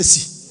prostitute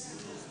mercy.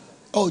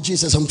 Oh,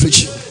 Jesus, I'm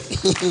preaching.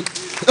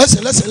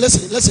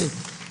 Listen.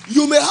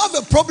 You may have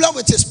a problem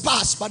with his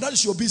past, but that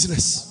is your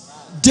business.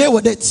 Deal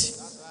with it.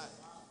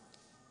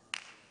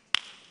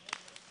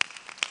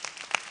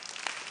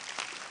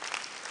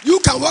 You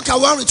can walk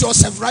around with your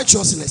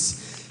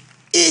self-righteousness.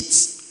 It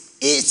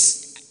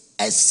is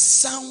a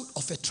sound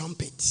of a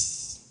trumpet.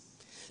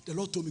 The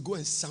Lord told me, go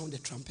and sound the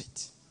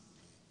trumpet.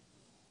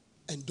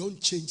 And don't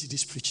change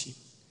this preaching.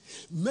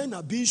 Men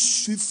are being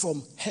swept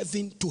from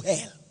heaven to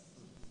hell.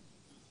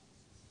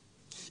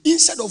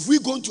 Instead of we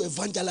going to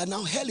evangelize,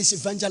 now hell is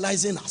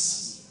evangelizing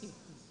us.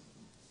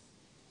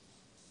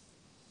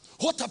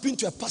 What happened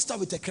to a pastor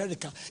with a credit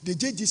card? The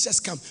day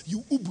Jesus came, you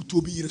ubu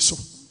to be so.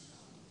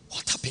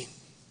 What happened?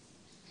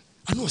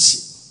 I know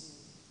see.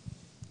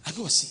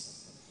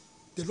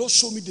 The Lord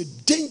showed me the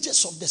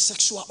dangers of the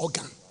sexual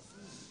organ.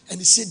 And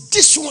he said,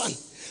 this one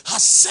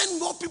has sent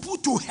more people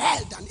to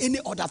hell than any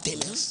other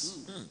thing else.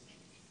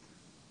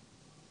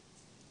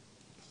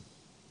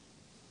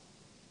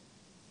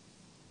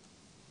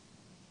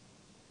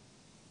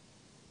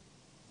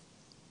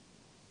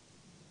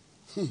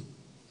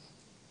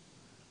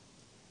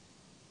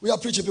 We are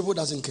preaching, people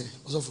doesn't care.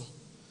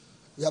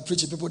 We are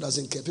preaching, people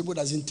doesn't care. People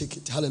doesn't take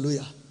it.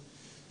 Hallelujah.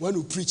 When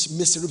we preach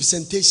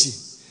misrepresentation,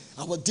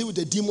 I will deal with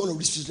the demon of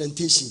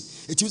representation.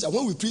 It means that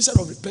when we preach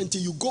of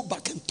repenting, you go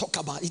back and talk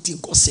about it in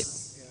gossip.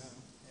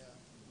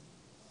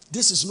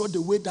 This is not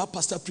the way that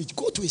pastor preached.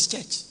 Go to his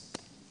church.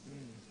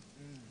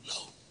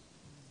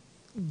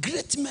 No.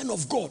 Great men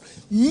of God,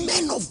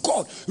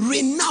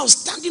 renowned,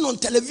 standing on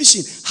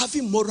television,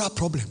 having moral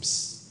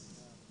problems.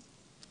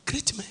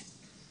 Great men.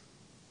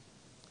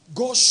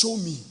 God showed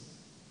me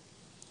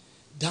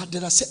that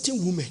there are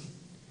certain women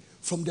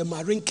from the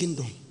marine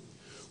kingdom.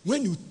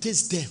 When you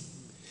taste them,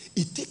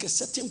 it takes a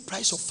certain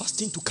price of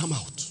fasting to come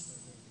out.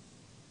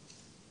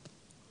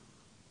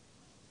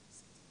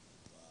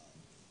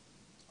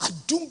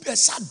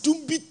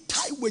 Don't be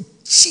tied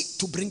with cheat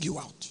to bring you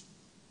out.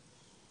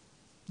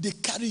 They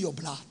carry your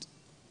blood.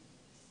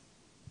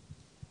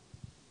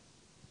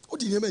 What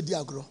do you name a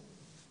diagro?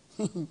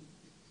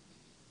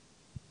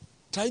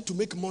 Trying to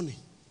make money.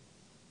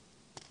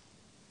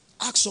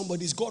 Ask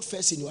somebody, is God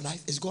first in your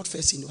life? Is God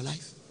first in your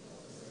life?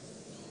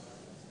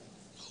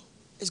 No.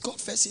 Is God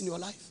first in your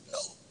life? No.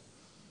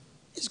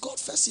 Is God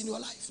first in your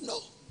life? No.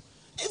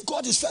 If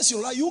God is first in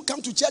your life, you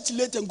come to church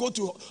late and go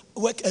to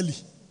work early.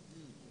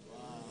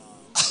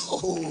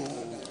 Oh.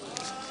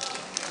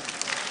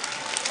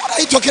 What are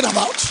you talking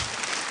about?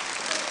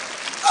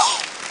 No.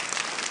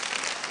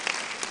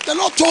 The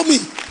Lord told me,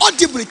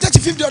 audibly,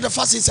 35th day of the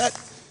fast, he said,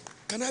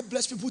 can I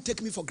bless people who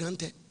take me for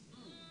granted?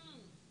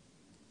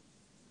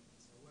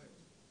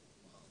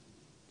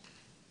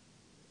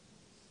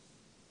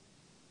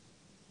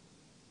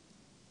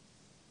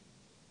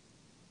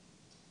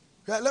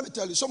 Let me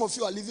tell you, some of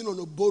you are living on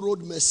a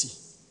borrowed mercy.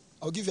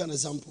 I'll give you an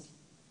example.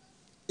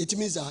 It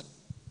means that,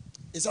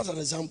 it's not an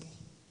example.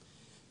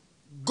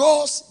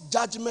 God's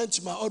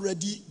judgment might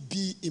already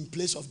be in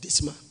place of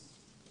this man.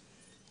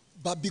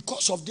 But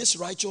because of this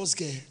righteous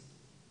girl,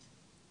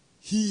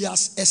 he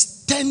has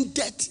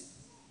extended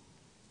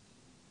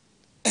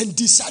and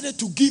decided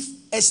to give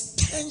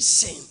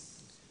extension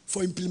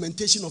for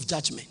implementation of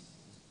judgment.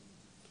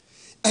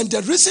 And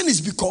the reason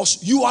is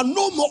because you are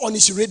no more on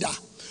his radar.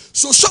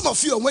 So some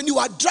of you, when you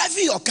are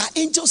driving your car,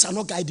 angels are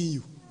not guiding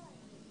you.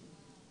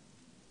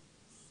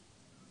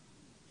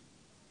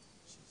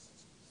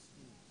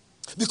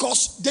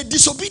 Because the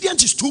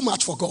disobedience is too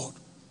much for God.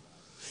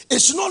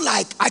 It's not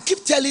like, I keep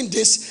saying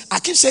this,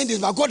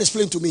 but God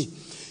explained to me.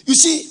 You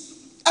see,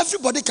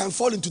 everybody can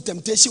fall into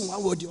temptation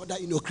one way or the other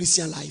in your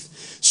Christian life.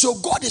 So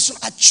God is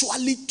not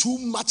actually too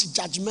much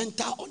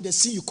judgmental on the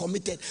sin you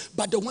committed,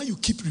 but the one you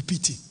keep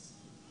repeating.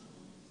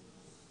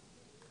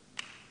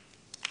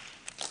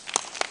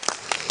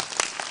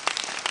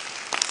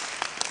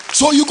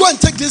 So you go and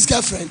take this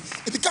girlfriend,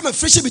 it becomes a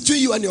friction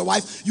between you and your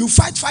wife. You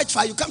fight,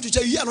 you come to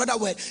church, you hear another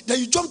word, then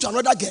you jump to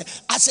another girl.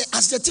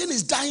 As the thing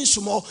is dying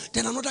small,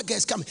 then another girl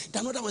is coming,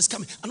 then another one's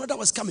coming, another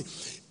one's coming.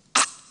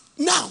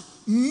 Now,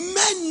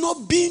 men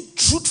not being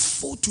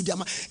truthful to their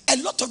marriage. A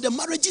lot of the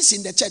marriages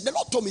in the church, the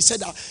Lord told me,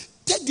 said that,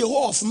 take the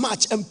whole of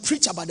March and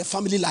preach about the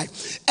family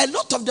life. A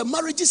lot of the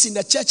marriages in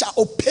the church are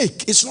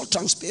opaque, it's not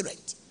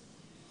transparent.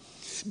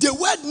 The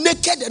word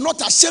naked and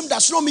not ashamed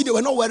does not mean they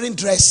were not wearing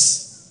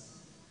dress.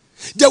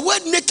 The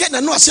word naked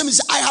and not ashamed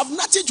is I have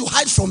nothing to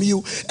hide from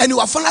you and you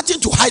have nothing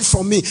to hide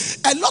from me.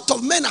 A lot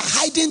of men are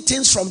hiding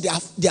things from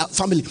their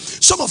family.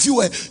 Some of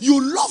you,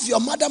 you love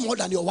your mother more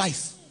than your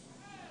wife.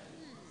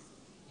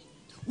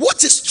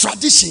 What is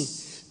tradition?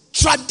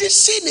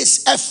 Tradition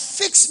is a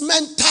fixed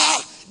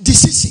mental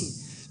decision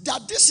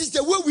that this is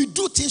the way we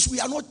do things, we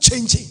are not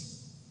changing.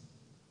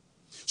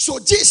 So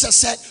Jesus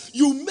said,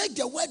 you make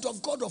the word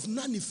of God of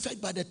none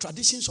effect by the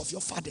traditions of your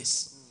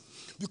fathers.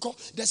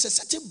 Because there's a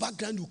certain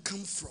background you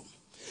come from.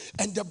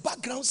 And the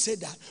background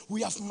said that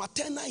we have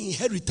maternal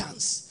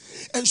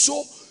inheritance. And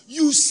so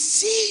you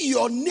see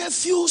your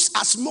nephews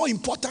as more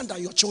important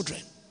than your children.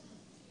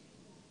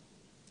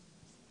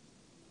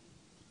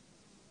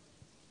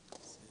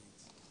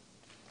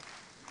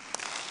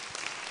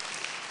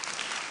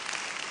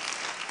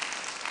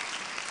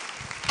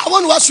 I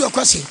want to ask you a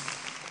question.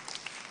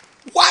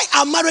 Why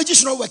are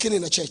marriages not working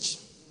in the church?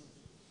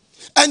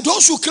 And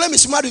those who claim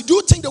it's marriage, do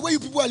you think the way you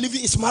people are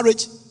living is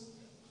marriage?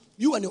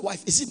 You and your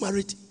wife, is it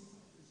marriage?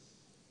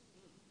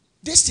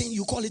 This thing,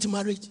 you call it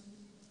marriage?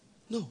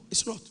 No,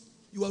 it's not.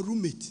 You are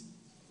roommate.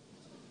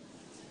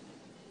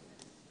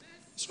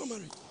 It's not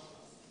marriage.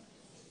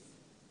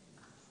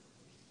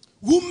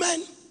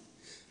 Women,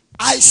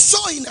 I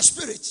saw in the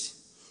spirit,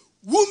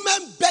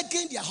 women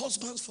begging their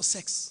husbands for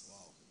sex.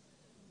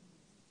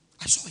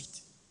 I saw it.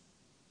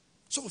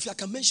 Some of you, I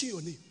can mention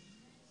your name.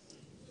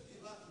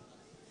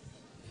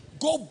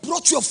 God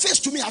brought your face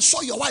to me. I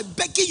saw your wife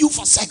begging you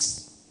for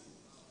sex.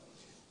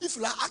 If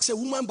you ask a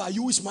woman by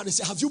you is married,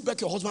 say, have you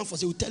begged your husband for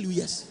sex? He will tell you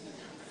yes.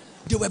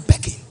 They were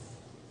begging.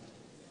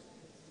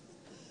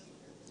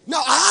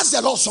 Now I asked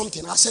the Lord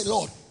something. I said,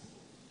 Lord,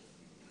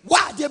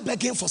 why are they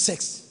begging for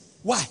sex?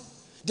 Why?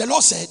 The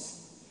Lord said,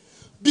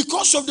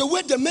 because of the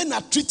way the men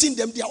are treating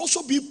them, they are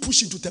also being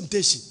pushed into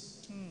temptation.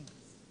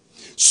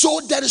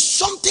 So there is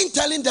something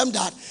telling them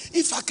that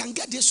if I can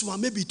get this one,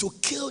 maybe to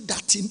kill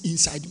that thing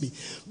inside me.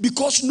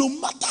 Because no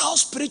matter how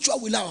spiritual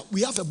we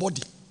have a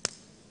body.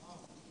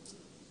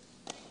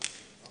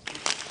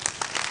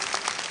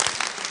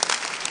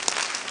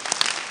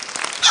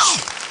 No.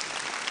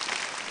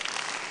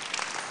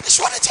 That's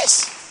what it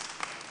is.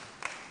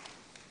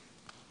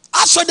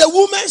 As for the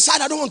woman's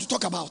side, I don't want to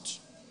talk about.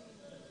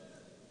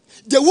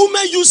 The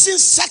woman using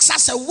sex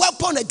as a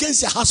weapon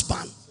against her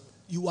husband.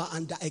 You are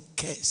under a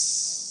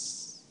curse.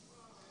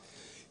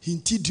 The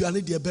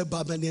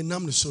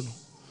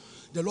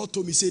Lord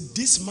told me, say,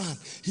 this man,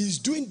 he's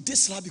doing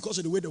this life because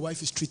of the way the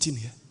wife is treating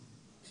her.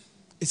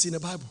 It's in the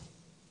Bible.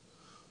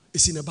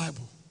 It's in the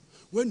Bible.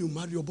 When you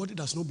marry, your body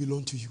does not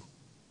belong to you.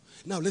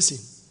 Now listen,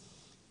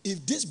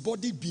 if this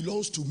body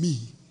belongs to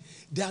me,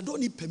 then I don't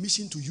need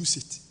permission to use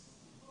it.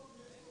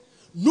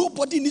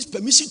 Nobody needs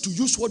permission to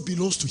use what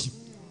belongs to him.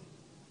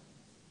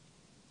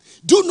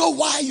 Do you know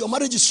why your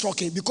marriage is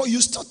struggling? Because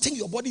you still think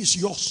your body is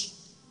yours.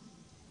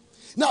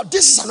 Now,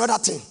 this is another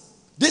thing.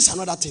 This is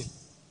another thing.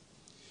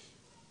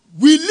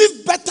 We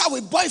live better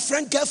with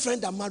boyfriend,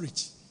 girlfriend than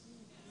marriage.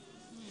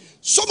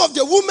 Some of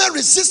the women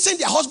resisting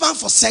their husband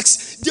for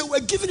sex, they were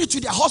giving it to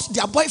their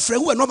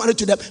boyfriend who were not married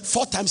to them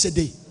 4 times a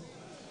day.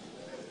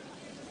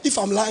 If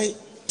I'm lying,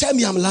 tell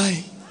me I'm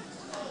lying.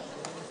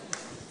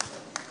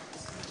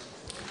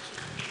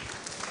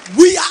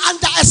 We are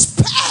under a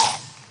spell.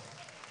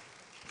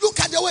 Look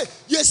at the way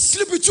you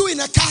sleep with you in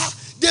a car,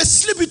 they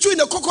sleep with you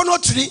in a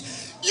coconut tree.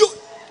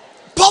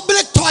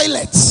 Public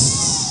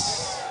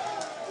toilets.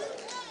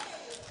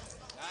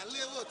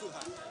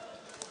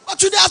 But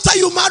today, after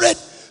you married,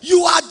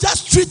 you are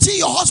just treating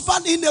your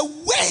husband in a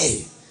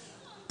way,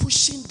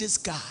 pushing this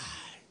guy.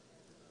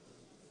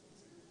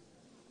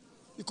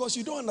 Because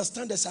you don't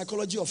understand the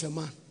psychology of a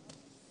man.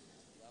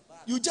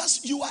 You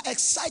are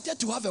excited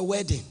to have a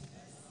wedding.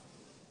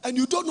 And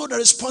you don't know the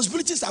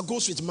responsibilities that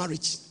goes with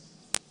marriage.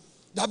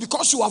 That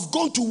because you have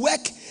gone to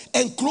work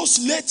and close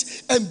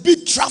late and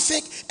beat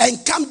traffic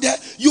and come there,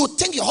 you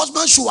think your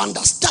husband should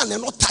understand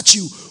and not touch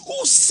you.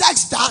 Who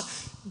says that?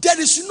 There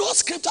is no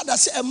scripture that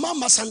says a man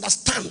must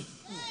understand.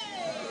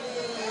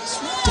 It's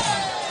not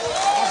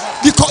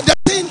there. Because the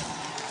thing,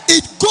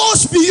 it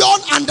goes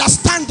beyond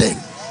understanding.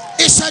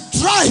 It's a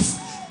drive.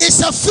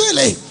 It's a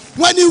feeling.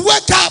 When you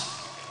wake up,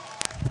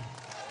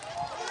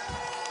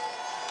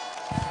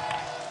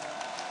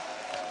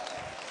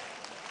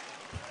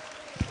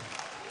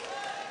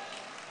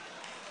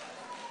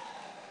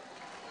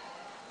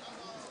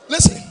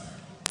 listen,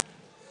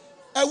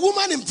 a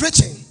woman in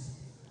Britain,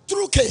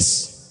 true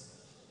case,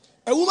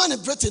 a woman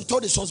in Britain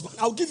told his husband,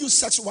 I'll give you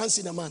sex once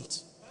in a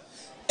month.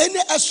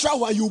 Any extra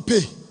one you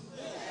pay.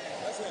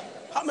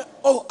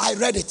 Oh, I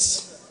read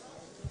it.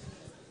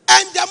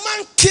 And the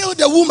man killed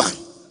the woman.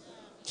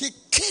 He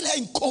killed her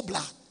in cold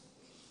blood.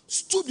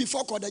 Stood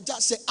before God, the judge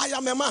said, I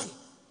am a man.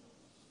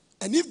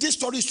 And if this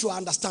story is true, I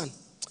understand.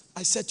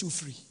 I set you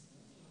free.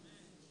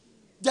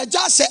 The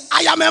judge said,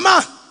 I am a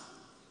man.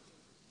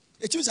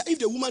 It means that if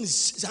the woman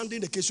is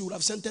handling the case, you would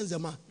have sentenced the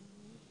man.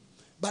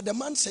 But the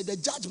man said, the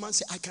judgment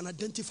said, I can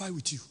identify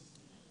with you.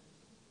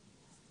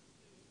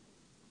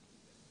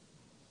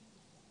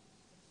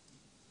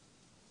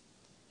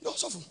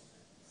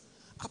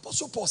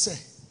 Apostle Paul said,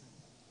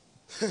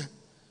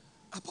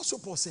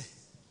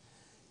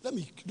 let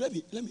me tell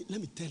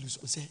you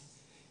something. Say,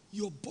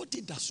 your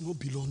body does not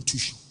belong to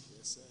you.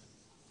 Yes, sir.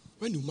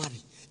 When you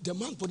marry, the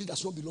man's body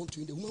does not belong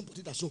to you, the woman's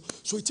body does not.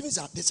 So it means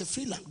that there's a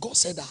free land. God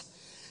said that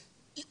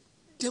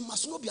there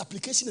must not be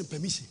application and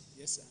permission.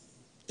 Yes, sir.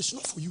 It's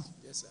not for you.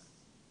 Yes, sir.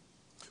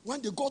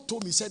 When the God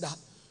told me, said that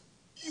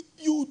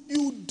you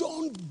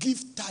don't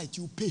give tithe,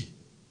 you pay.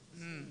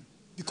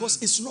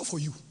 Because it's not for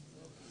you.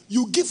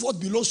 You give what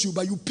belongs to you,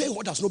 but you pay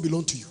what does not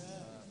belong to you.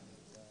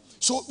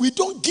 So we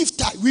don't give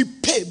tithe, we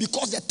pay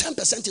because the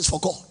 10% is for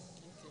God.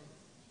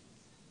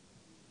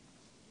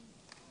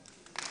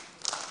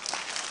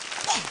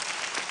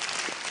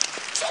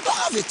 So I don't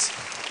have it.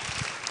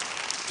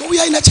 So we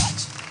are in a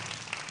church,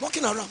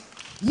 walking around.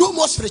 No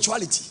more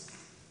spirituality.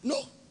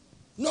 No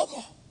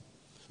more.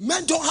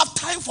 Men don't have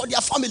time for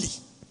their family.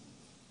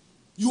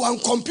 You are on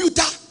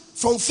computer,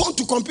 from phone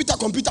to computer,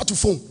 computer to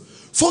phone.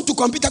 Phone to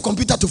computer,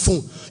 computer to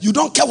phone. You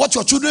don't care what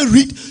your children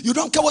read. You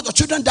don't care what your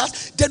children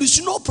does. There is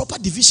no proper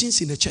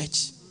divisions in the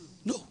church.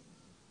 No.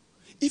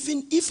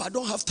 Even if I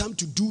don't have time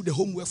to do the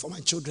homework for my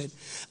children,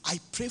 I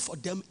pray for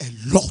them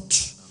a lot.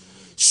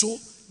 So,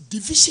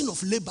 division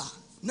of labor.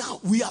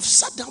 Now, we have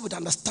sat down with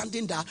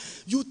understanding that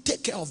you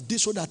take care of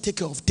this, or that I take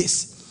care of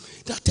this.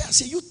 That I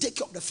say, you take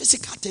care of the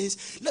physical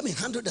things, let me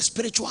handle the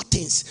spiritual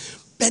things.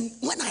 And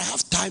when I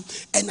have time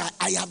and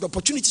I have the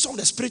opportunity, some of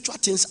the spiritual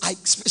things,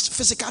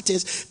 physical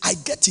things, I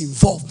get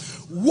involved.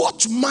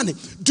 What money?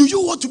 Do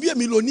you want to be a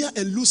millionaire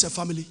and lose a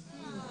family?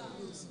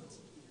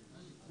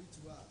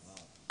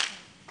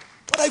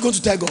 What are you going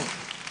to tell God?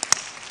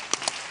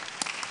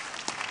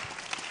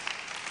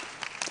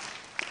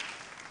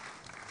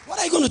 What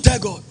are you going to tell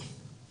God?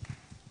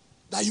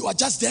 That you are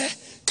just there,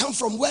 come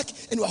from work,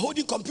 and you are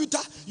holding computer,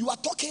 you are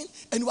talking,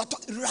 and you are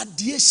talking.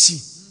 Radiation.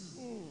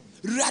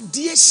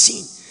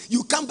 Radiation.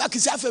 You come back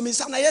and say,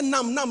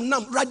 nam.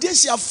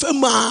 Radiation,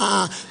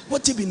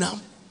 what it be now?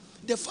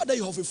 The father,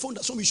 you have a phone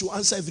that somebody should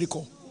answer every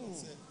call.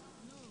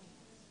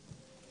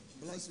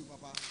 Bless you,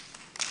 Papa.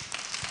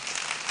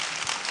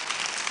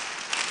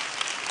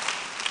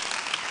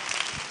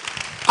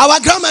 Our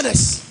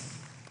grandmothers,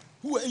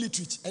 who were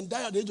illiterate and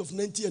died at the age of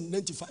 90 and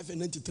 95 and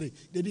 93,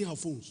 they didn't have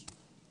phones.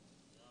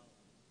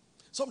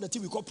 Some of the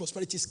things we call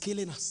prosperity is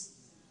killing us.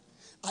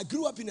 I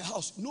grew up in a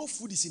house, no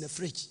food is in the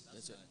fridge.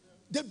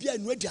 They be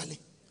in Wediane.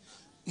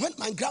 When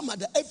my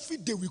grandmother, every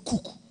day we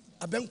cook,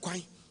 aben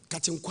kwai,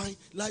 katin kwai,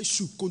 live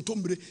soup,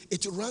 kontombre,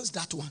 it runs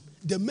that one.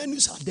 The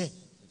menus are there.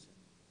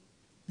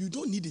 You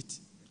don't need it.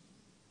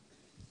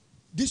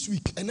 This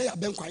week, and I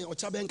aben kwai, or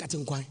chaben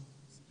katin kwai.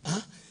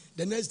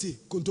 The next day,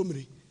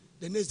 kontombre.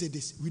 The next day,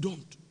 this. We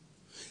don't.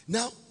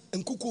 Now,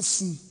 and kuku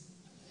fu.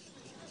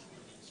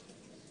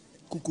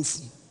 Kuku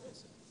fu.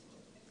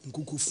 And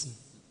kuku fu.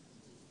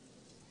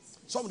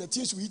 Some of the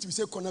things we eat, we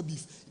say corner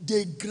beef.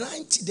 They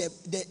grind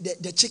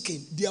the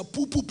chicken, their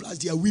poo-poo plus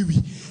their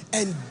wee-wee,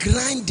 and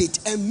grind it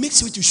and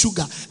mix it with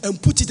sugar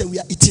and put it and we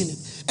are eating it.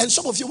 And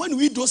some of you, when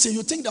we eat those things,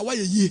 you think that why a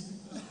year?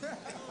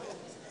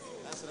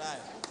 That's right.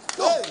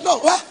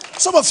 No.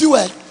 Some of you,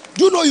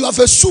 do you know you have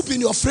a soup in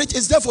your fridge?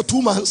 It's there for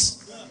 2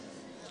 months.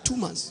 2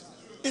 months.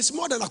 It's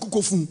more than a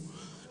kukofu.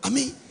 I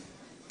mean,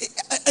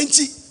 and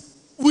see,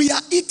 we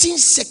are eating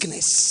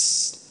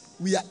sickness.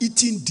 We are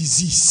eating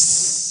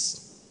disease.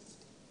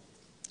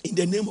 In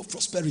the name of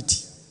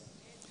prosperity.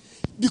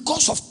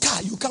 Because of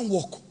car, you can't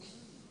walk.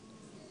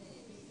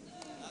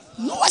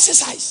 No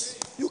exercise.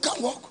 You can't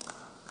walk.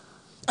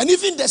 And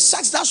even the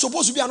sex that's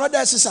supposed to be another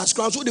exercise,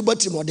 the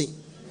body morning.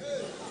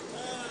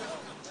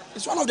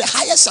 It's one of the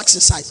highest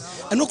exercise.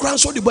 And no crown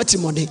the body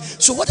morning.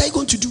 So what are you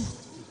going to do?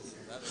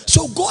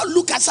 So God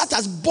look at us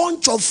as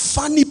bunch of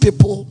funny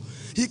people.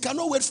 He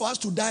cannot wait for us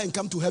to die and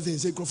come to heaven and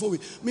say,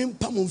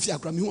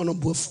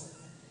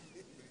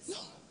 no.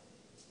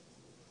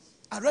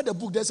 I read a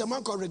book. There's a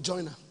man called Rick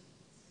Joyner.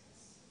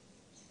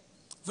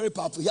 Very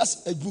powerful. He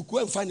has a book. Go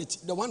and find it.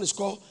 The one is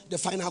called The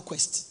Final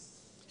Quest.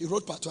 He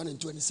wrote part 1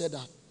 and 2 and he said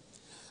that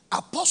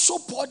Apostle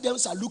Paul them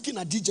are looking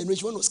at this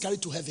generation when it was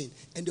carried to heaven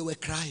and they were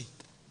crying.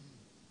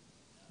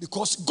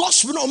 Because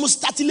God's will almost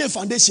starting a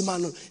foundation,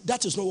 man.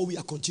 That is not what we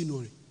are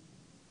continuing.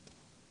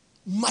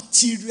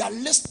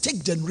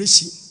 Materialistic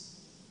generation.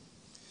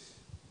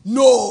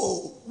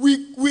 No,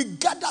 we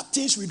gather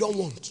things we don't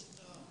want.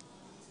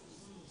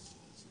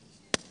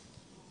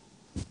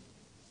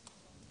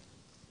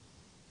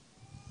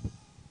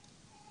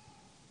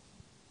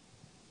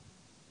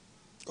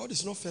 God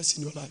is not first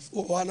in your life.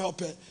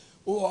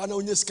 I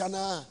know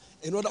scanner.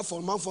 In order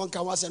for man for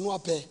can was no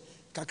pay.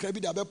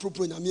 Kakrebi da be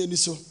proper na me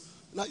so.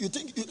 Now you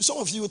think some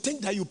of you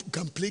think that you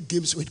can play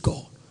games with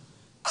God.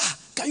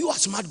 Can you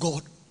outsmart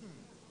God?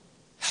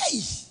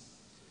 Hey,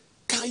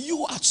 can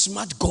you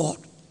outsmart God?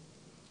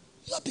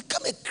 You have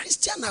become a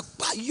Christian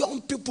by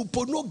young people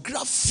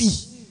pornography.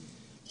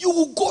 You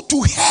will go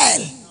to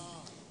hell.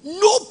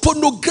 No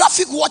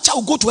pornographic watcher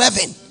will go to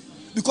heaven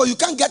because you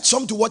can't get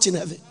some to watch in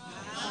heaven.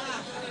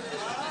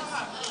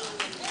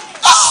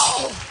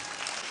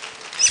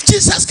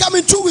 Jesus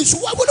coming 2 weeks.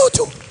 What will you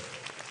do?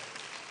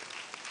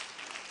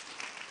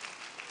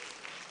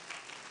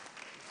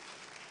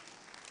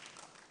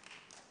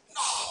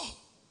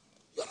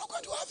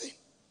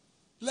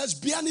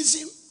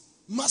 lesbianism,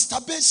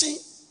 masturbation.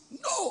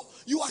 No,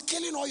 you are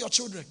killing all your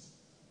children.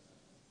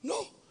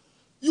 No,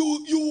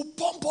 you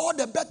pump all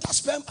the better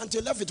sperm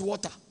until you're left with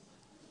water.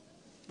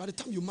 By the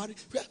time you marry,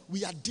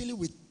 we are dealing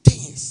with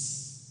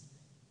things.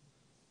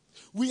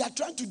 We are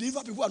trying to deliver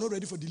people who are not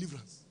ready for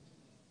deliverance.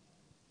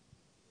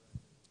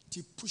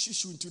 It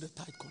pushes you into the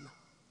tight corner.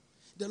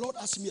 The Lord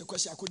asked me a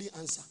question I couldn't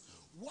answer.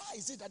 Why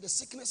is it that the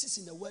sicknesses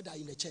in the world are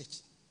in the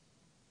church?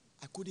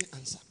 I couldn't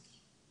answer.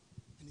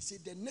 And he said,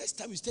 the next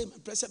time you stay in my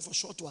presence for a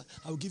short while,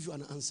 I will give you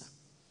an answer.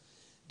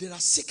 There are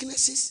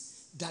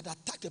sicknesses that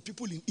attack the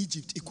people in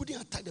Egypt. It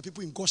couldn't attack the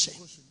people in Goshen.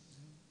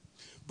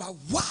 But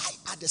why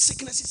are the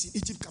sicknesses in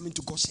Egypt coming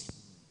to Goshen?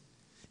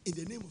 In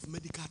the name of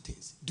medical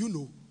things. Do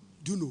you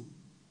know?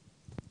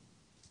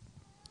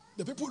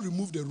 The people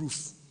removed the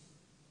roof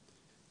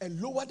and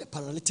lowered the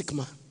paralytic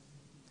man.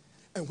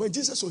 And when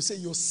Jesus will say,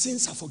 your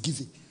sins are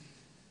forgiven.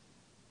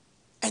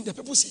 And the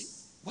people say,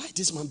 why is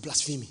this man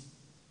blaspheming?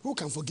 Who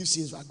can forgive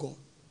sins but God?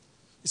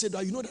 He said,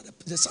 you know that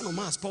the Son of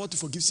Man has power to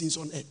forgive sins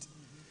on earth.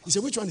 He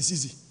said, which one is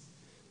easy?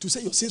 To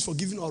say your sins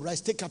forgiven or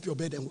rise, take up your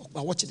bed and walk.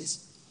 But watch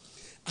this.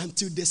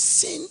 Until the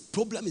sin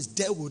problem is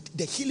dealt with,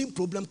 the healing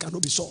problem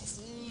cannot be solved.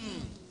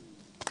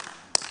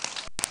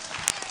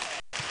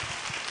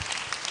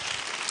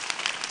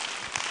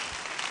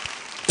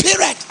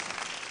 Period.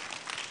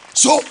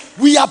 So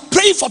we are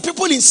praying for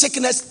people in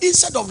sickness.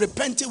 Instead of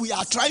repenting, we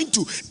are trying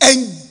to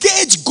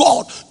engage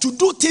God to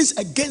do things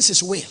against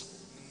his will.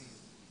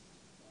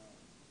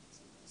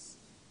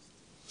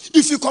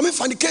 If you commit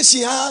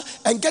fornication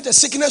and get a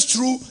sickness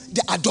through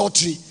the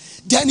adultery,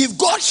 then if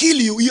God heal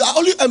you, he will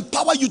only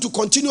empower you to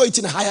continue it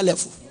in a higher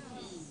level.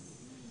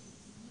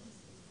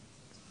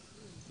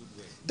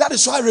 That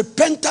is why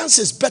repentance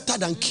is better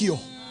than cure.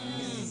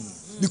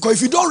 Because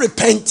if you don't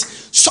repent,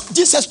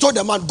 Jesus told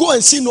the man, go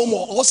and sin no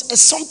more, or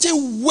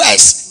something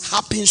worse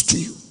happens to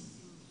you.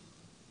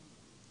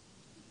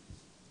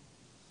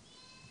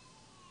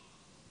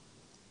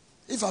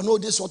 If I know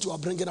this is what you are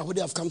bringing up, when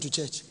they have come to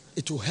church,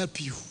 it will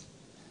help you.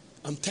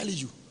 I'm telling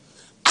you.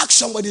 Ask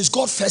somebody, is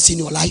God first in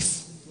your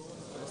life?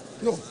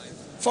 No.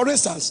 For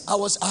instance,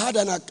 I had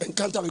an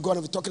encounter with God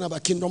and we're talking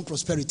about kingdom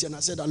prosperity, and I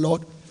said,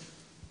 Lord,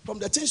 from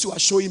the things you are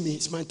showing me,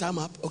 it's my time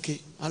up.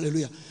 Okay,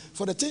 hallelujah.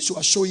 For the things you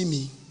are showing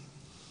me,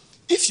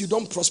 if you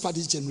don't prosper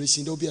this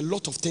generation, there will be a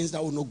lot of things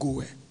that will not go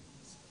well.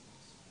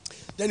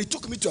 Then he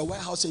took me to a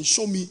warehouse and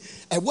showed me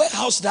a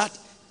warehouse that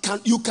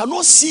you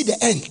cannot see the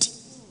end.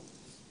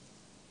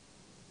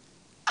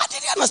 I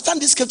didn't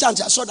understand this scripture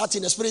until I saw that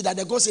in the spirit, that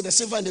the God said the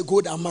silver and the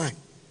gold are mine.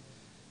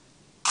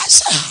 I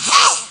said,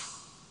 how?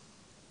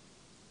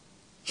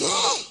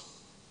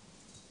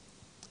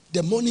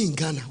 The money in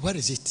Ghana, where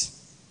is it?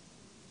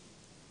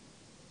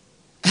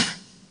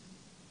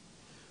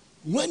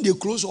 When they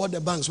close all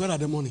the banks, where are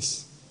the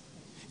monies?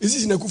 Is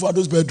it in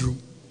Akufo-Addo's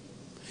bedroom?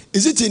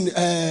 Is it in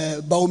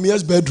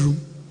Baumia's bedroom?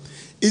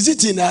 Is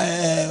it in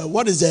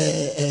what is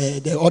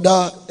the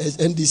other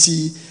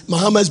NDC,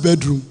 Mahama's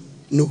bedroom?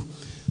 No.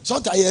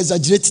 Sometimes I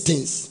exaggerate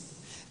things.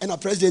 And a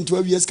president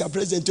 12 years,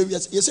 president 12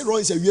 years. You say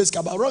Ron is a US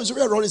car, but Ron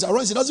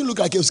it doesn't look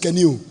like a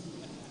Scanio.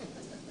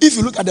 If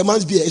you look at the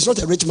man's beard, it's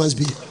not a rich man's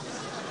beard.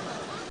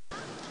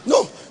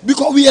 No,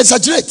 because we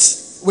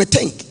exaggerate. We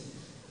think.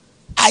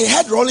 I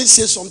heard Rollins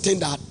say something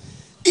that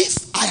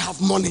if I have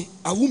money,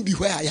 I won't be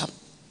where I am.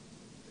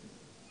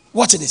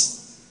 Watch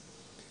this.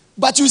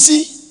 But you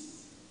see,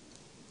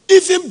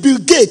 even Bill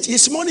Gates,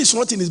 his money is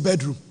not in his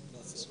bedroom.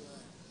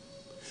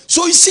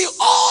 So you see,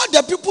 all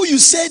the people you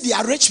say they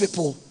are rich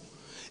people,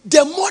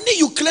 the money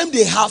you claim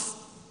they have,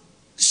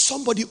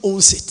 somebody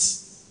owns it.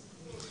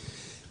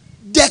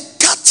 The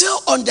cattle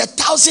on the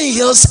 1,000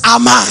 hills are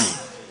mine.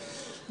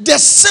 The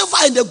silver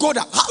and the gold,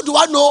 how do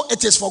I know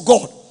it is for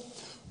God?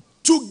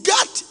 To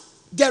get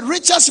the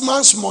richest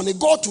man's money,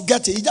 God to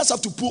get it, he just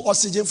have to pull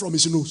oxygen from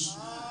his nose.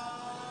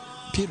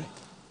 Period.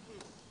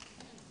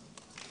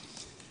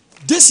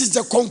 This is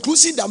the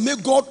conclusion that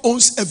makes God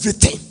owns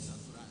everything.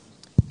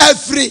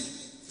 Everything.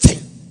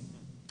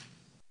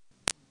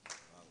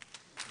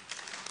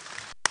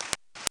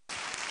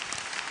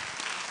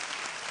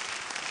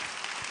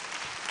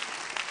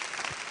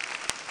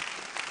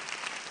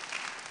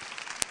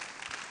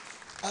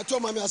 I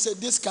told mommy, I said,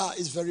 this car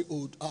is very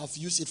old. I've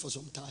used it for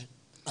some time.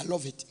 I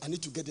love it. I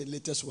need to get the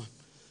latest one.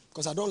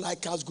 Because I don't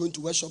like cars going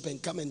to workshop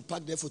and come and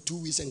park there for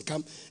 2 weeks and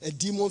come. A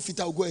demon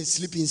fitter will go and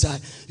sleep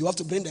inside. You have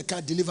to bring the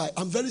car, deliver.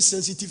 I'm very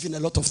sensitive in a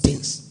lot of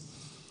things.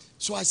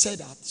 So I said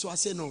that. So I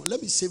said, no,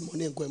 let me save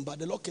money and go and buy.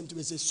 The Lord came to me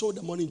and said, sow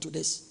the money into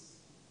this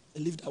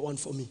and leave that one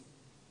for me.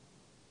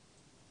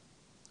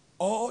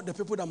 All the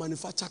people that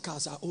manufacture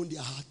cars, I own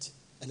their heart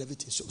and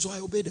everything. So I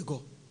obey the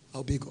God. I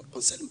obey God.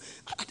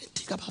 I didn't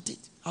think about it.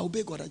 I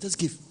obey God. I just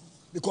give.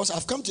 Because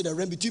I've come to the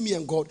realm between me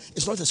and God.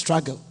 It's not a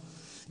struggle.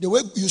 The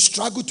way you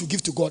struggle to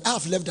give to God, I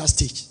have left that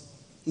stage.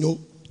 No.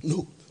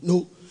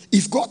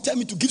 If God tell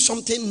me to give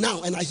something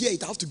now and I hear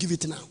it, I have to give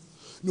it now.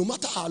 No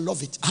matter how I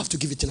love it, I have to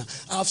give it now.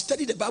 I have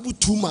studied the Bible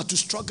too much to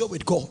struggle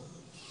with God.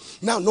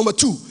 Now, number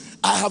 2,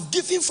 I have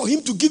given for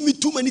him to give me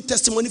too many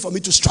testimony for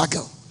me to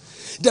struggle.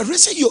 The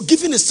reason your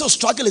giving is still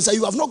struggling is that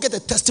you have not get a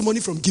testimony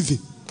from giving.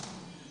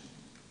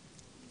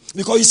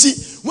 Because you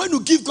see, when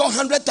you give God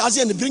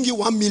 100,000 and bring you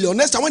 1 million,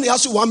 next time when he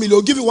asks you 1 million,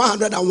 he'll give you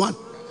 101.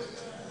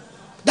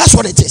 That's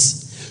what it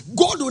is.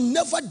 God will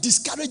never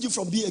discourage you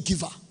from being a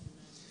giver.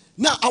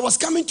 Now, I was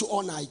coming to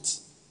all night,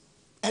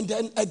 and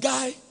then a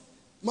guy,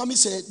 mommy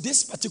said,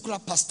 this particular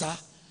pastor,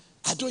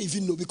 I don't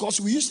even know, because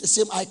we use the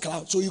same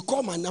iCloud. So you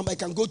call my number, I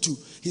can go to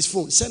his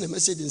phone, send a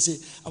message and say,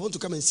 I want to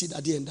come and see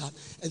that and that.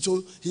 And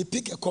so he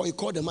picked a call, he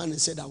called the man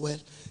and said that, well,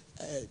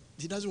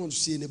 he doesn't want to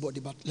see anybody,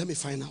 but let me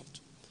find out.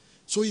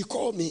 So he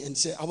called me and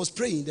said, I was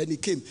praying, then he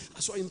came. I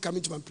saw him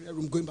coming to my prayer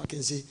room, going back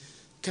and say,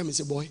 come and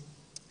say, boy,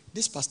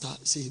 this pastor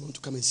said he want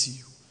to come and see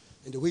you.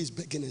 And the way he's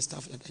begging and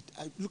stuff like that,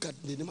 I look at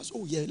the name, I say,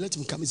 oh yeah, let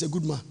him come. He's a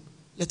good man.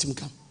 Let him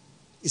come.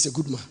 He's a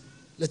good man.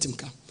 Let him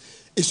come.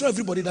 It's not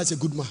everybody that's a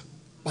good man.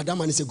 But that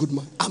man is a good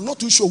man. I'm not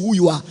too sure who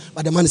you are,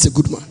 but the man is a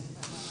good man.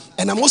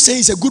 And I'm not saying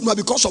he's a good man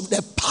because of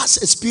the past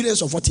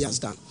experience of what he has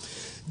done.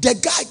 The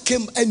guy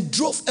came and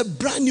drove a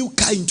brand new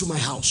car into my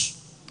house.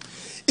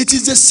 It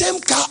is the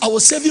same car I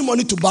was saving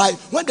money to buy.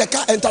 When the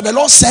car entered, the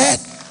Lord said,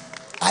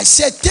 I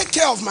said, take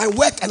care of my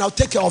work and I'll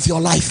take care of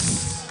your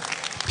life.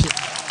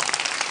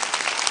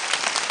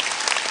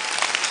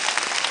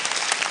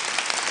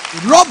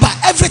 Rubber,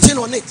 everything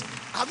on it.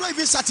 I've not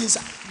even sat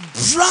inside.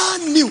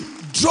 Brand new.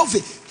 Drove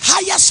it.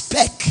 Higher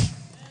spec.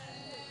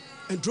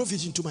 And drove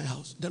it into my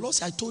house. The Lord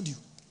said, I told you.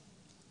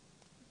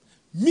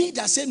 Me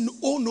that said,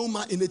 oh no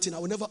man anything, I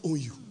will never own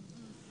you.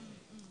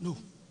 No.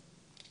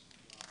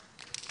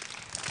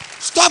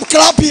 Stop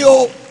clapping,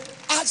 oh.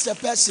 Ask the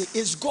person,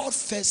 is God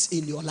first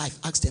in your life?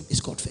 Ask them,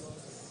 is God first?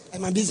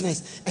 Am I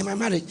business? Am I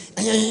married?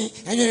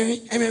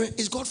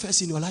 Is God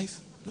first in your life?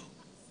 No.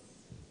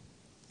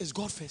 Is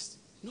God first?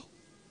 No.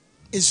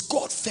 Is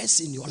God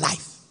first in your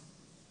life?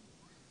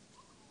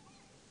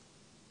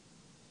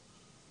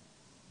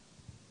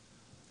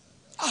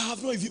 I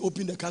have not even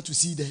opened the car to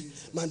see them.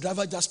 My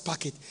driver just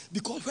parked it.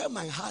 Because where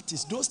my heart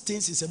is, those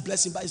things is a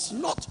blessing, but it's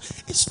not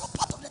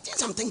part of the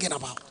things I'm thinking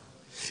about.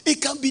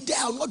 It can be there,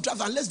 I'll not drive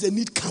unless the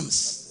need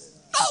comes.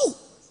 No.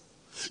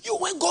 You,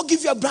 when God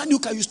give you a brand new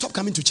car, you stop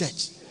coming to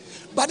church.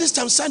 By this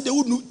time, Sunday,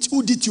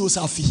 who did you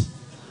selfie?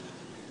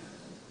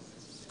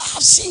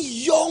 I've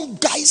seen young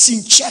guys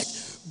in church.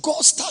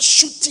 God starts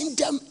shooting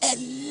them a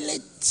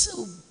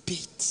little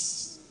bit.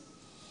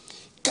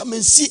 Come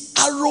and see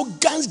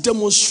arrogance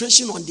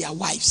demonstration on their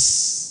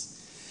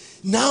wives.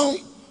 Now,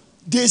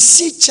 they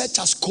see church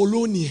as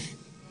colonial.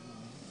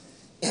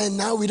 And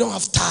now we don't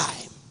have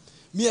time.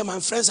 Me and my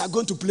friends are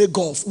going to play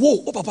golf.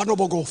 Whoa, oh papa no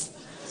golf.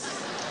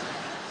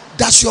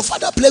 Does your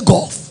father play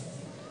golf?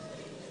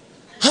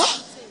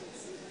 Huh?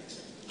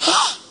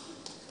 Huh?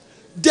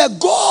 The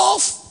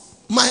golf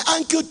my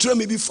uncle trained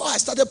me before I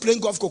started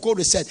playing golf.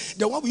 Kokoro said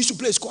the one we used to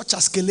play is called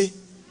chaskele.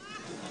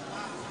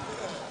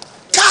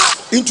 Car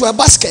into a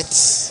basket.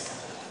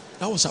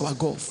 That was our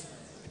golf.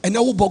 And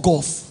now we bought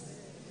golf.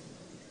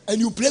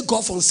 And you play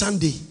golf on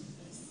Sunday.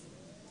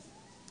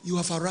 You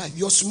have arrived.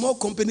 Your small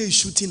company is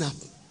shooting up.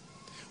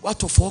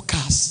 What of 4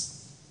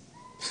 cars?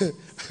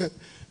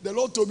 The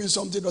Lord told me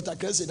something, Dr.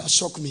 Crescent, that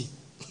shocked me.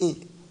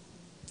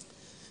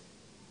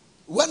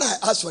 When I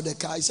asked for the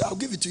car, he said, I'll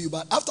give it to you.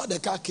 But after the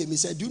car came, he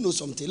said, do you know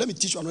something? Let me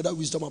teach you another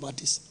wisdom about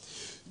this.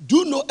 Do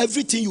you know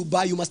everything you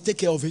buy, you must take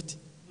care of it?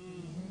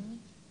 Mm-hmm.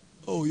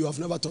 Oh, you have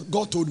never thought.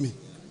 God told me.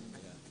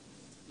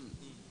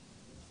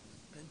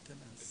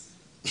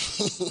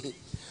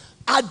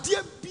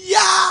 Adebia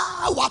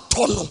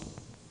watono.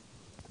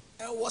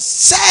 It was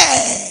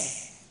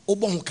say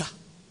obonka.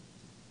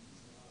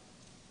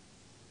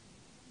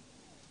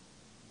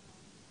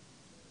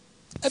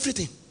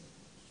 Everything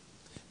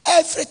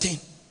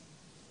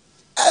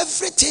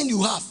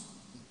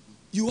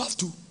you have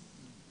to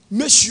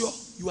make sure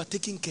you are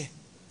taking care.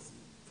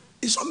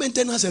 It's not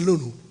maintenance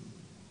alone.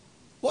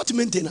 What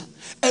maintenance?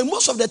 And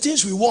most of the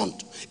things we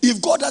want,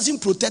 if God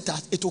doesn't protect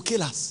us, it will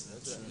kill us.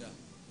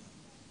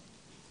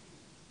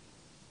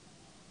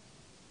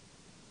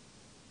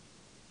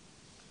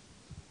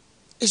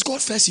 Is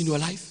God first in your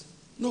life?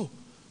 No.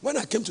 When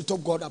I came to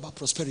talk God about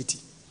prosperity,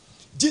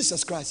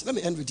 Jesus Christ, let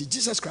me end with it.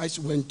 Jesus Christ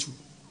went to,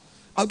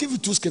 I'll give you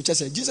 2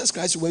 scriptures. Jesus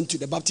Christ went to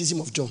the baptism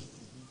of John.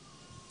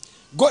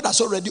 God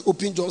has already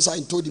opened John's eye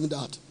and told him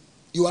that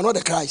you are not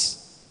the Christ.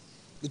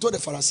 He told the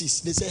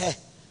Pharisees, they say, hey,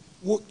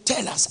 well,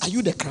 tell us, are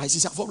you the Christ? He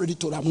said, I've already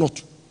told, I'm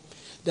not.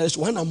 There is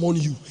one among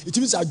you. It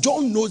means that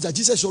John knows that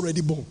Jesus is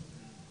already born.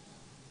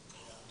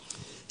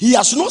 He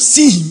has not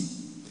seen him,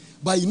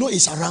 but he knows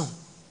he's around.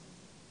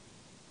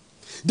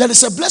 There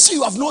is a blessing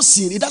you have not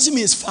seen. It doesn't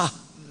mean it's far.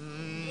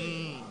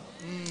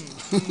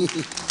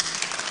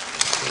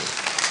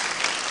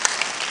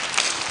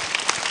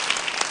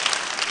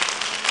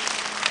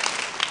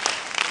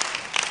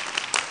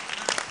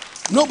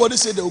 Nobody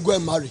said they will go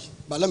and marry.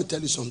 But let me tell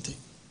you something.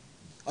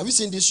 Have you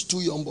seen these 2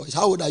 young boys?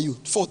 How old are you?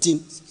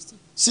 14?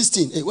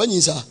 16. Hey, when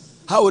you say,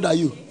 how old are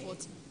you?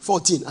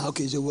 14.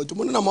 Okay.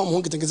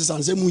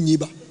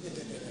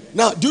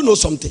 Now, do you know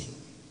something?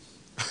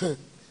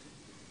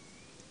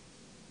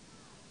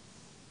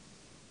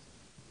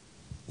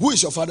 Who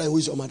is your father and who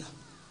is your mother?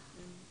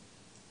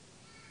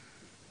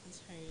 It's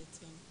Harriet.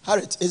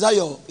 Harriet, is that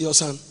your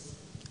son?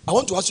 I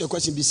want to ask you a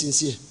question, be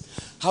sincere.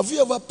 Have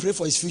you ever prayed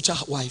for his future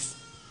wife?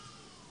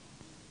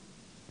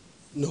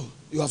 No,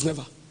 you have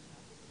never.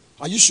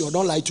 Are you sure?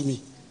 Don't lie to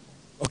me.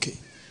 Okay.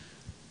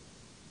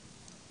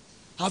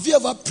 Have you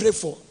ever prayed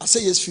for, I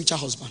say his future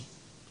husband?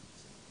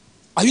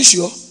 Are you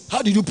sure?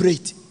 How did you pray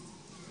it?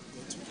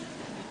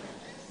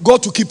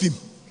 God to keep him.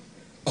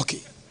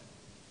 Okay.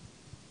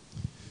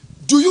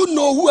 Do you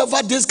know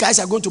whoever these guys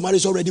are going to marry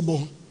is already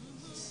born?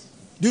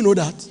 Do you know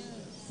that?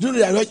 Do you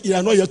know they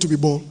are not yet to be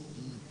born?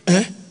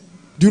 Eh?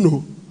 Do you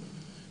know?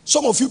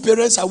 Some of you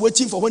parents are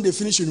waiting for when they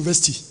finish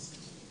university.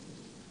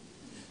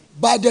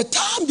 By the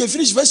time they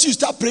finish university, you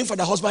start praying for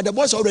the husband. The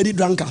boys are already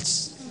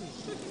drunkards.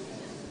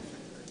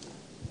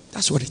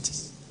 That's what it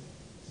is.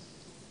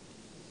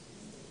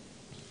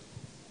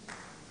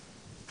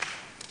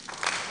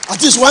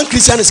 At least one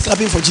Christian is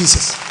clapping for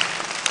Jesus.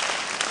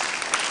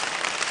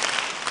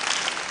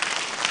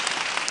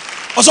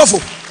 Also,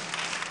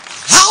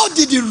 how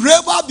did the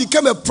rebel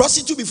become a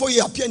prostitute before he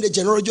appeared in the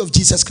genealogy of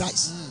Jesus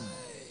Christ?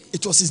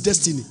 It was his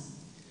destiny.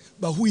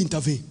 But who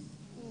intervened?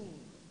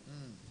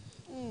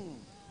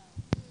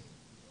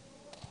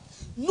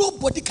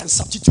 Nobody can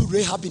substitute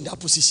Rahab in that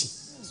position.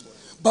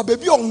 But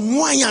baby,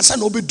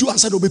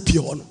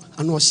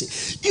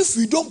 if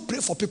we don't pray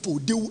for people,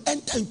 they will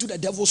enter into the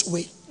devil's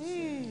way.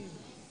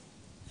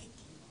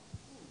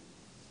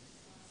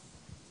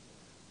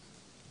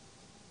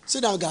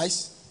 Sit down,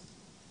 guys.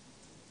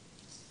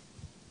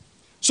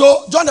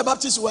 So John the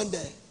Baptist went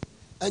there,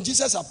 and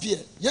Jesus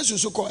appeared. Yes, you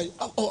so called.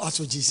 Oh, as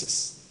for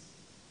Jesus,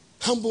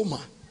 humble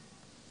man.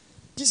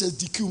 Jesus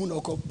DQ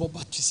no call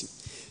baptism.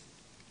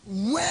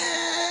 When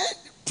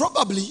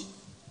probably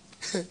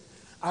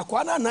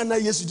akwana nana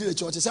Yesu di the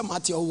church say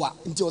Matthew wa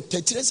until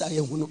 33 say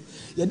hu no.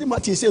 Ye di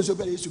Matthew say so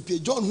be Yesu pay.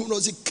 John who no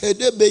say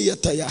kede be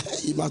yeta ya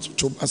he must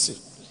chobase.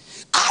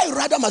 I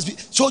rather must be.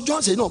 So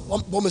John said no,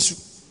 bomesu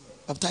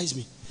baptize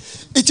me.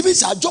 It means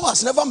that John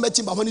has never met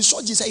him, but when he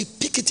saw Jesus, he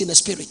picked it in the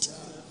spirit.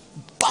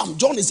 Bam!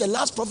 John is the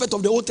last prophet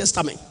of the Old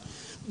Testament.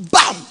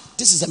 Bam!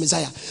 This is the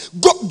Messiah.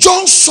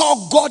 John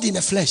saw God in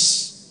the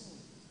flesh.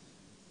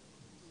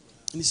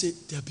 And he said,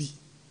 Debbie,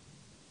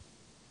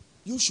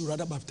 you should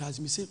rather baptize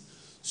me. He said,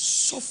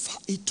 suffer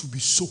it to be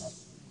so,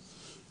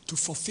 to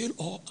fulfill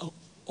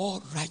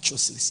all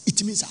righteousness.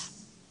 It means that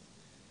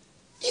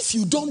if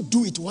you don't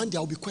do it, one day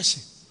I'll be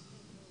questioned.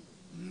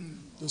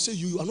 They'll say,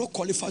 you are not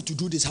qualified to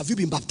do this. Have you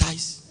been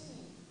baptized?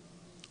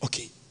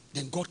 Okay.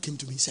 Then God came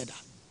to me and said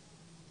that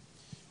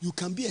you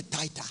can be a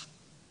tither,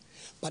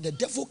 but the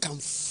devil can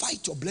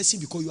fight your blessing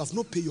because you have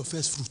not paid your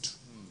first fruit.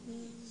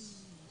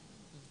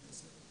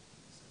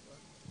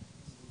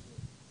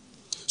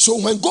 So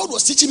when God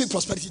was teaching me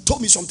prosperity, he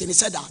told me something. He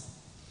said that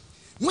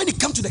when it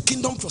comes to the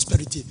kingdom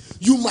prosperity,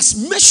 you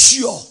must make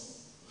sure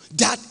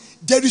that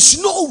there is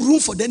no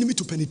room for the enemy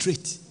to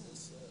penetrate.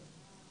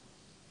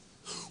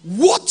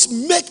 What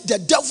made the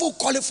devil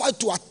qualified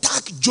to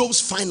attack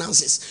Job's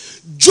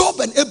finances?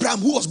 Job and Abraham,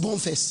 who was born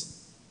first?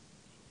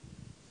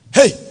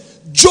 Hey,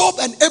 Job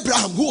and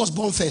Abraham, who was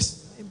born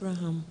first?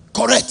 Abraham.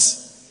 Correct.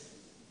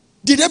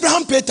 Did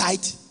Abraham pay tithe?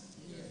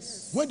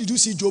 Yes. When did you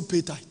see Job pay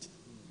tithe?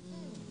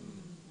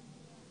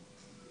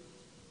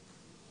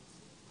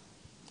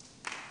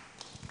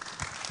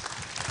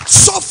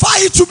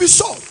 Suffer it to be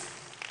so,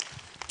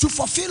 to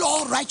fulfill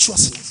all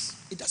righteousness.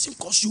 It doesn't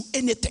cost you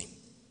anything.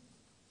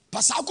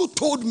 Pastor Agu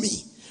told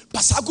me,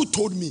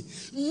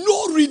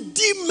 no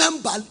redeemed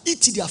member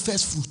eat their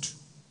first fruit.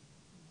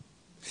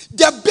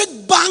 The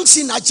big banks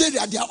in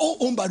Nigeria, they are all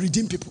owned by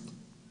redeemed people.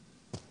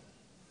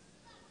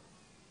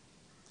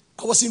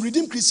 I was in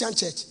Redeemed Christian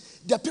Church.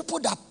 The people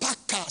that park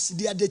cars,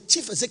 they are the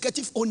chief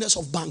executive owners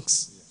of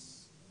banks.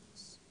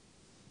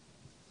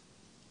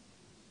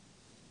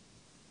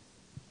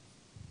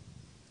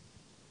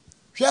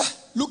 Here,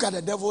 look at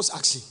the devil's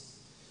action.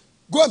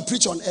 Go and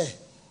preach on air.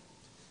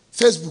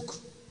 Facebook.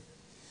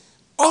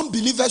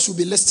 Unbelievers will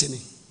be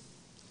listening.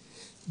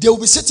 They will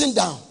be sitting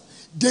down.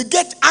 They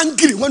get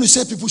angry when you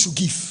say people should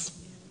give.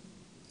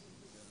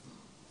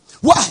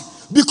 Why?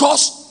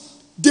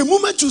 Because the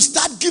moment you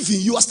start giving,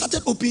 you are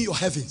started opening your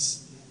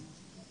heavens.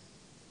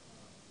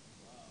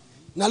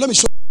 Now let me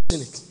show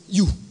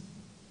you.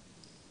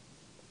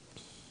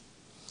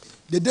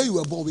 The day you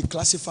were born, we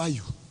classify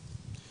you.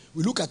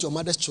 We look at your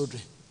mother's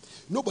children.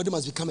 Nobody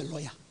must become a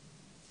lawyer.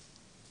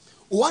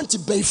 Want to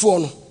pay for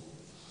no.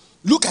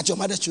 Look at your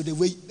mother's children.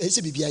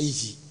 Until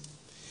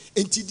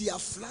they are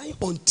flying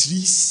on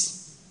trees,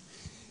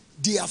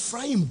 they are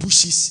flying in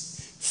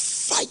bushes,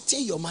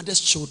 fighting your mother's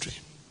children.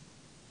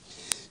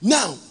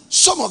 Now,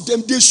 some of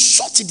them, they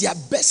shot their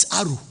best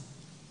arrow.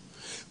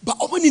 But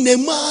when in a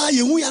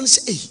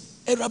say,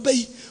 hey,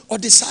 Rabbi, or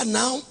the son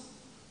now,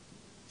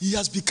 he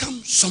has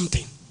become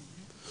something.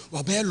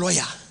 Wabe a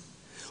lawyer,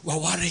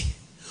 waware,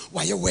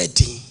 waye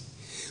wedding,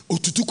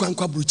 otutu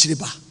kwankwa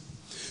bruchiriba.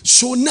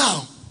 So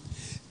now,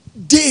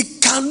 they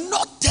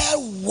cannot tell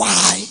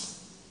why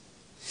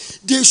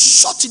they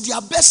shot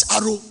their best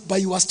arrow,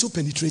 but you are still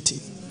penetrating.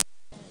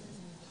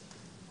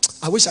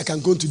 I wish I can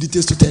go into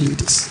details to tell you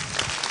this.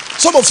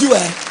 Some of you,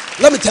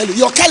 let me tell you,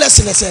 your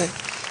carelessness,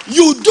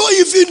 you don't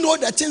even know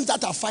the things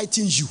that are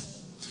fighting you.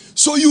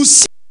 So you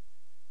see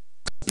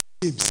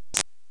games.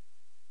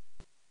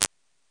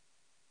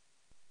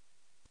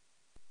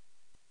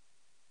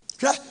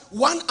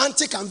 One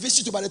auntie can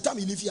visit you, by the time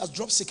you leave, he has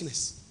dropped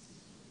sickness.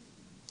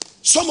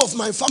 Some of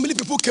my family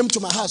people came to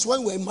my house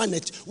when we were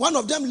managed. One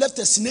of them left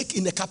a snake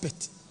in the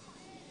carpet.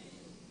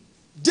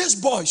 This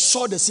boy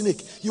saw the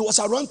snake. He was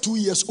around 2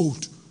 years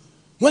old.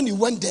 When he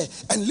went there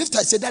and lifted,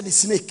 I said, that is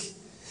snake.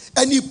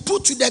 And he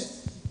put the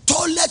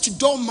toilet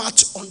door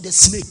mat on the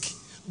snake.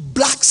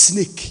 Black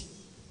snake.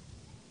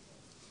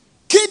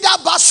 Kida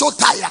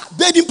Basotaya,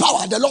 bathing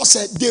power. The Lord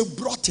said, they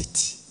brought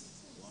it.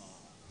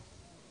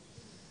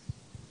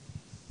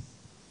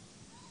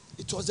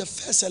 It was the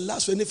first and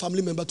last for any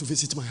family member to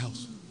visit my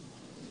house.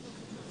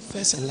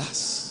 First and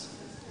last.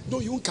 No,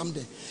 you won't come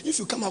there. If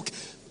you come out,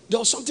 there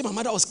was something my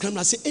mother was crying.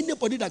 I said,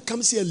 anybody that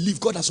comes here and leave,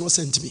 God has not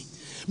sent me.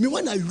 Me,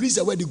 when I reach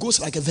the word, it goes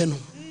like a venom.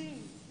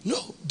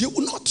 No, they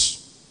will not.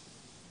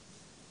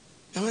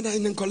 I'm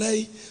saying,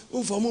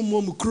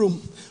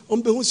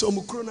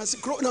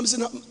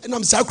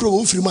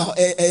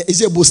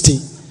 is it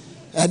boasting?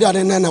 I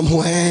don't know. And I'm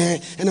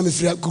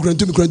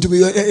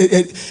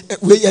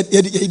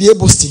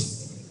boasting.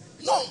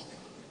 No.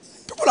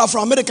 People are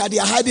from America, they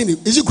are hiding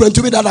it. Is it going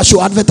to be that I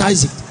should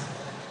advertise it?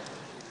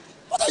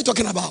 What are you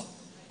talking about?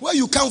 Where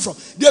you come from?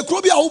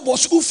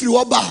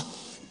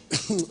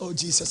 Oh,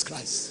 Jesus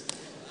Christ.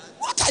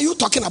 What are you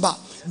talking about?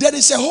 There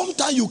is a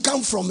hometown you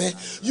come from.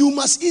 You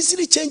must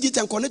easily change it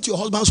and connect to your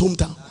husband's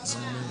hometown.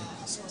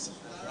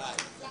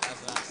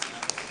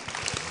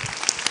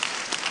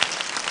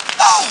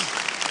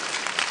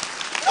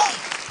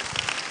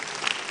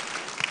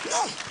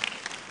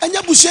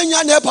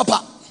 No.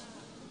 Papa.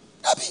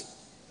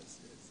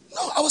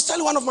 No, I was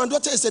telling one of my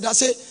daughters that I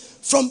said,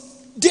 from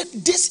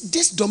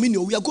this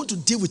dominion, we are going to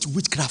deal with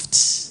witchcraft.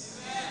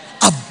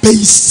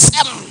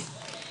 Abaism.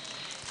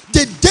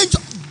 The danger.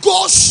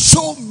 God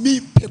show me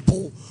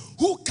people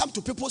who come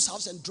to people's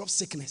house and drop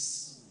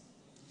sickness.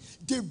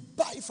 They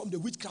buy from the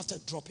witchcraft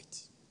and drop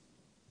it.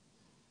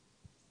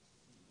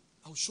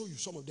 I'll show you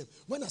some of them.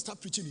 When I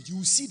start preaching it, you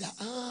will see that.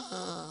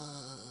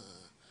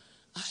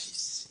 I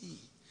see.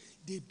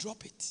 They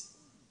drop it.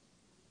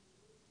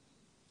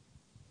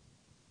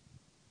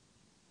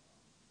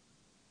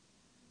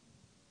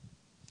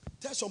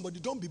 Tell somebody,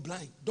 don't be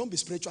blind. Don't be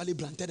spiritually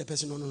blind. Tell the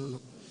person, no.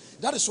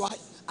 That is why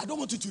I don't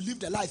want you to live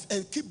the life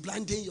and keep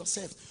blinding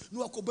yourself.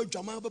 What's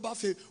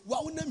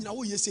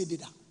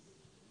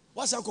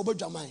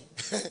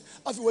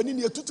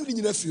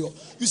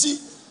you see,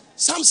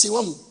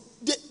 Samson,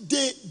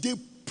 they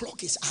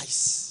block his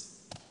eyes.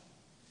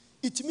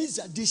 It means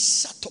that they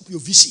shut up your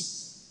vision.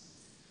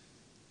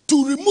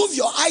 To remove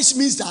your eyes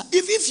means that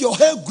if your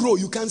hair grow,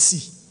 you can't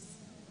see.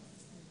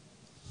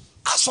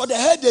 As for the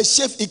hair they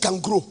shave, it can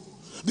grow.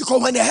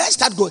 Because when the hair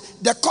starts growing,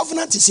 the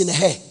covenant is in the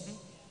hair.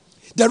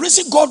 The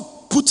reason God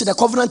put the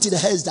covenant in the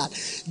hair is that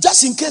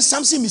just in case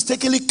something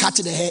mistakenly cut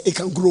the hair, it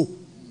can grow.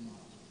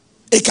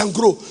 It can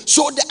grow.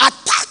 So the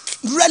attack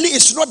really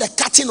is not the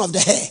cutting of the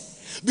hair.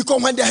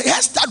 Because when the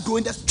hair starts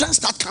growing, the strength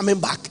starts coming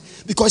back.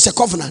 Because it's a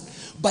covenant.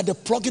 But the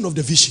plugging of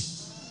the vision.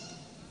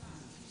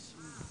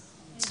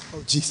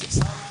 Oh, Jesus.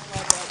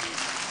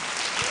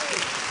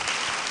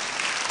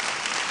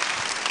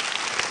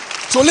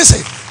 So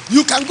listen.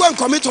 You can go and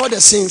commit all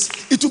the sins.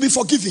 It will be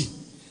forgiven.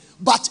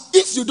 But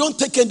if you don't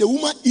take care, the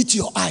woman eat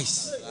your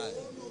eyes.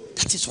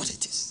 That is what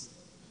it is.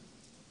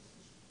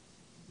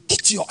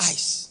 Eat your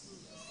eyes.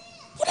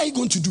 What are you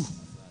going to do?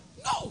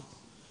 No.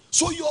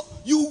 So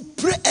you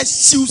pray a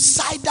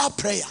suicidal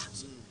prayer.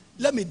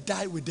 Let me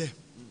die with them.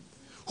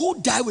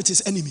 Who died with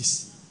his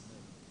enemies?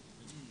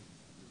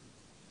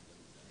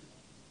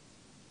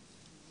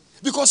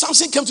 Because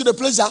something came to the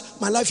place that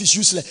my life is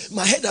useless.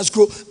 My head has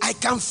grown. I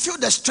can feel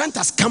the strength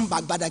has come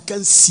back, but I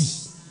can't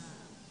see.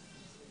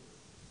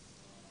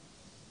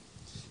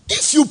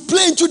 If you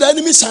play into the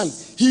enemy's hand,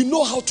 he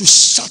knows how to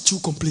shut you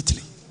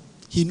completely.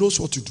 He knows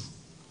what to do.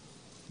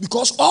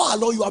 Because all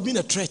along you have been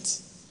a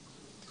threat.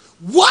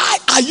 Why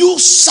are you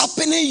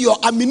sharpening your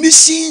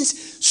ammunition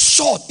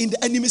sword in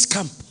the enemy's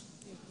camp?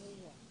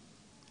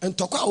 And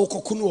talk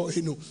about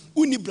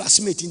uni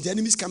blasphemate in the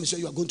enemy's camp, so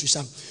you are going to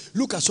sham.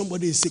 Look at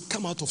somebody and say,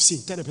 come out of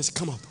sin. Tell the person,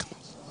 come out.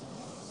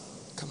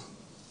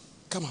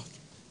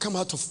 Come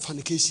out of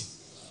fornication.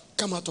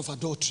 Come out of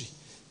adultery.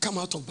 Come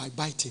out of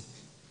backbiting.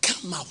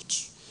 Come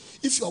out.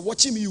 If you are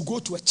watching me, you go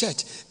to a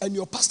church and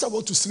your pastor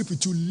wants to sleep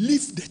with you,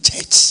 leave the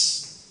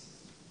church.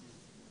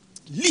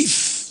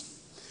 Leave.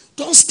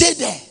 Don't stay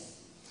there.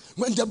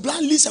 When the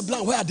blind leads a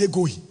blind, where are they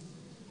going?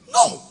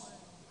 No.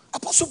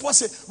 Apostle Paul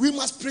said, we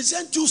must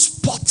present you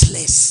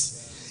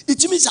spotless.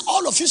 It means that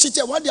all of you sit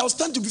here one day, I'll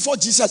stand before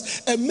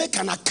Jesus and make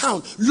an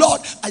account.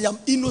 Lord, I am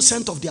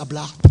innocent of their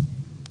blood.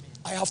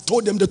 I have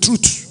told them the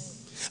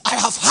truth. I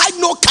have had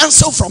no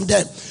counsel from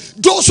them.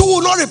 Those who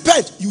will not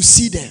repent, you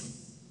see them.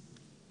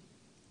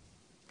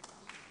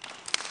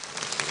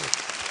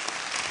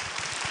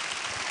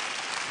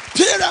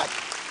 Period.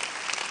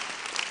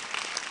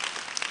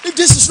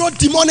 is not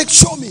demonic,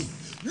 show me.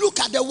 Look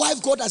at the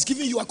wife God has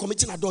given you are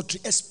committing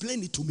adultery.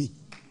 Explain it to me.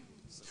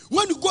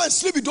 When you go and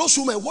sleep with those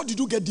women, what did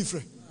you get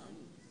different?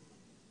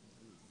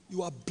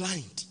 You are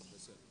blind.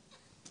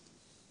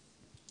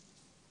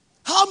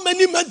 How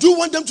many men do you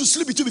want them to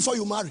sleep with you before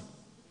you marry?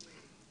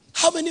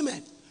 How many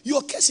men?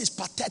 Your case is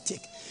pathetic.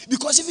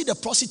 Because even the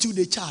prostitute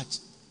they charge,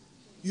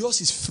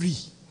 yours is free.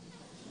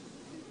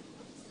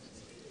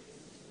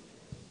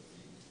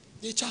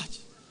 They charge.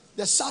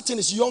 The certain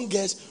is young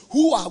girls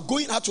who are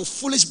going out with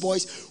foolish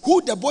boys,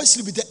 who the boys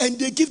sleep with them, and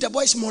they give the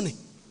boys money.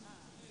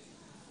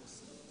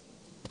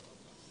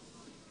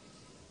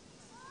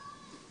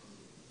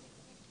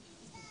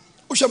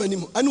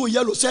 I know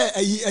yellow say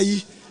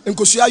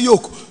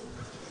yoke.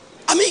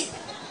 I mean,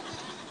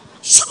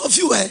 some of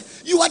you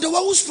are the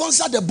one who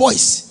sponsor the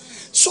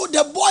boys. So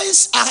the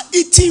boys are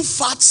eating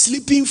fat,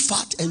 sleeping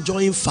fat,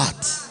 enjoying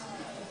fat.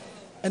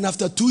 And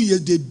after 2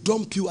 years, they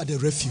dump you at the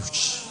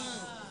refuge.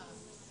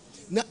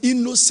 Now,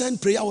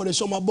 innocent prayer when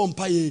they my bomb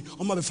pie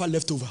on my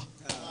leftover.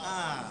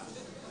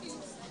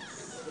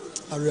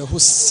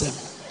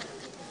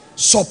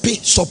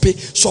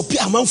 Soppy,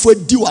 a man for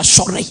do a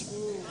sorry.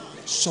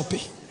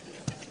 Soppy.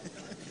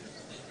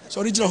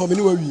 Sorry, how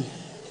many were we?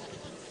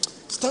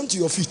 Stand to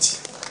your feet.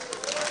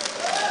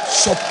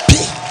 Soppy.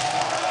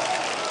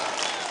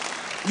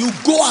 You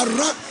go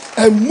around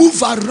and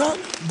move around,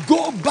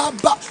 go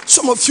baba.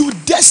 Some of you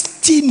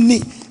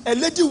destiny. A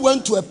lady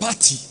went to a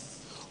party.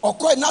 Or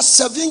quite now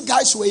 7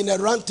 guys were in a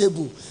round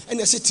table, and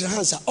they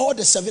said, all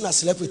the 7 are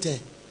slept with her.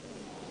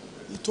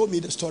 He told me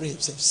the story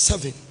himself.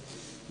 7.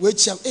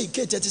 Which hey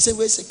Kate, I say,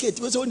 where's Kate?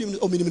 Where's only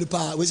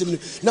pa?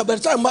 Now by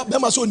the time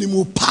Bama saw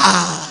him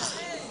pa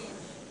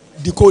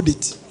decode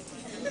it.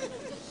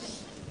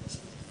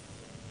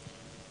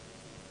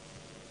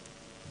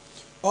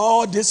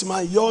 All this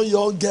my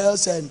young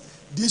girls and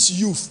this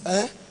youth,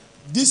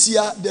 this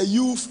year the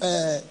youth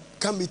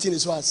camp meeting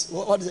is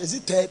what is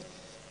it?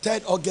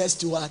 3rd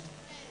August to what?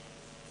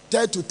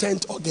 3rd to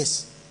 10th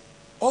August.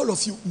 All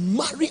of you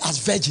marry as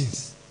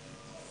virgins.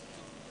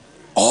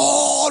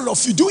 All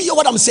of you. Do you hear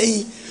what I'm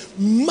saying?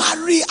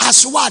 Marry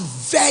as what?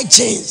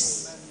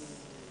 Virgins.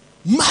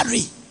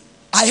 Marry.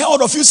 I heard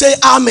all of you say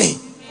amen.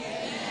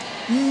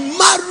 Amen.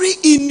 Marry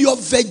in your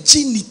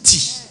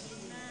virginity.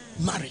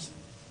 Marry.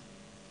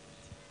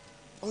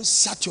 Don't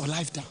shut your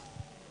life down.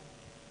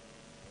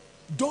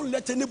 Don't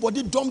let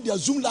anybody dump their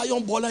Zoom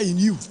lion baller in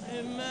you.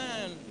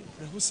 Amen.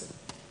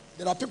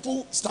 There are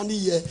people standing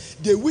here,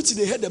 they wish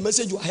they heard the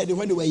message you heard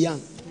when they were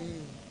young.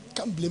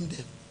 Can't blame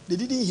them. They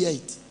didn't hear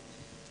it.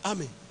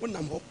 Amen.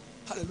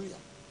 Hallelujah.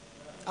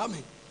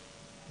 Amen.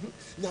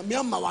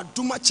 Nyame wa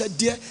duma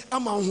chede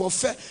ama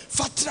hofe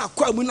fatra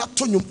kwa mu na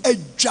tonyum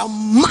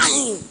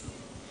adwaman.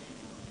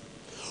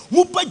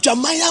 Mu pa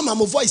dwaman ama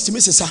mo voice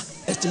me sesa.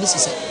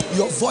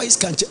 Your voice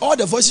can change. All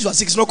the voices you are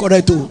saying is not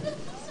correct too.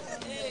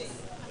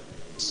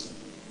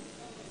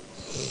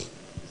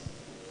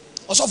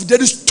 Also,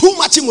 there is too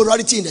much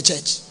immorality in the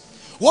church.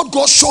 What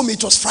God showed me,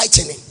 it was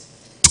frightening.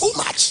 Too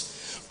much.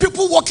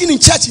 People walking in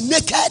church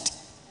naked.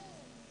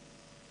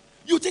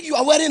 You think you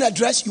are wearing a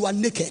dress, you are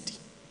naked.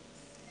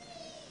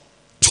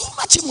 Too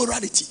much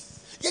immorality.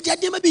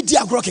 Yet they may be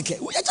diagrokic.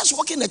 We are just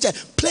walking in the church,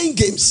 playing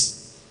games.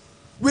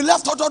 We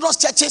left Orthodox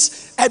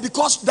churches and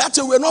because that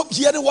we're not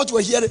hearing what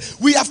we're hearing,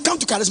 we have come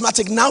to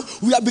charismatic. Now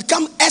we have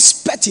become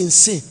expert in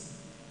sin.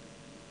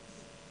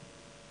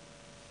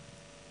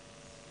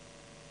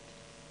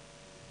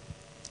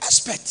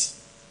 Expert.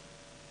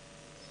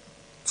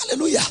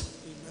 Hallelujah.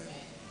 Amen.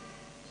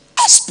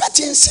 Expert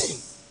in sin.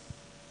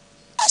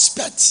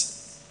 Expert.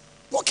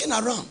 Walking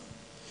around.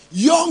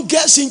 Young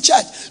girls in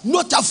church,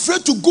 not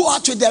afraid to go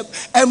out with a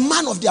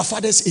man of their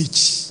father's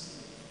age.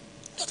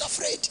 Not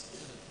afraid.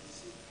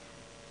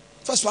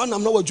 First one,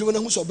 I'm not a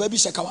juvenile who's a baby.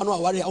 Say there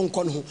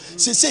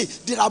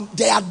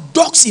are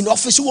dogs in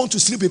office who want to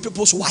sleep with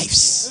people's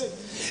wives.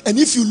 And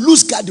if you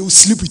lose God, they will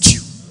sleep with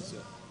you.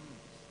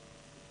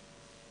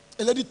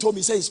 A lady told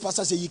me, say his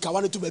pastor say, you can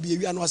want to baby,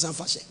 you are not some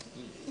fashion.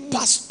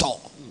 Pastor.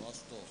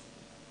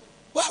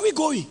 Where are we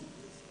going?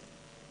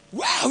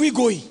 Where are we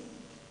going?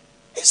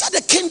 Is that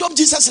the kingdom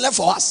Jesus left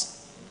for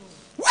us?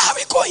 Where are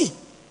we going?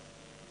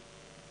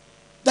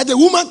 That the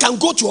woman can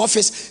go to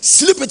office,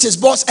 sleep with his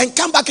boss, and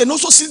come back and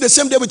also sleep the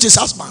same day with his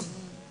husband.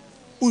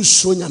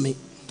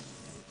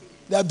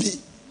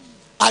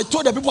 I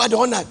told the people at the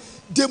honor,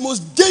 the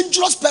most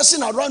dangerous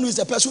person around you is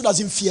the person who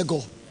doesn't fear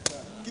God.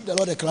 Give the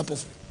Lord a clap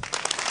of.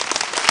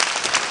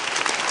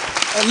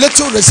 A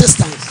little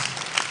resistance,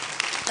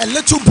 a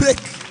little break.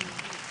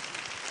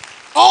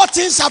 All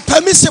things are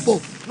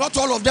permissible, not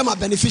all of them are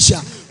beneficial.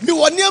 Me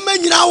won near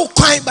me now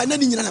crime by none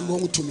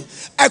to me.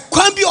 A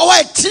crime be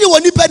away 3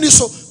 1 penny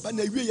so, but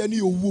na wie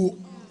any owo.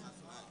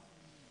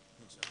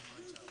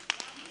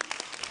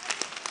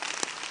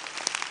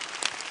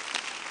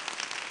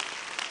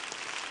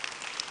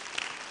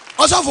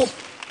 Also,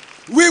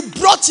 we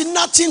brought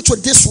nothing to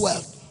this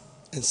world,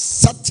 and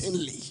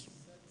certainly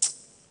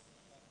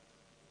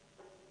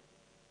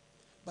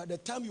by the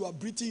time you are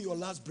breathing your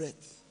last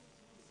breath,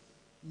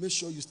 make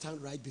sure you stand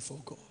right before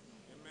God.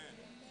 Amen.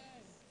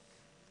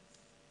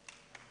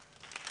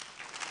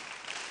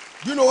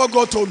 Do you know what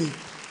God told me?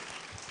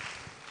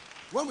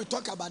 When we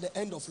talk about the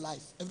end of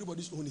life,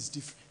 everybody's own is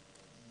different.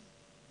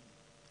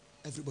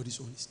 Everybody's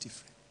own is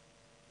different.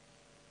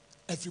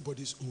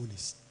 Everybody's own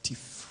is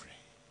different.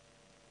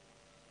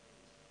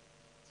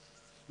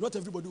 Not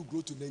everybody will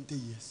grow to 90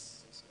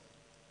 years.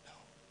 No.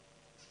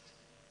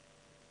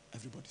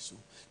 Everybody's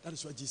own. That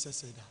is why Jesus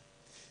said that.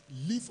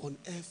 Live on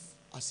earth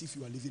as if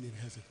you are living in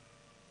heaven.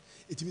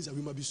 It means that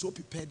we must be so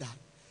prepared that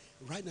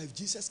right now, if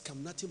Jesus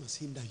comes, nothing must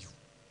hinder you.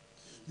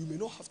 You may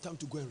not have time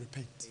to go and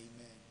repent.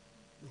 Amen.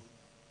 No.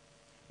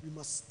 We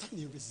must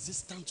stand in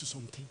resistance to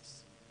some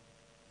things.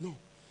 No.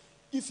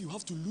 If you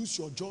have to lose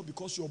your job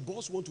because your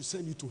boss wants to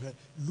send you to hell,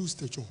 lose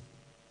the job.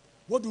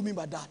 What do you mean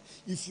by that?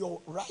 If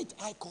your right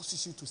eye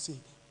causes you to sin,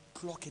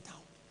 pluck it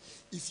out.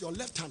 If your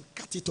left hand,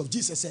 cut it off.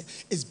 Jesus said,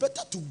 it's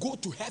better to go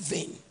to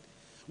heaven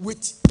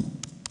with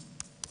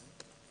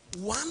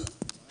one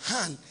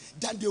hand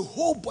than the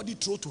whole body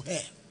throw to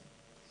hell.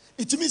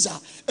 It means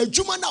that a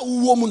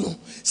woman no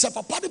se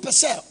papa de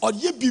pese or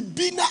ye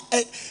bibi na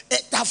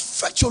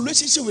affect your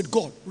relationship with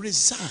God,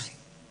 resign.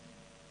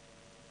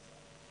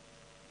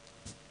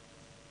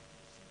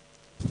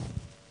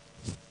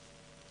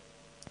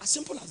 As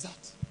simple as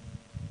that.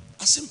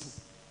 As simple.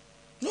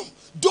 No,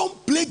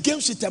 don't play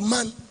games with a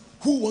man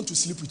who wants to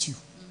sleep with you.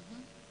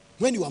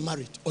 When you are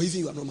married or even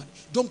you are not married,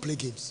 don't play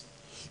games.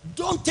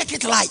 Don't take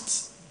it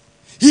light.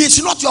 He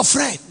is not your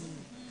friend.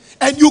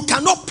 And you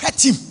cannot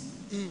pet him.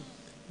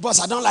 Boss,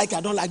 I don't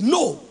like.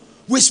 No.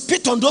 We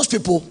spit on those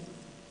people.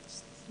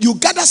 You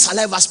gather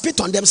saliva,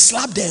 spit on them,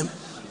 slap them,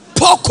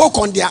 pour coke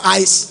on their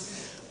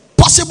eyes,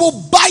 possible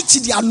bite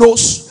their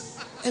nose,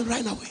 and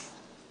run away.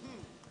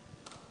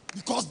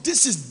 Because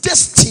this is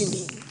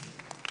destiny.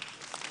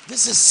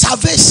 This is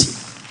salvation.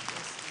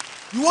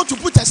 You want to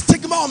put a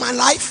stigma on my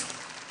life?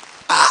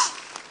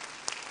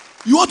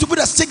 You want to put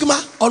a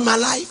stigma on my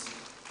life?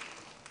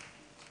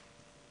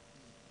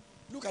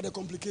 Look at the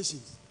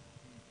complications.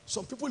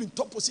 Some people in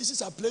top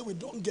positions are playing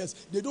with young girls.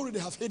 They don't really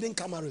have hidden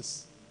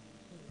cameras.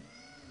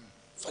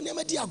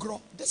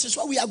 This is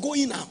where we are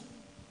going now.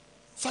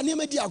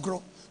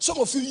 Some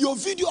of you, your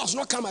video has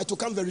not come. It will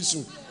come very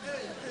soon.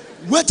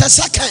 Wait a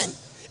second.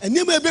 And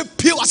you may be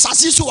pure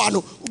assassin.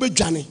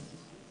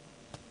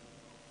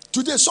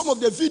 Today, some of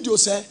the videos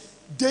say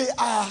they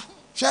are.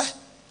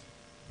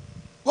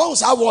 What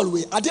was our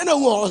wallway? I don't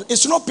know.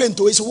 It's not paint,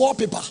 it's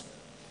wallpaper.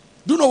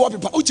 Do you know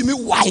wallpaper?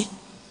 Ultimately, why?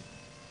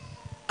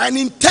 An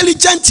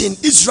intelligent in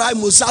Israel,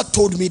 Mossad,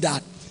 told me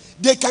that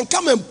they can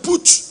come and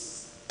put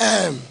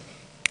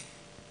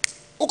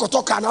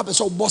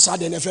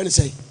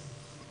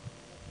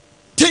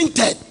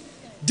tinted.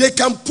 They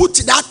can put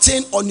that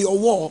thing on your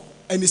wall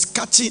and it's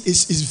catching,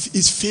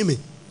 is filming.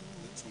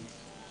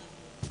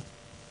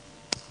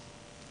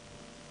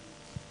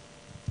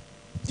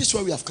 This is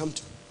where we have come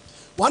to.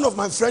 One of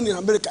my friends in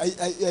America,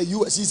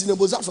 US, he's in a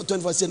Mossad for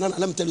 24 years. He said, Nana,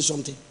 let me tell you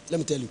something. Let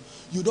me tell you.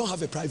 You don't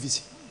have a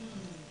privacy.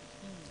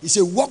 He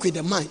said, walk with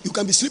the mind. You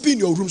can be sleeping in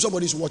your room,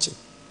 somebody's watching.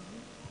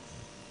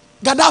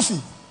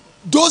 Gaddafi,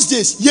 those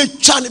days, he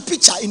had a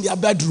picture in their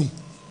bedroom.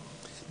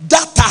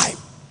 That time,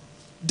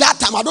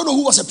 I don't know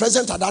who was the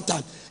president at that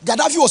time.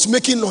 Gaddafi was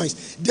making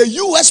noise. The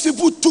US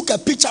people took a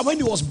picture when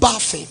he was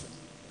bathing.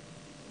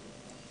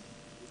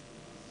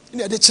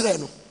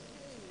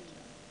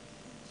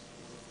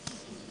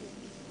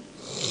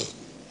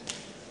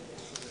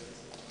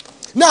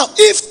 Now,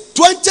 if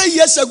 20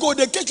 years ago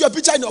they take your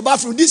picture in your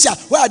bathroom, this year,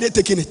 where are they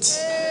taking it?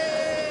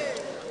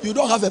 You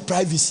don't have a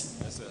privacy.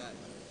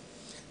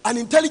 An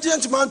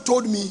intelligent man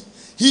told me,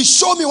 he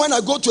showed me when I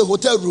go to a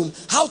hotel room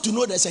how to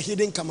know there's a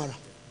hidden camera.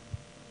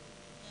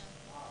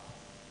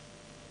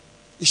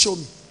 He showed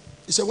me.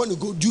 He said, when you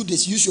go do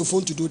this, use your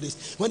phone to do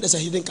this. When there's a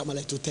hidden camera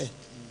like hotel.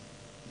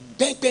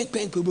 Bang.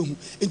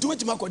 Into when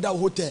you go to that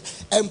hotel,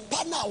 and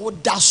partner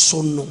with that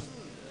sono.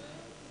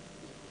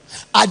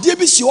 I did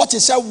see what he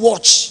said,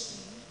 watch.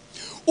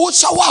 Do I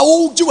say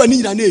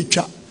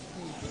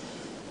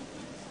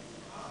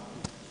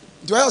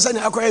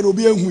I will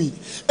be a hui?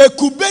 A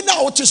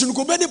kubena or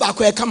Kubeni back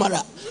a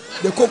camera.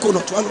 The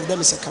coconut, one of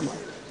them is a camera.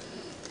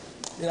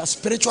 There are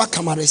spiritual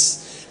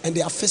cameras and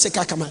they are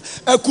physical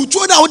cameras. A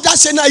kutuna would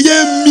say,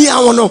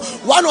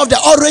 one of the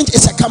orange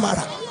is a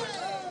camera.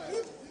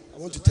 I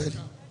want to tell you.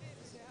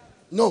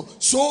 No,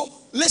 so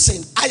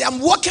listen, I am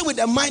working with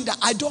the mind that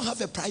I don't have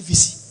a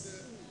privacy.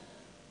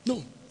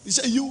 No. He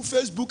said, you,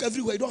 Facebook,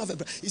 everywhere, you don't have a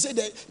privacy. He said,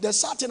 the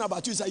sad thing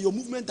about you is that your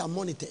movement are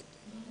monitored.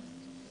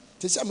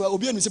 So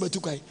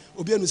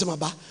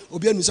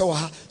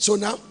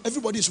now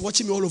everybody is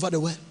watching me all over the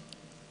world.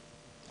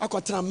 I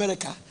got to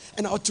America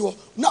and I to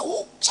now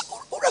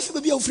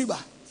be free bar.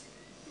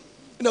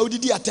 And I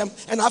did the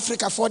attempt and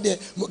Africa for the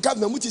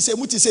government muti say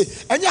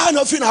and you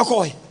no free now.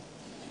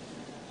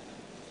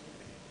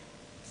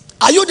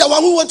 Are you the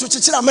one who went to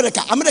Chichira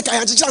America? America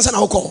and Chichira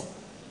and call.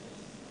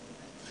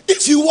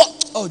 If you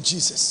want, oh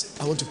Jesus,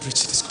 I want to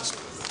preach this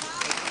gospel.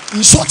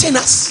 Insulting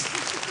us.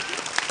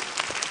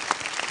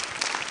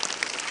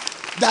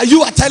 That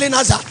you are telling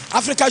us that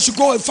Africa should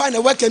go and find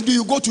a work and do,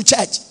 you go to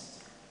church.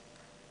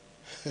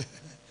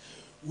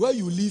 Where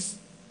you live,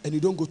 and you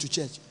don't go to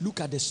church, look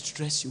at the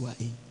stress you are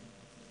in.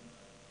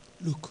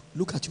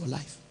 Look at your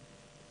life.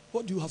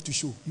 What do you have to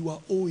show? You are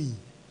owing.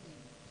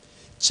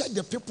 Check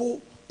the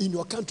people in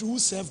your country who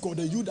serve God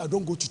and you that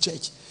don't go to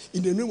church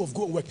in the name of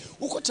go and work.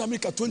 Who got to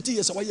America 20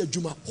 years away,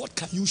 Juma? What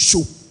can you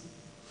show?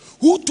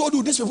 Who told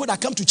you these people that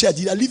come to church,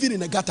 they are living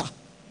in a gutter?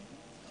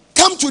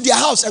 Come to their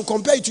house and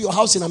compare it to your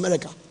house in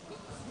America.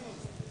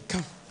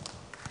 Come.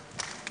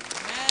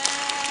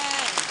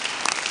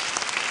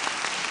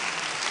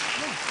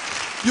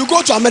 You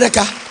go to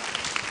America.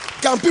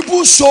 Can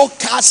people show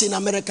cars in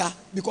America?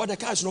 Because the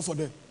car is not for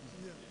them.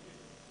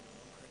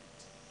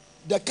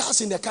 The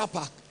cars in the car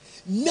park,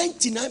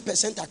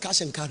 99% are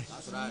cash and carry.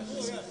 That's right.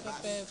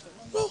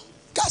 No,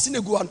 cars in the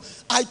Guan.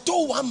 I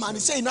told one man, he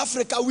said in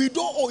Africa, we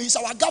don't own. It's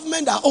our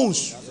government that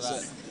owns.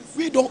 Right.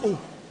 We don't own.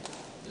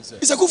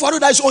 It's a Kufaru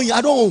that is owning.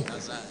 I don't own.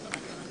 Right.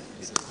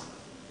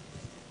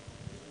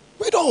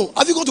 We don't own.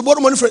 Have you gone to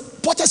borrow money from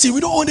Potter's? We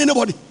don't own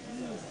anybody.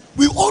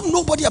 We own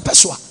nobody a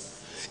pessoa.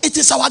 It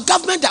is our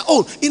government that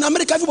owns. In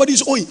America, everybody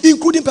is owning,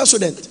 including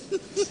president.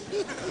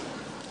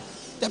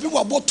 The people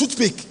have bought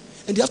toothpick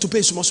and they have to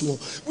pay small.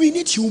 We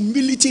need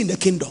humility in the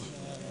kingdom.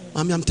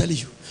 I'm telling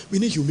you, we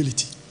need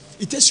humility.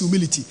 It takes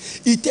humility.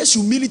 It takes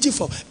humility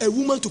for a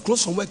woman to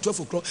close from work 12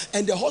 o'clock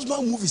and the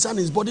husband move his hand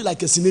in his body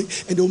like a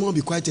snake and the woman will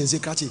be quiet and say,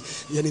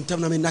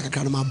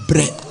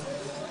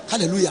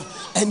 hallelujah.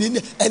 And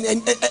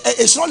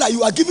it's not like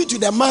you are giving to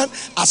the man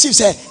as if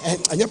say,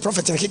 and your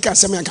prophet and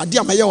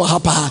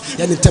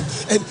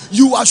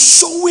you are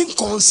showing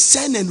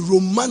concern and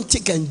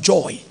romantic and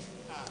joy.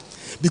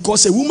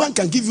 Because a woman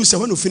can give you, say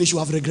when you finish, you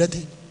have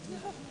regretted.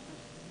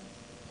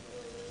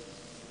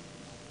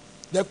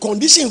 The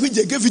condition in which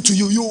they gave it to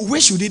you, you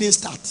wish you didn't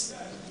start.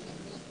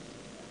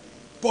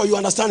 Paul, you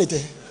understand it?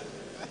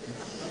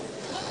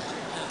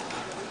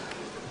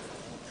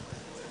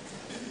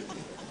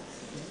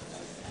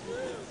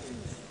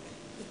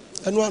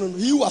 And one,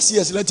 he who has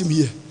ears, let him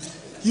hear.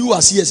 He who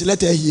has ears,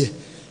 let her hear.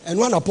 And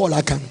one of Paul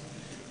I can.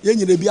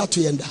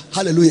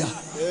 Hallelujah.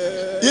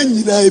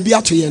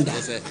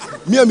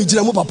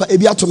 Papa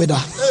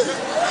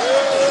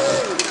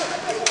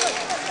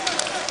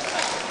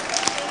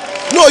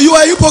no, you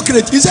are a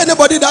hypocrite. Is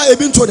anybody that have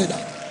been told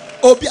that?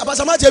 Oh,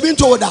 Pastor have been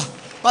told that.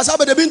 Pastor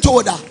have been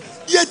told that.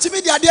 Yet to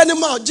me, the idea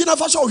of Gina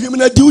Fashion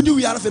human do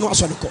we are in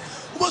Wasanico.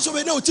 Most of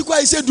you know,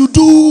 Tikwa said, do,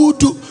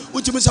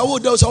 which means I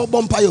would those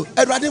bomb pile.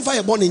 I'd rather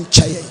fire born in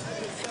Chaya.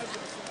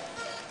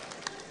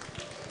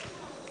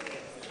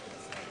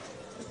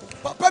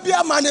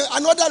 Papa, man,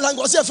 another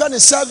language, say, friend,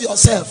 serve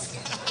yourself.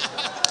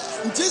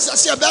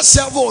 Jesus, your best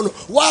serve on.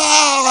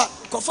 Wow,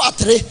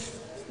 Kofatri.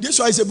 This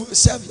one is a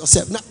serve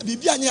yourself. Now,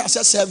 Bibiania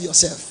says serve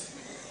yourself.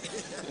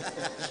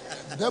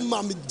 Then,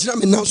 Mammy,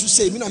 Jeremy now to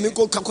say, Mina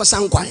Miko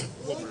Kakosanquai.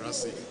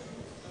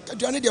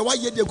 Do you need the 1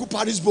 year they go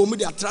Paris bomb?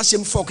 They are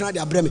trashing folk now. They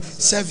are blaming.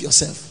 Serve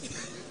yourself.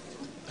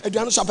 And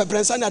you know, so Papa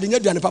and I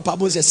didn't do any Papa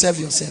Bones. Serve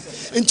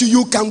yourself until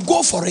you can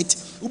go for it.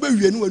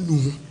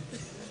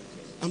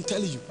 I'm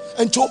telling you.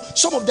 And so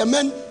some of the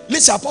men,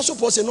 listen, Apostle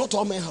Paul said, not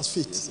all men has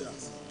faith.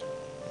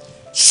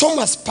 Some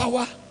has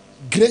power,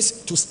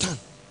 grace to stand.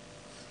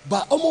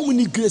 But we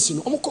need grace, you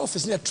know. I'm going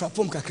to trap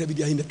in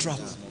the trap.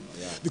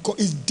 Because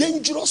it's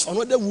dangerous for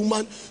another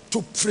woman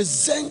to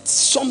present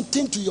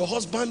something to your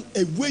husband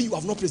a way you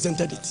have not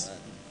presented it.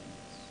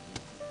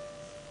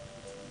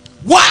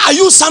 Why are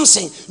you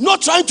Samson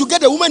not trying to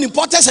get a woman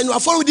importance and you are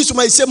following this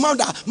woman? You say,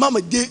 Mama,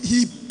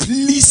 he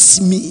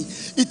pleased me.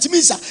 It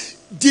means that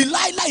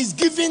Delilah is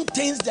giving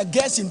things the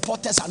girls in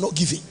importance are not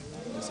giving.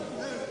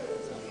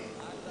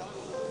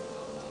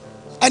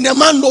 And the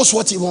man knows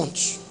what he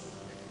wants.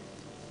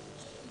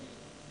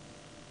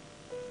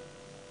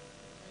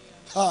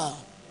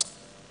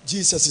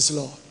 Jesus is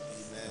Lord.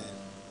 Amen.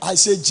 I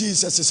say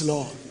Jesus is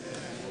Lord.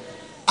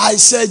 I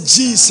say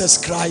Jesus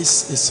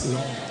Christ is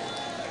Lord.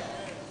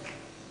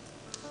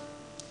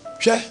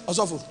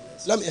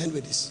 Let me end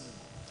with this.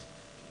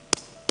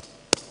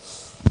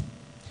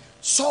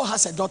 Saul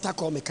has a daughter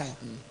called Micaiah.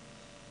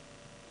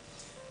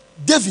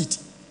 David,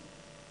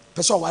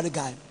 person one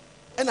guy,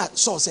 and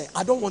Saul said,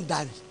 I don't want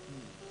dowry.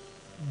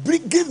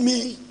 Give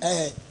me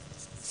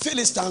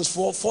Philistines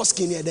for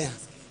foreskin here there.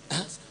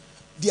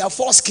 They are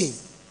foreskin.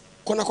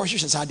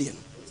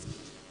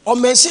 Or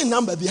mention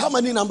number. How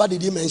many number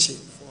did he mention?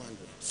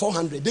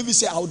 400. David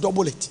said, I'll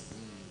double it.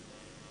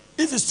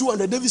 If it's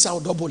 200, David said, I'll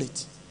double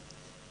it.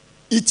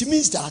 It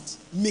means that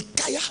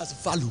Micaiah has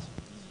value.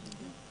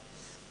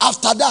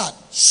 After that,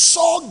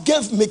 Saul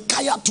gave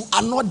Micaiah to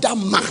another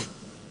man.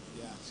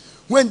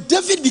 When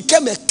David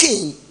became a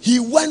king, he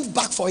went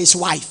back for his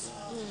wife.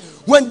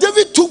 When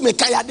David took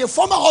Micaiah, the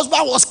former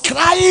husband was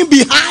crying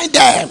behind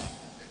them.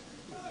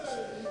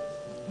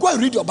 Go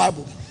and read your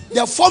Bible.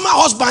 The former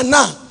husband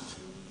now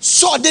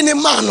saw the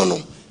man.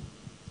 No.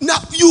 Now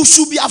you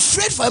should be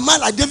afraid for a man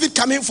like David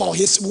coming for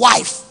his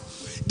wife.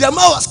 The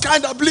man was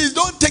kind of, please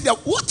don't take that.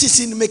 What is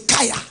in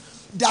Micaiah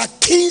that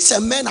kings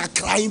and men are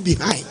crying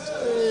behind?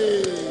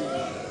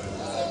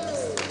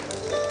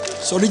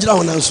 So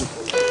original answer.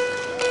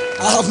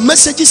 I have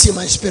messages in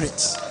my spirit.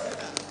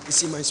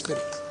 It's in my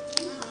spirit.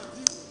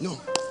 No.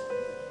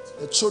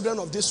 The children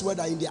of this world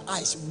are in their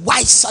eyes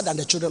wiser than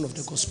the children of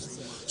the gospel.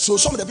 So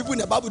some of the people in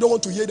the Bible don't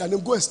want to hear them.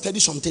 Go and study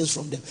some things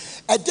from them.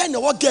 And then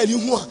what girl you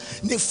want?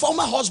 The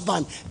former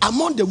husband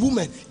among the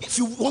women. If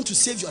you want to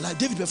save your life,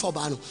 David before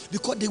Bano,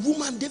 because the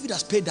woman David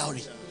has paid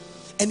dowry,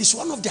 and it's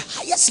one of the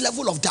highest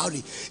level of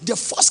dowry. The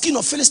foreskin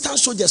of Philistine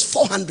soldiers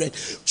 400.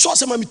 So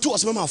some 2 or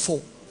some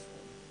 4.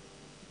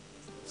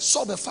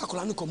 So the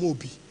faculty come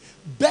obi.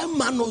 Ben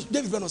man knows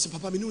David Ben was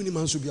papa. Me no ni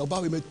man so be. Oba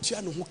we me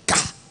tua no ho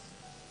ka.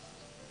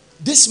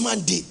 This man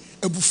did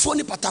a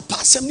buffoni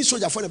patapa, 70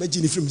 soldier for the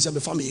Jenny from his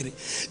family.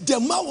 The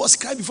man was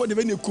crying before the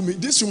venue come.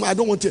 This woman, I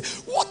don't want to.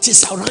 What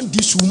is around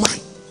this woman?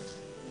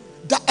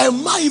 That a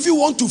man, if you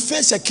want to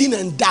face a king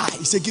and die,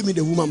 he said, give me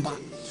the woman back.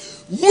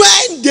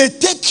 When they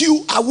take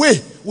you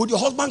away, would your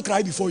husband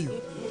cry before you?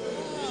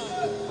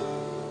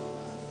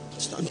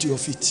 Stand to your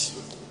feet.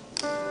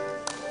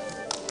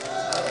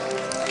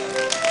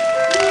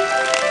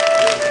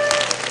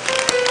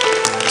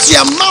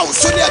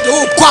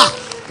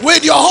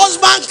 Will your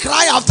husband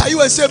cry after you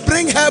and say,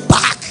 bring her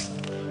back?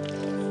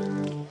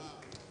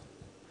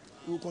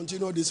 We'll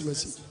continue this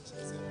message.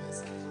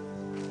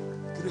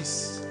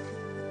 Grace.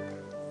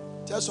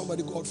 Tell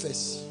somebody God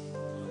first.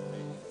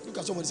 Look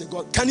at somebody and say,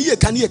 God. Can you hear?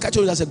 Catch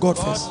you and say, God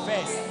first.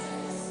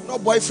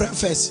 Not boyfriend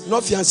first.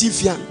 Not fiancé,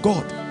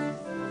 God.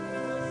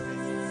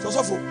 So,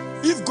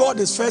 if God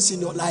is first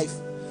in your life,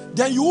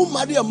 then you won't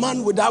marry a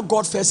man without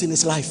God first in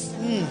his life.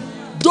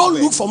 Don't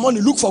look for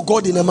money, look for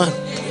God in a man.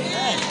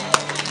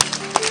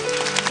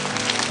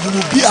 You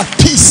will be at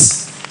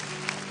peace.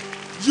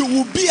 You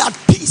will be at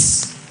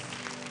peace.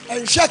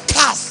 And share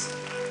cars,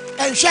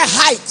 and share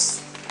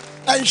heights,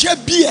 and share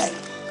beard.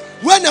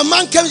 When a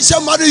man comes and says,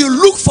 mother, you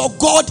look for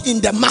God in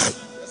the man.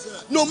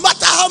 No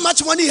matter how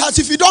much money he has,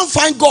 if you don't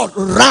find God,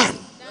 run.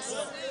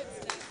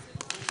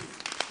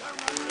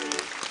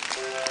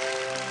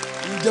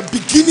 In the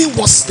beginning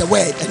was the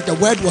word, and the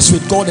word was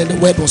with God, and the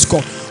word was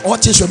God. All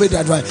things were made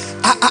right.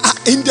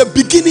 In the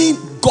beginning,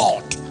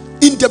 God.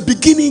 In the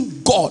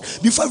beginning, God.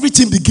 Before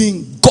everything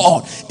began,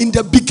 God. In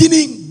the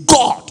beginning,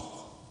 God.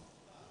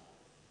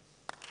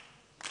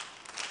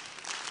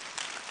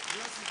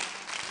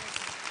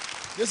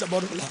 Yes,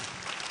 about that.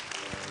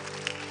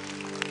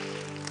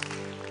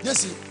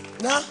 Yes,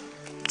 now.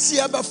 See,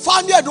 I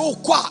found it.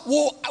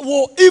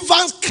 Wo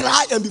Evans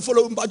cry and be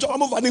followed by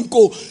John.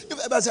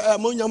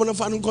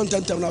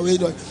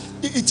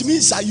 It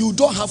means that you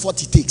don't have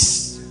what it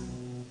takes.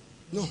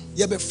 No,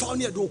 you be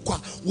found it.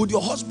 Would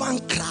your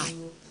husband cry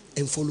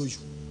and follow you?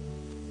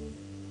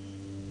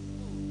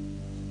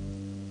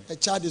 A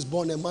child is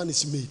born, a man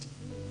is made.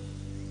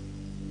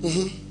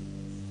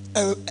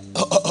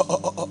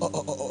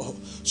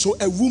 So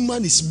a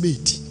woman is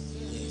made.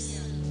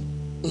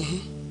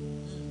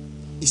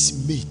 Is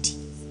made.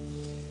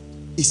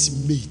 Is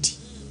made.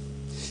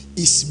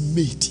 Is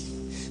made.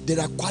 There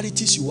are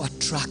qualities you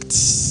attract.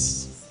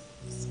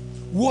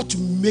 What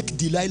make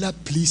Delilah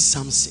please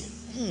Samson?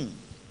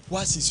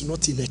 Whilst he's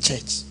not in the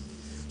church.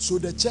 So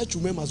the church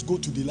woman must go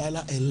to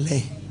Delilah and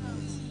learn.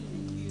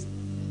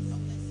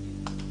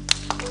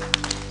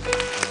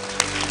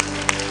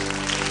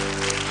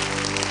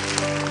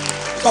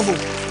 Come on.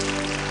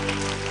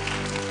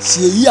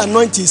 See, ye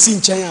anointing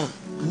sin China.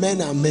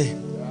 Men are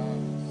men.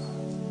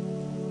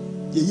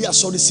 Ye are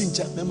sorry sin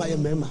China.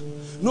 Member.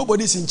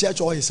 Nobody's in church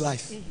all his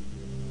life.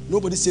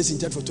 Nobody stays in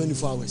church for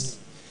 24 hours.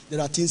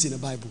 There are things in the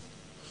Bible.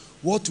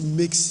 What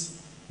makes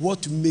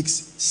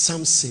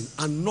Samson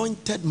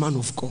anointed man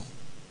of God?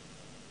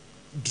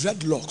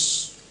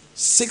 Dreadlocks.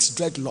 6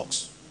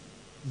 dreadlocks.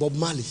 Bob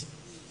Marley.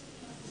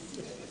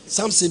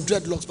 Samson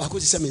dreadlocks.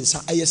 Because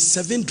he has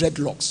 7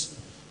 dreadlocks.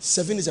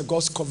 7 is a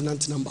God's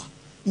covenant number.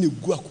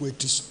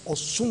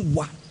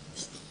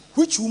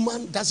 Which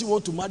woman doesn't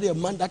want to marry a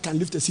man that can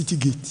lift a city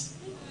gate?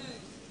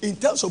 In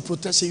terms of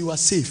protection, you are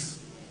safe.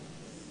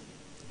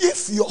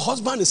 If your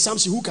husband is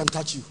Samson, who can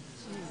touch you?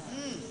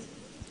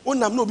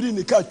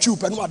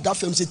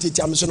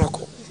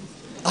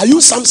 Are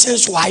you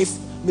Samson's wife?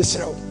 Because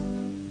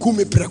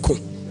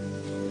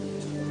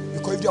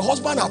if your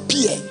husband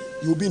appear,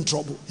 you'll be in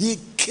trouble. He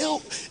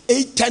killed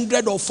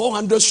 800 or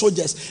 400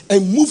 soldiers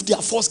and moved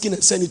their foreskin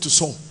and sent it to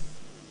Saul.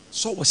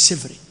 Saul was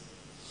shivering.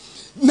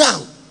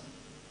 Now,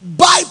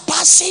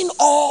 bypassing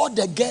all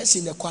the girls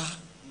in the choir,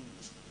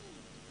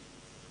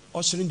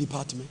 ushering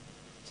department.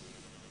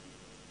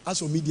 As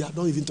for media,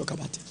 don't even talk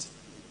about it.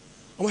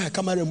 I want to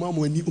come and mom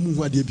when you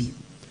be.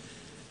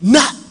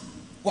 Now,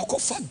 walk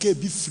off gay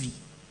be free.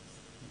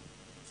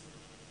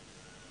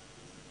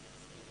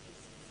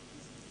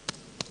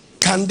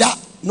 Kanda,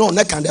 no,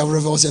 not Kanda,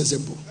 reverse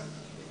ensemble.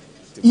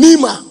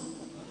 Nima.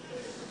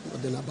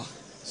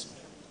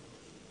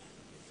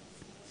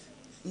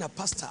 Now,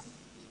 Pastor,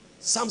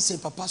 Samson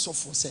Papa so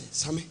for say,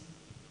 Sammy,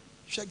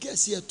 shall get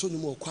see a tone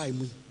more quiet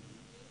me.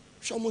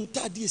 Show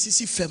Montadi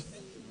sissy fem.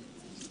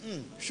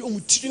 Show me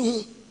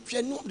true.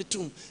 Shall know the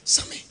tomb.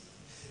 Sammy,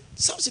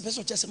 Samson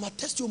person just my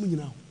testimony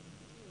now.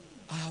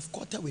 I have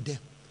caught up with them.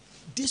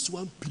 This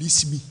one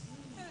please me.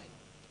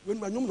 When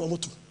my name no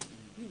moto.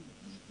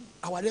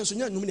 Our dance on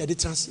your nominee the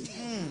trans.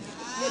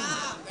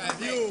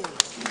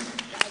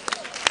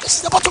 This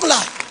is the bottom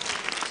line.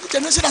 The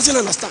generation doesn't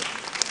understand.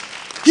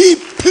 He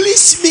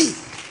pleases me.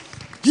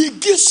 He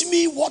gives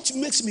me what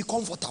makes me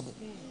comfortable.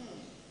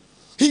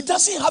 He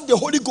doesn't have the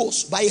Holy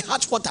Ghost, but he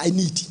has what I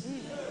need.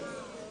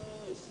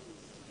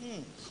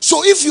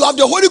 So if you have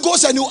the Holy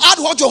Ghost and you add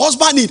what your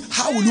husband needs,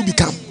 how will you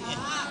become?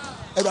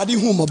 Everybody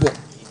humble.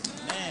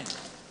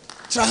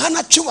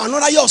 Trahana Chu,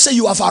 another year say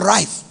you have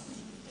arrived.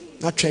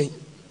 Not train.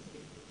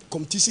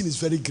 Competition is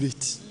very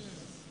great.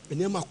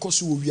 Enema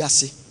kosu wo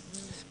wiase.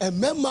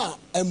 Emema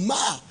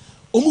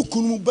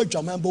omukunu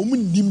badwama ba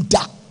omunim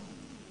da.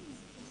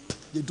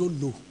 They don't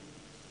know.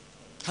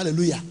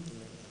 Hallelujah.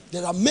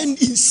 There are men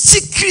in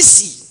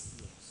secrecy.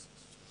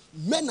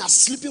 Men are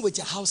sleeping with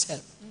your house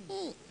help.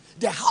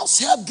 The house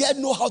help girl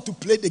know how to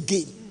play the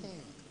game.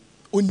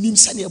 Onim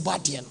sani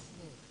ebadie no.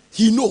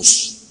 He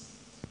knows.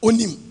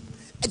 Onim.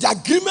 The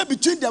agreement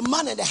between the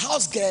man and the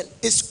house girl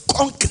is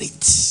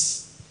concrete.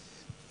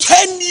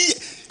 10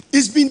 years.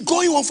 It's been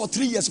going on for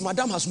 3 years.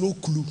 Madam has no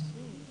clue.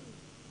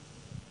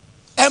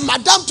 And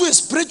Madam too is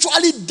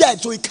spiritually dead,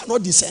 so he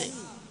cannot discern.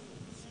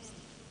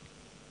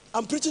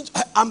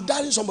 I'm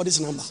dialing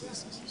somebody's number.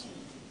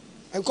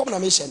 And come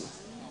on, mission.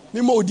 Me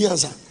more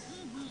audience.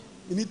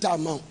 You need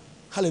time now.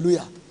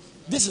 Hallelujah.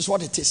 This is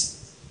what it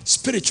is.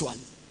 Spiritual.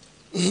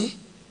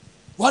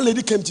 One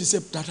lady came to say,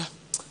 Dada,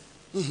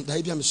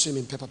 that I'm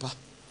swimming, Papa.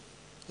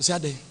 I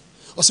said,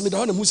 I said, me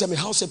the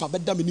house help, I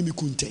bet me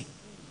kunte.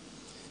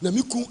 Na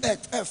me kun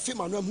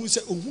fema no hu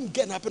say ohun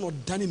get na happen or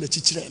dani na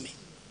chichire me.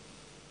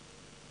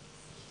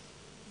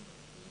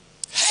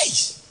 Hey.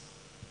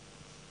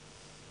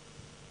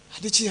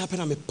 Adichi happen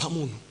na me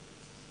pamo no.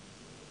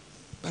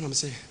 Ba na me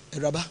say,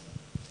 "Eraba,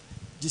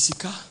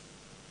 Jessica,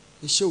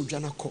 e she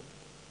odwana ko.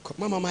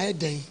 Mama ma e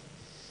den.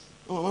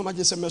 Mama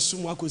je say mesu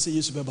mu akose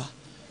Yesu beba."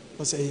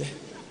 I say,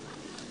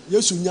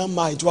 "Yesu nya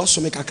mind to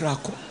aso me kakra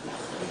ko."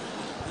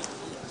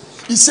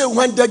 He said,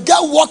 when the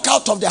girl walked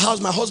out of the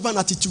house, my husband's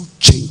attitude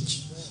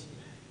changed.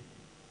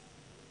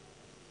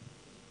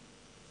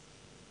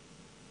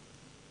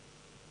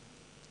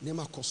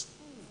 Nema koso.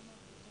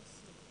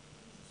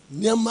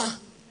 Nema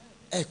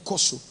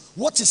koso.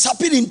 What is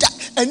happening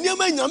that? And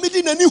nema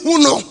nyamidi nani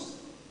huno.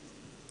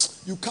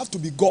 You have to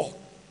be God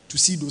to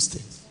see those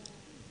things.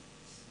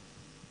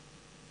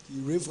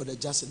 You reign for the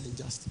just and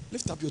unjust.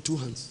 Lift up your two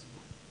hands.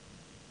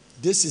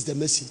 This is the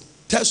message.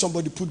 Tell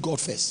somebody, put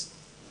God first.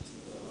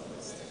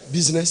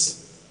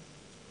 Business,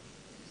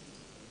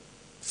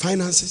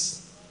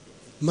 finances,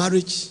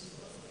 marriage,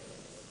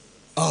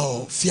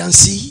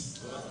 fiancé,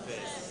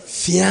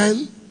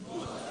 fian,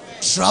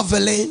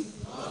 traveling,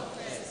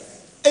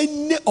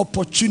 any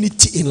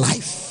opportunity in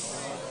life.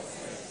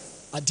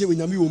 Ade we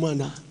nyame woman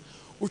na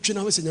otwe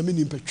na we se nyame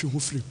nimpatwe ho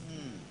free.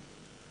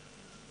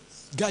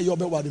 Guy you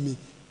be worry me.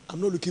 I'm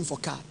not looking for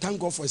car. Thank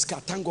God for his car.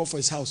 Thank God for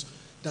his house.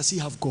 Does he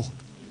have God?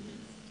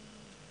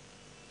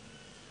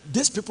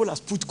 These people has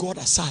put God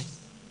aside.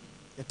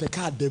 A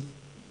pecado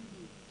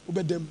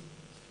them.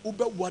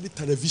 Ube worry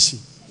television.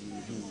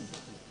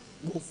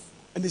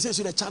 And they say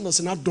so the channels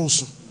are not done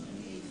so.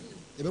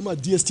 Remember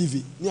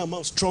DSTV, near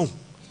amount strong.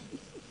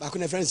 Back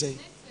when a friend say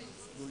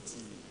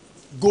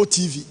Go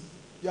TV.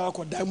 You are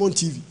called Diamond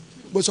TV.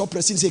 But so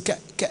pressing say can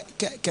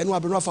we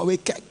have enough away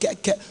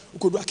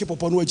could keep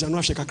upon way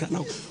January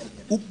now.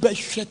 Ube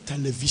share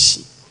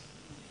television.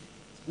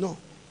 No.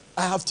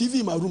 I have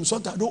TV in my room, so I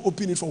don't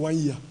open it for 1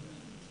 year.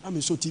 I'm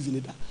in so TV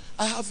neither.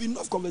 I have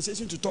enough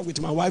conversation to talk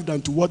with my wife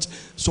than to watch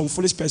some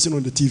foolish person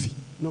on the TV.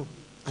 No,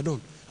 I don't.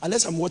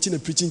 Unless I'm watching a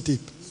preaching tape.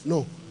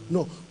 No.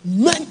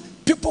 Men,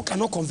 people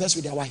cannot converse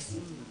with their wife.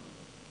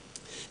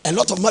 A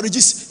lot of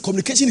marriages,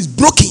 communication is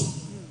broken.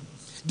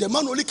 The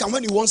man only can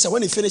when he wants and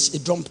when he finishes, he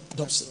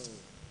dumps it.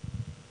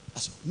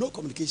 No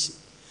communication.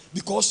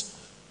 Because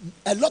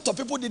a lot of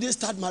people didn't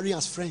start marrying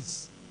as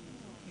friends.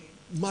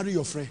 Marry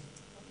your friend.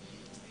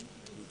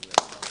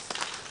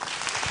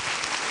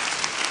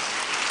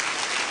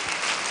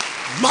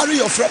 Marry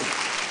your friend.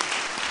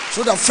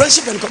 So that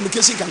friendship and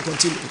communication can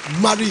continue.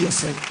 Marry your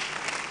friend.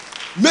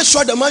 Make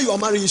sure the man you are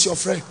marrying is your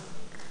friend.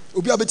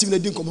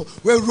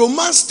 When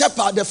romance step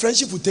out, the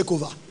friendship will take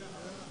over.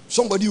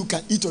 Somebody you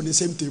can eat on the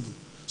same table.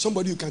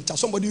 Somebody you can tell.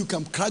 Somebody you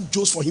can crack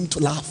jokes for him to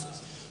laugh.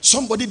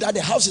 Somebody that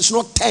the house is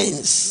not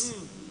tense.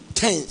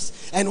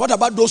 And what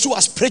about those who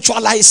are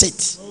spiritualize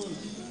it?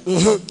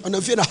 And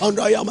if you're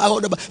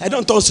I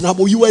don't understand,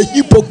 but you are a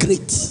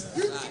hypocrite.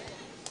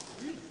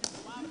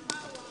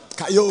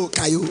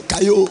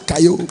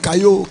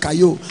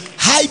 Kayo.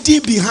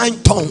 Hiding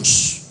behind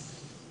tongues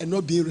and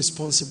not being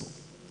responsible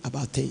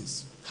about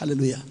things.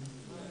 Hallelujah.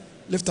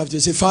 Lift up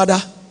and say,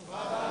 Father,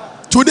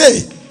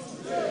 today,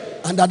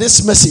 under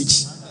this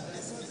message,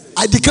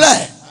 I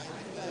declare,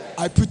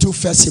 I put you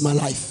first in my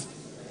life.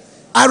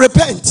 I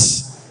repent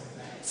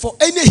for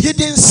any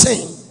hidden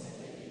sin,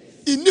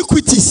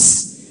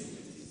 iniquities,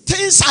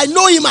 things I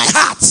know in my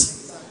heart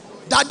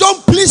that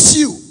don't please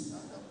you,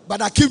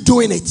 but I keep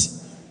doing it.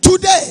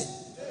 Today,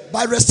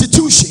 by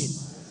restitution,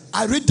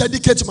 I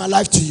rededicate my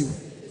life to you.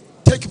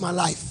 Take my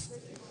life.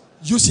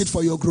 Use it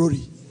for your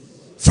glory.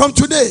 From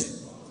today,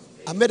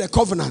 I made a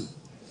covenant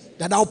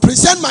that I'll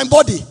present my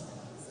body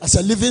as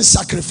a living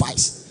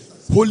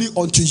sacrifice, holy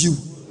unto you.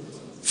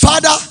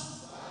 Father,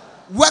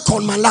 work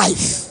on my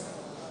life.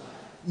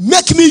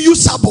 Make me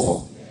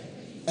usable.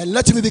 And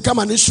let me become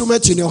an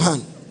instrument in your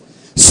hand.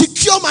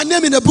 Secure my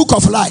name in the book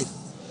of life.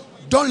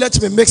 Don't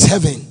let me mix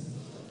heaven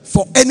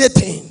for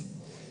anything.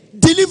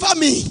 Deliver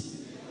me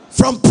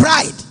from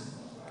pride,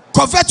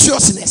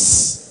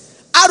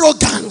 covetousness,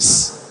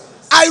 arrogance.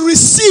 I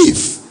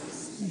receive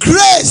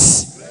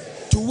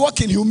grace to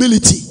walk in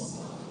humility,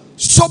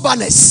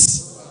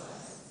 soberness,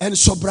 and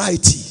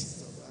sobriety.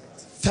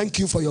 Thank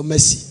you for your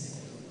mercy.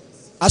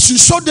 As you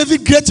show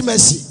David great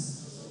mercy,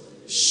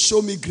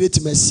 show me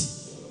great mercy.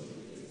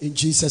 In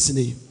Jesus'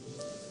 name.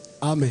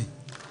 Amen.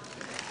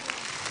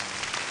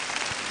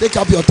 Take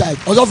up your tithe.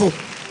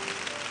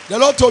 The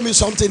Lord told me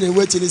something in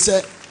waiting. He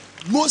said,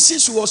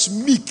 Moses was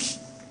meek,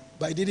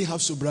 but he didn't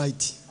have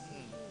sobriety.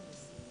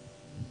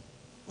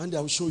 One day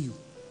I will show you.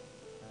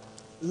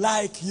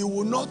 Like he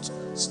will not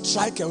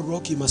strike a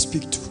rock he must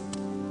speak to.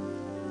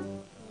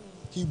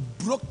 He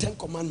broke 10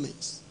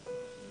 commandments.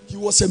 He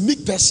was a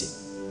meek person,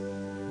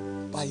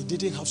 but he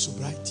didn't have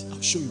sobriety.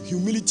 I'll show you.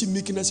 Humility,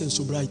 meekness, and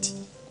sobriety.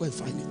 Go and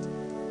find it.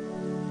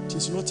 It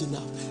is not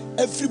enough.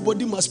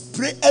 Everybody must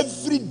pray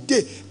every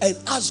day and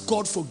ask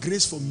God for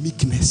grace for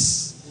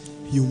meekness,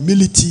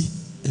 humility,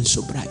 and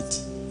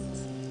sobriety.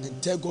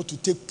 And tell God to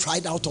take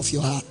pride out of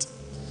your heart.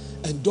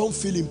 And don't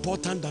feel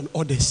important than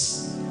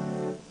others.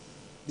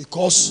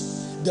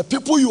 Because the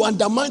people you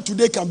undermine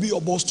today can be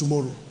your boss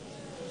tomorrow.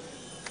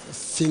 The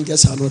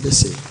fingers are not the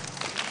same.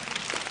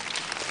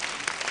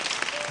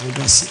 And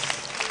that's it.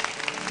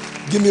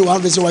 Give me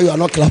one reason why you are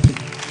not clapping.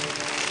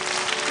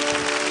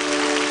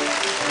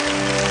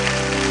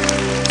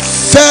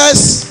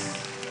 First,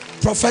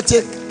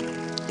 prophetic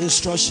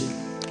instruction.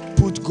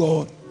 Put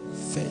God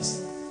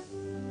first.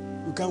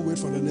 You can't wait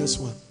for the next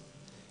one.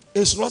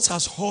 It's not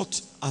as hot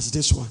as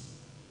this one.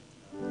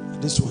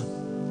 This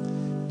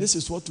one. This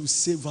is what will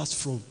save us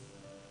from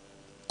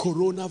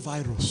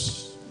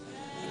coronavirus.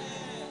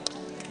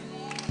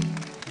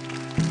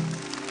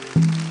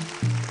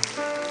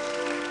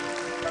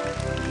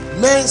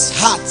 Men's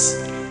hearts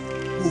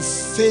will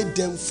fail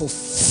them for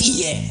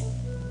fear.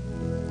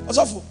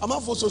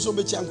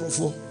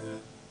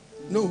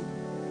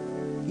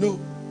 No.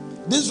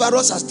 This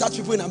virus has touched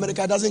people in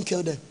America. It doesn't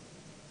kill them.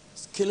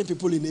 It's killing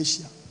people in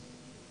Asia.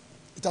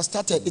 It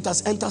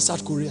has entered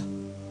South Korea.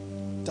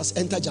 It has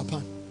entered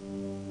Japan.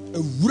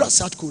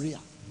 South Korea.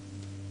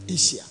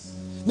 Asia.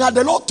 Now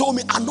the Lord told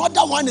me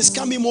another one is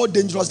coming more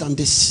dangerous than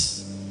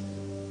this.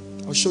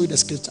 I'll show you the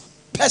scripture.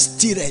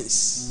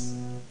 Pestilence.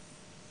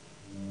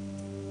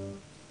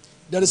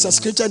 There is a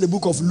scripture in the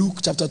book of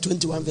Luke chapter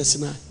 21 verse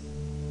 9.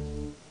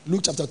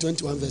 Luke chapter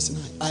 21 verse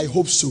 9. I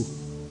hope so.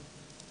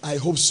 I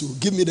hope so.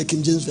 Give me the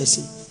King James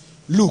version.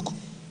 Luke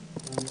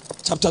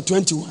chapter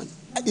 21.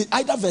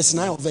 Either verse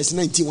 9 or verse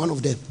 19, one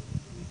of them.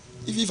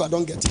 If I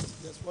don't get it.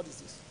 Yes, what is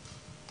this?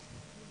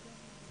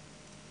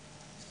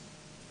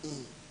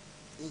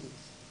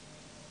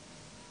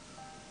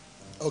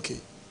 Okay.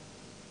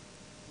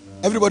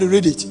 Everybody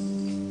read it.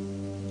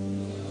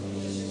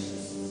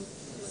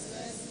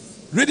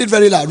 Read it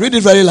very loud. Read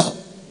it very loud.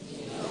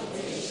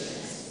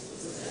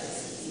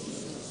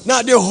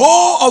 Now, the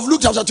whole of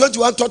Luke chapter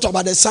 21 talks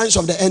about the signs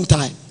of the end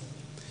time.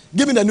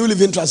 Give me the New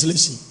Living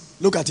Translation.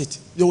 Look at it.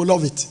 You will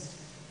love it.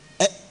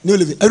 New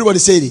Living. Everybody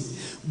say it.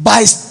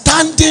 By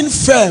standing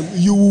firm,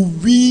 you will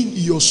win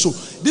your soul.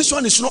 This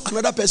one is not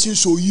another person's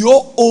soul,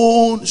 your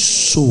own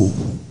soul.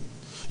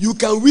 You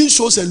can win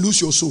souls and lose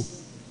your soul.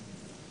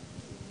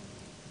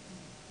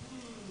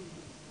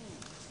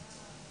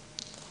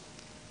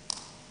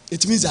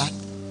 It means that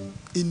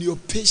in your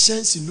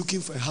patience in looking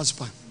for a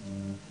husband,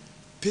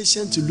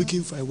 patience in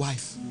looking for a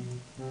wife,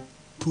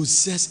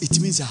 possess, it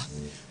means that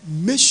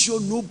make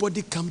sure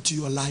nobody come to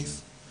your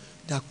life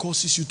that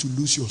causes you to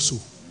lose your soul.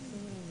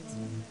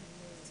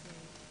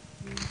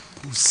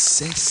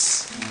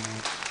 Possess.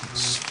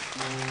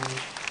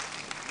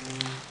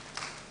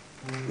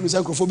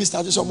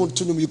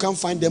 You can't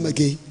find them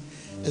again.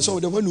 And so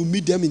when you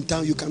meet them in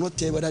town, you cannot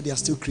tell whether they are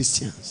still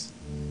Christians.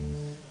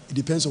 It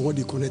depends on what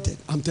they connected.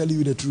 I'm telling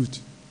you the truth.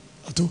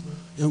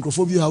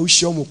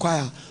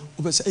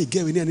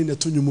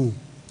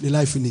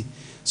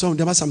 Some of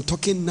them, as I'm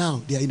talking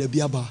now, they are in a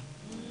beer bar.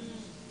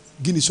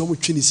 Guinea some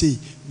Trini say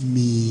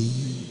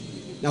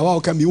me. Now how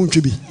can be won't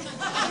you be?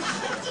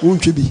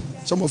 Won't you be?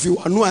 Some of you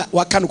I know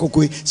what kind of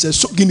cocoa says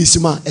so Guinea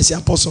Sima as an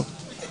apostle.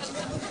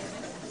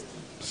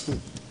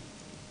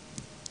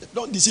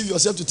 Don't deceive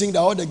yourself to think that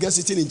all the girls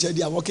sitting in church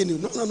they are walking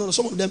in. No.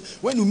 Some of them,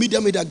 when you meet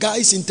them with the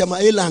guys in Tema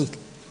Elang,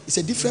 it's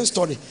a different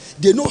story.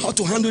 They know how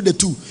to handle the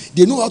two.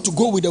 They know how to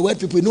go with the word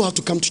people. They know how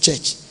to come to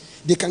church.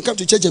 They can come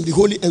to church and be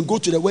holy and go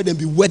to the word and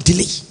be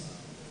worldly.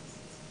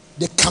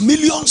 The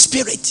chameleon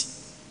spirit.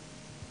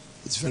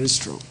 It's very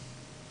strong.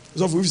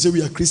 So if we say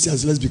we are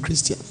Christians, let's be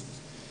Christians.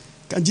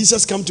 Can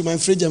Jesus come to my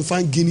fridge and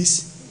find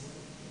Guinness?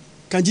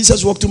 Can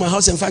Jesus walk to my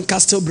house and find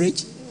Castle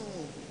Bridge?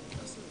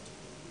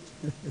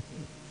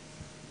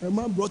 A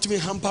man brought me a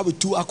hamper with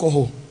 2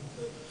 alcohol.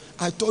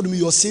 I told him,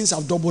 your sins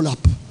have doubled up.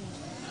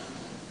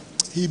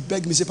 He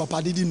begged me, say, Papa,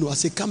 I didn't know. I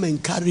said, come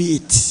and carry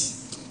it.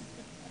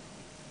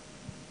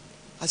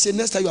 I said,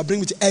 next time you are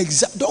bringing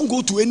it, don't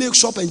go to any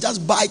shop and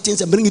just buy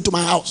things and bring it to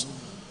my house.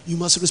 You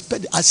must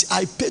respect it.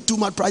 I pay too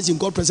much price in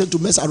God's presence to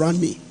mess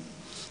around me.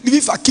 Even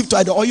if I keep to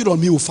it, the oil on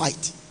me will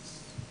fight.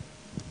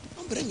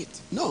 Don't bring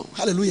it. No.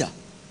 Hallelujah.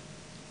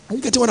 Are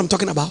you getting what I'm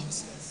talking about?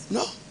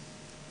 No.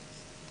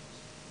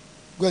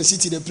 Go and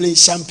sit in the plane,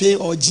 champagne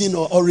or gin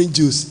or orange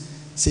juice.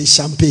 Say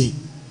champagne.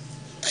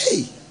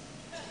 Hey.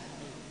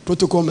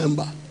 Protocol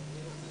member.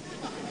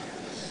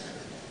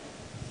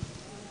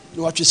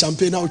 You watch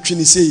champagne now,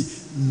 Trini say,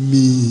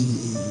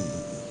 me.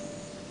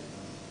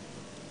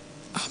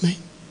 Amen.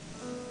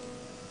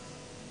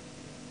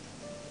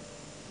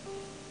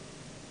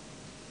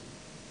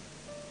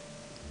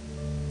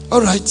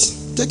 All right.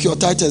 Take your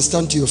tithe and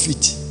stand to your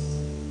feet.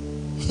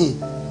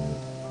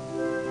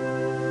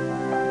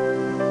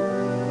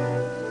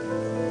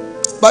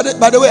 By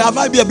the way, have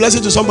I been a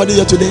blessing to somebody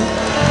here today?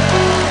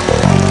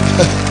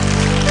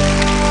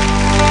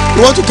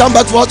 You want to come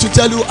back for us to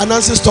tell you an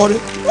answer story?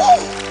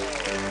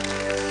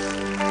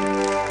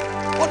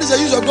 What is the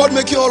use of God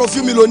making all of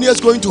you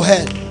millionaires going to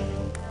hell?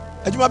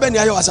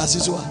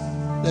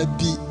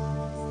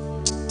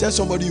 Tell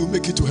somebody you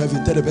make it to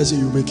heaven. Tell the person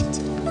you make it.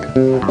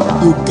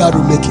 You got to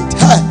make it.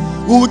 Hey,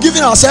 we were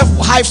giving ourselves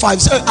high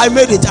fives. I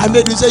made it. I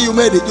made it. Say you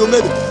made it. You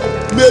made it.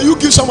 May you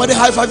give somebody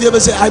high five. You ever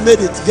say I made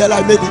it? Girl,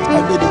 I made it.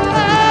 I made it.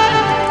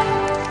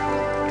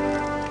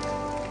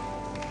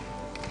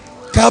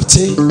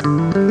 Captain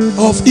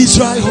of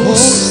Israel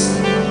hosts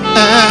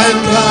and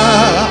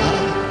God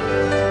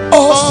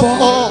of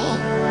all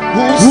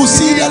who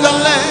see the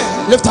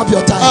land. Lift up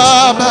your tithe.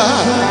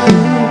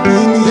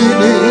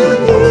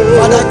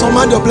 Father, I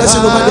command your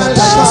blessing over their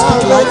tithe. I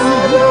speak life.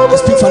 I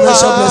speak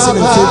financial blessing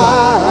and favor.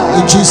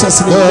 In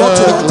Jesus' name. Walk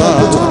to the altar.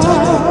 Go to the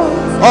tithe.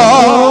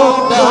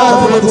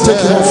 Everybody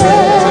take your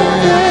offering.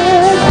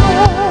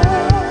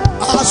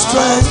 Our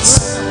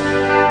strength,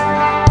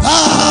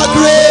 our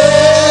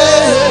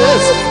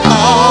grace,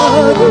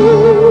 our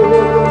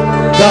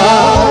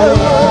God.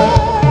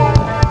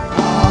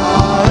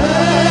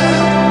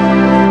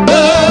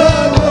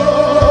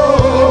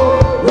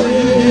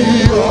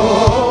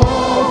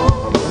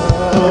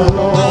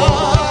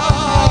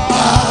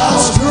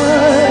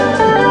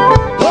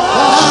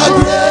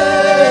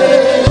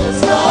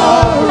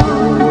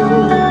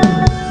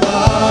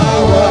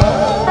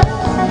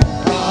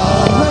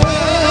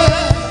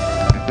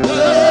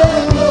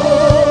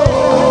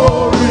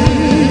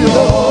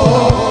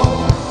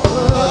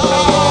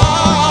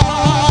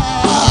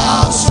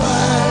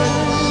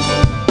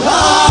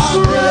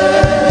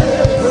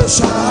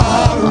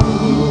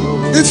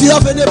 If you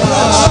have any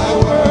branch,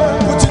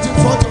 put it in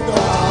front of God.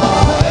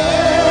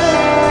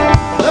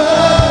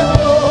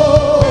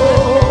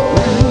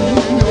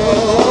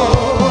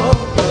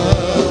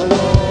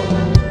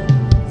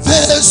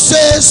 This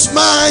is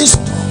my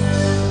story.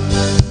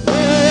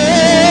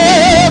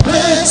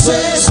 This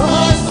is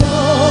my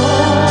story.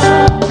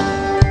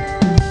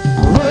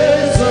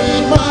 This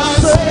is my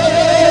story.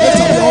 Lift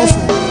up your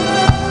offering.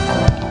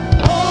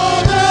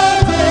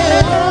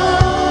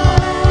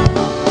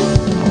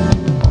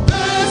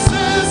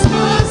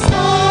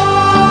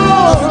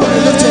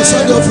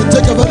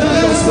 Take a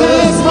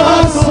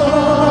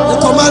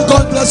command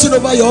God blessing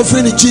over your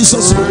offering in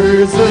Jesus'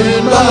 name.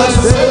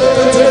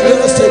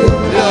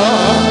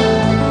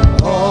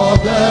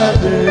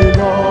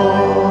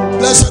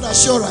 Blessed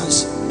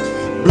assurance.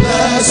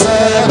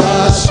 Blessed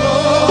assurance.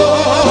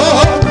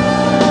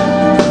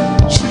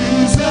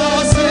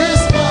 Jesus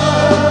is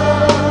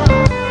mine.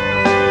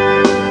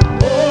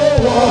 Oh,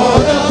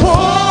 what a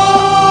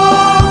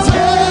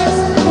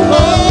foretaste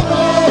of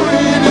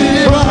glory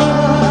divine.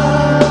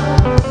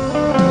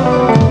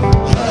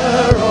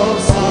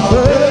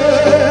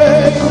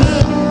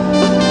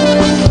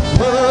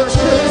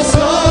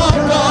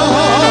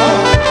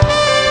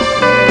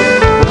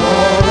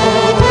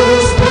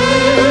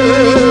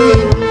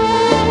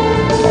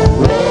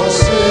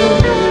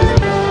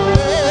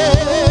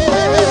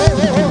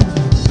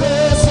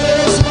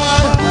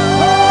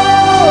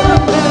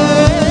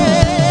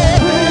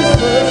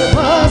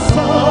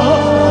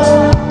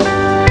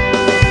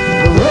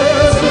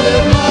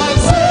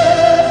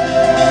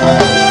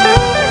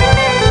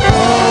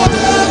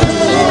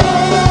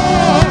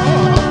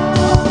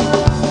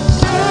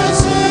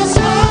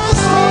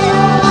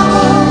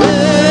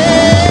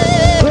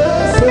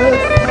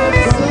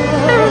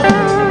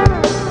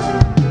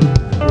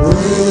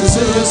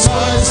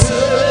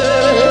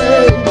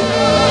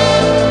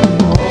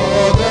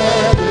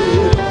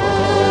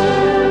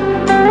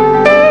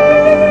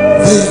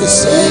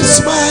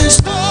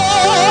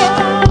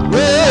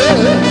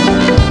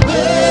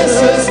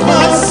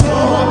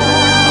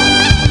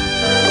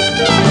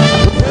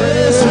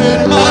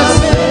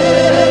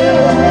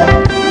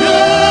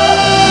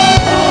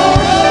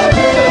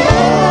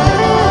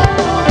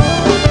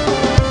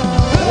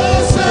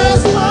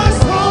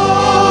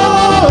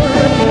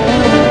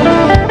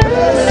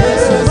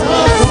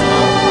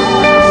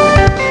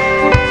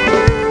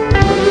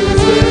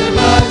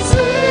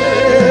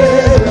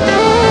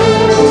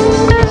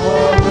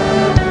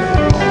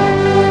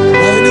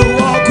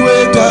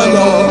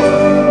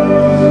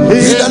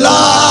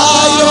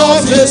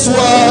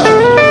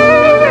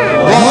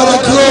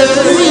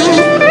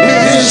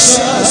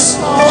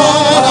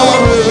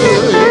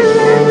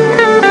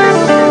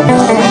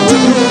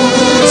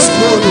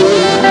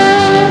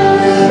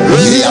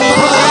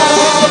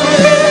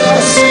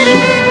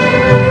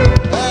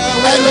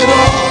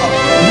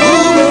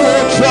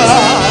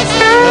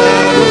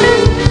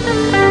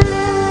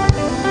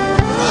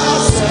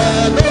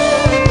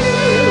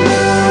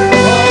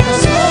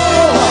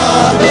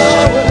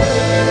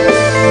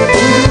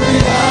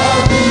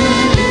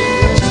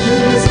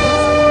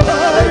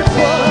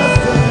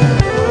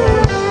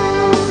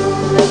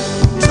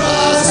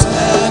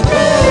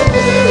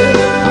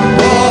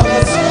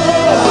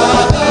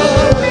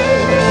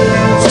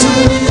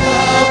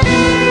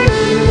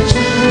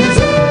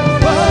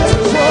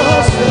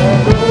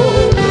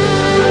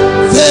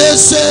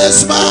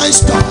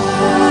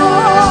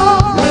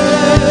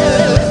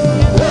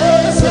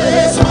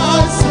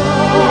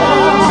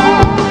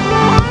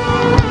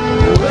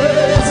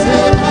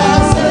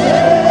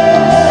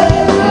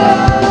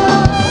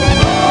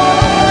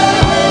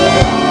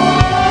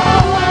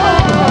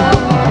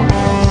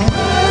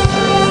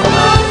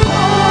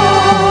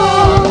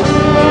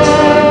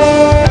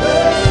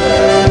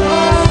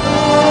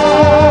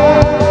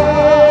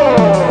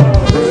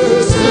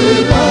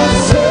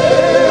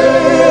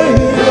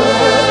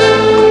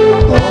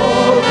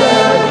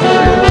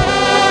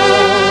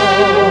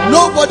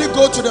 Nobody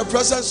go to the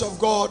presence of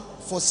God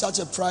for such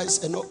a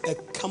price and not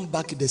come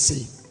back the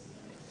same.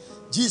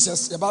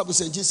 Jesus, the Bible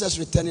says, Jesus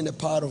returned in the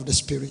power of the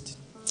Spirit.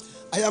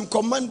 I am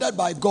commanded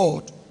by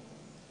God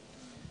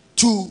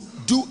to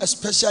do a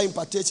special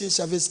impartation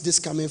service this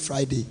coming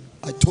Friday.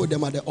 I told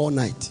them at the all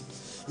night.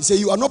 He said,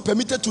 you are not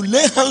permitted to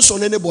lay hands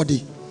on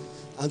anybody,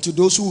 and to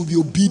those who will be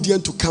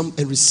obedient to come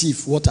and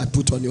receive what I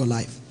put on your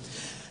life.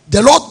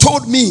 The Lord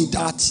told me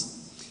that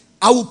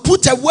I will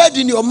put a word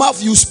in your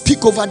mouth, you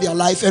speak over their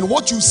life, and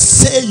what you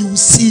say, you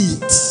see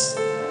it.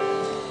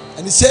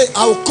 And he said,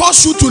 I will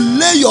cause you to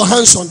lay your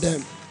hands on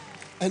them,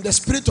 and the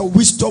spirit of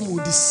wisdom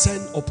will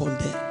descend upon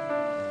them.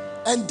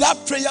 And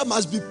that prayer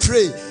must be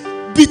prayed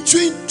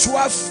between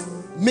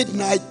 12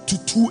 midnight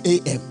to 2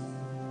 a.m.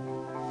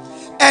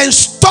 And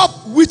stop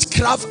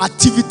witchcraft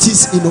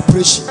activities in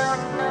operation,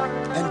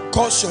 and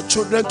cause your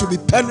children to be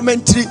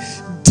permanently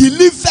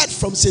delivered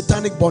from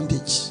satanic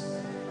bondage.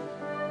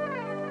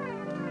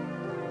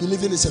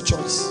 Believing is a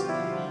choice.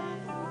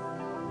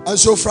 And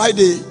so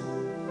Friday,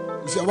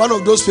 if you're one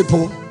of those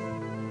people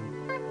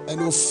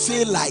and you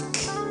feel like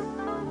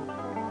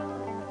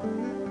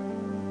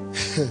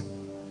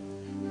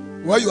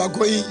where you are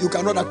going you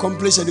cannot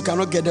accomplish and you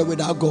cannot get there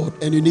without God,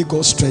 and you need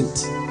God's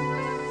strength,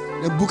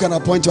 then book an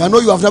appointment. I know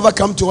you have never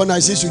come to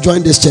one since you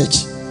joined this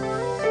church,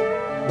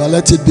 but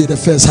let it be the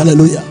first.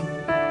 Hallelujah.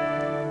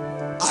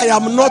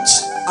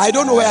 I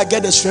don't know where I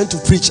get the strength to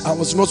preach. I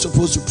was not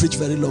supposed to preach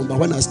very long, but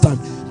when I stand,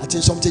 I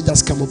think something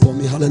just come upon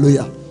me.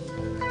 Hallelujah.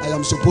 I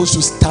am supposed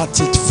to start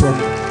it from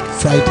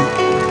Friday.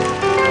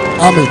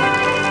 Amen.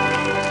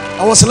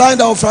 I was lying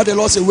down Friday. The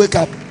Lord said, wake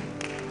up.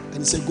 And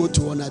he said, go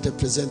to one night and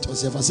present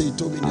yourself. I said, he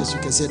told me this. You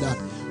can say that.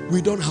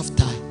 We don't have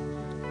time.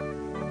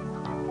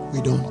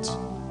 We don't.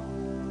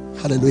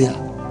 Hallelujah.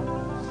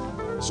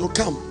 So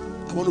come.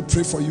 I want to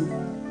pray for you.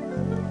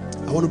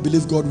 I want to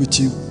believe God with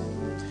you.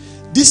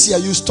 This year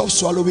you stop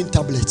swallowing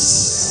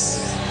tablets.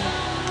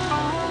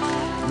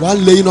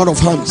 One laying on of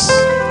hands.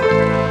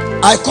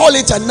 I call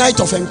it a night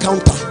of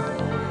encounter.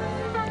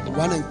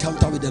 One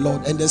encounter with the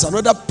Lord. And there's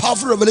another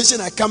powerful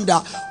revelation I come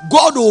that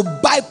God will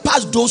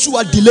bypass those who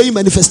are delaying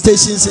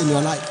manifestations in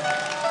your life.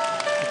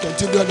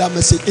 Continue on that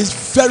message.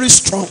 It's very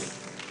strong.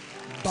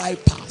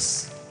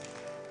 Bypass.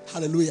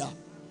 Hallelujah.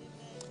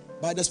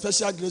 By the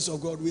special grace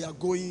of God, we are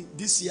going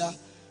this year.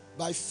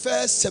 By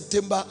 1st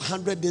September,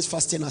 100 days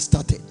fasting has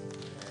started.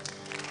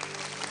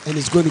 And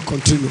it's going to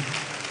continue.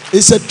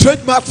 It's a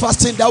trademark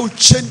fasting that will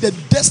change the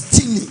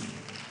destiny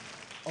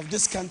of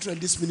this country and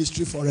this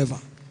ministry forever.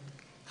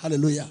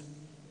 Hallelujah.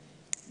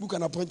 Book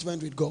an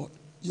appointment with God.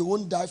 You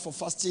won't die for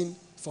fasting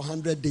for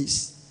 100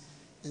 days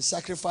and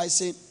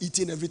sacrificing,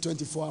 eating every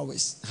 24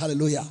 hours.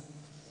 Hallelujah.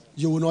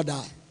 You will not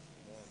die.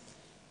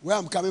 Where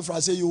I'm coming from, I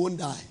say you won't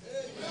die.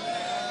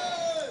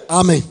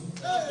 Amen.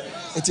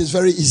 It is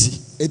very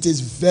easy. It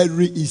is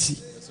very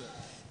easy.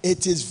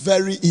 It is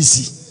very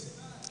easy.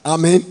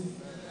 Amen.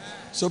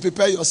 So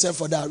prepare yourself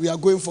for that. We are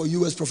going for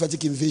US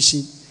prophetic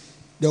invasion.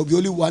 There will be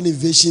only one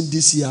invasion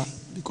this year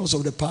because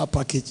of the power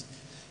package.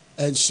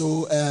 And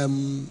so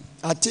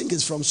I think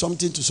it's from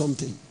something to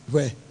something.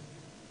 Where?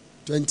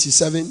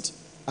 27th.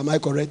 Am I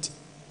correct?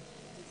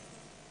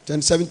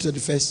 27th to the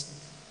 1st.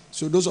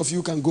 So those of you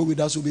who can go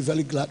with us will be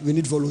very glad. We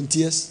need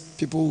volunteers.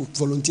 People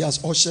volunteer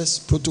as ushers,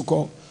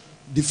 protocol,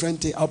 different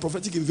things. Our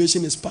prophetic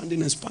invasion is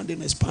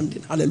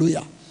expanding.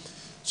 Hallelujah.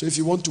 So if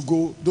you want to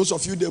go, those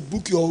of you that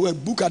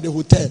book at the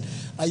hotel.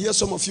 I hear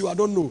some of you, I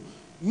don't know.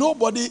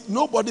 Nobody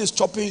is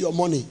chopping your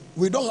money.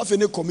 We don't have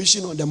any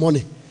commission on the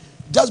money.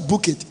 Just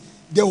book it.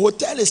 The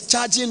hotel is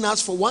charging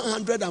us for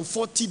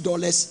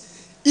 $140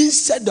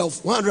 instead of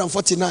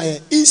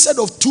 $149, instead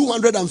of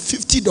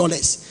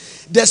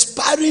 $250. The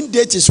expiring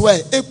date is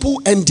where?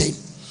 April ending.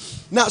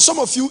 Now, some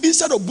of you,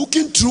 instead of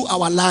booking through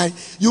our line,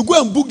 you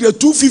go and book the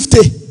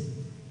 $250.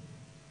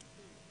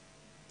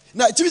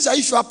 Now, it means that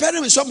if you are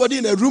pairing with somebody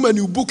in a room and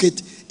you book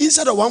it,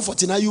 instead of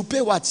 $149, you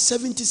pay what?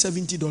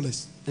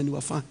 $70, and you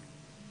are fine.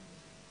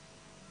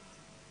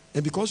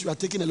 And because you are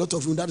taking a lot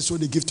of room, that is what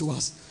they give to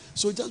us.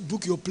 So just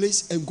book your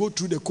place and go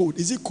through the code.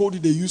 Is it code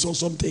they use or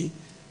something?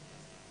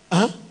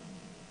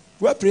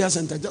 Web prayer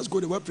center, just go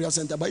to the web prayer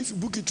center. But if you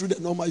book it through the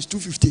normal, it's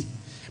 $250.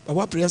 But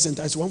web prayer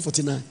center is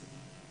 $149.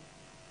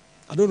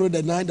 I don't know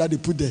the 9 that they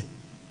put there.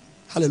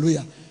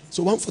 Hallelujah.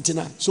 So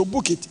 $149. So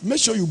book it. Make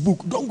sure you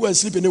book. Don't go and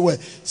sleep anywhere.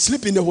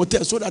 Sleep in the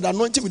hotel so that the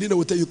anointing within the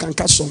hotel you can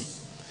catch some.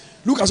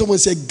 Look at someone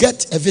and say,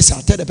 get a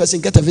visa. Tell the person,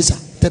 get a visa.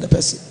 Tell the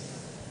person.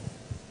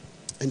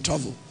 And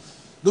travel.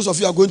 Those of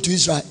you who are going to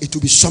Israel, it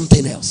will be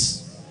something else.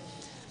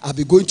 I'll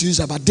be going to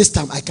Israel, but this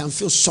time I can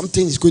feel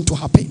something is going to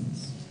happen.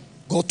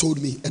 God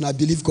told me, and I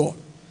believe God.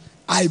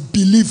 I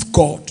believe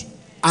God.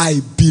 I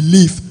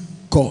believe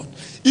God.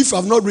 If you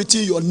have not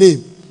written your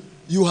name,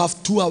 you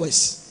have 2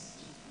 hours.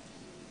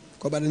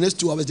 Because by the next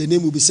 2 hours, the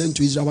name will be sent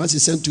to Israel. Once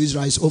it's sent to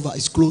Israel, it's over,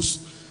 it's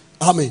closed.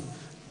 Amen.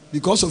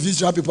 Because of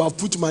Israel, people have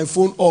put my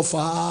phone off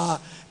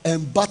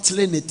and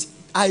battling it.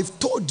 I've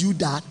told you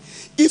that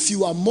if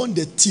you are among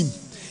the team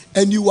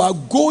and you are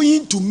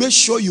going to make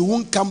sure you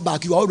won't come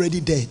back, you are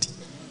already dead.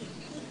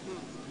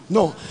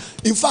 No.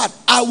 In fact,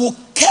 I will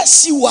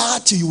curse you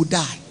out till you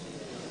die.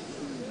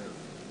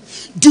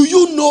 Do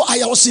you know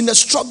I was in a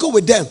struggle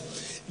with them?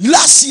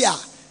 Last year,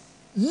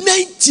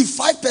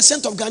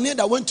 95% of Ghanaians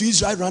that went to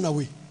Israel ran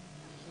away.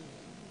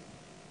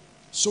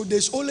 So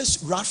there's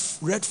always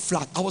red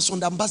flag. I was on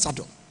the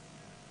ambassador.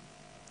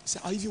 So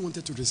I even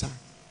wanted to resign.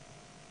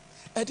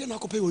 I didn't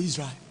have to pay with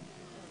Israel.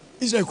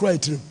 Israel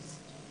cried to him.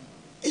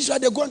 Israel,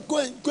 they go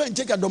and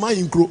take a domain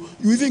in Crow.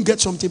 You even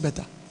get something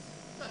better.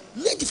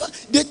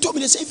 They told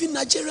me, they say, even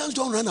Nigerians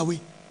don't run away.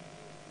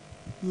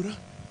 You run.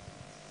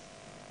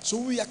 So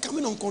we are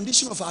coming on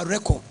condition of our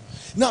record.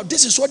 Now,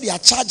 this is what they are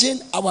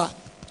charging our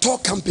tour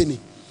company.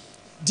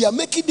 They are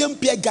making them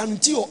pay a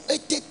guarantee of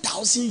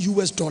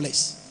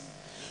 $80,000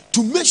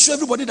 to make sure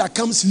everybody that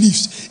comes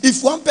leaves.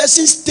 If one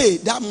person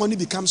stays, that money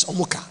becomes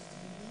omoka.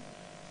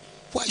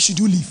 Why should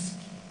you leave?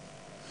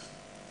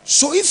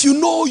 So if you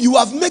know you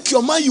have made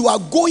your mind, you are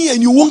going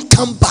and you won't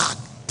come back.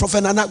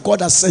 Prophet Nana,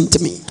 God has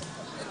sent me.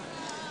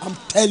 I'm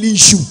telling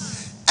you,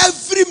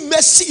 every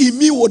mercy in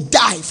me will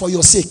die for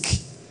your sake.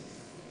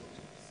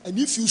 And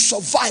if you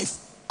survive,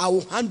 I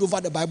will hand over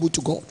the Bible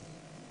to God.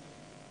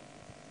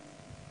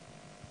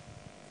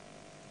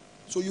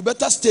 So you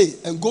better stay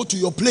and go to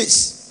your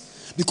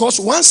place. Because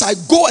once I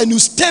go and you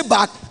stay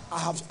back,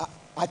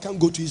 I can't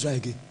go to Israel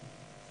again.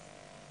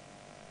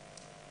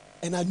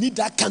 And I need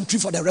that country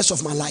for the rest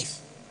of my life.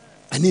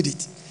 I need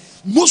it.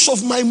 Most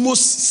of my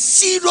most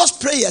serious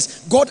prayers,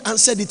 God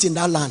answered it in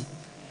that land.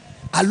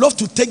 I love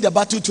to take the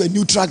battle to a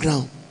neutral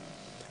ground.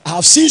 I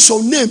have seen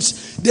some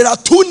names. There are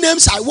 2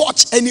 names I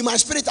watched, and in my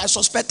spirit I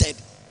suspected.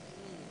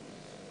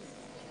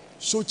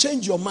 So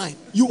change your mind.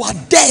 You are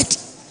dead.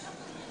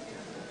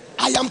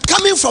 I am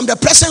coming from the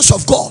presence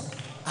of God.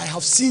 I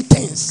have seen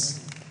things.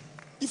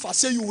 If I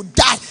say you will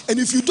die, and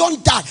if you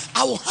don't die,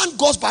 I will hand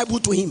God's Bible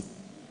to him.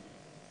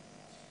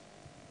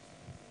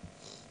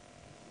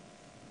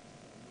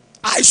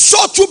 I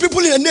saw 2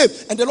 people in a name,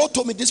 and the Lord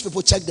told me, these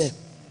people, check them.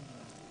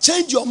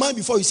 Change your mind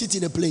before you sit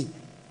in a plane.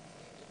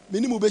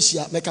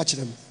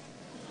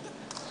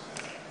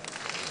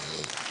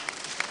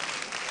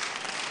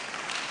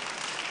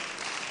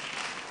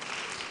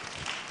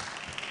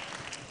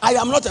 I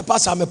am not a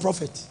pastor, I'm a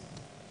prophet.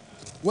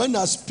 When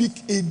I speak,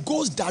 it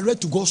goes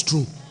direct to God's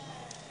throne.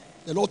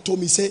 The Lord told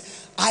me, say,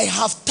 I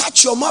have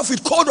touched your mouth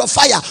with cold of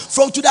fire.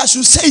 From today, I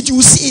should say it, you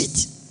will see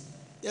it.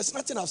 There's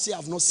nothing I've said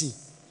I've not seen.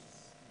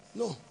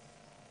 No.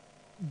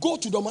 Go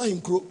to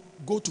Domahinkro,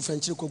 go to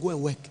Fenchiko, go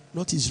and work.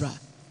 Not Israel.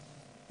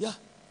 Yeah.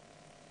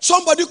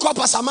 Somebody called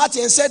Pastor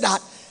Martin and said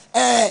that,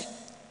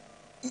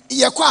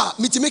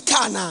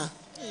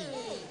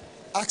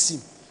 ask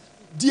him.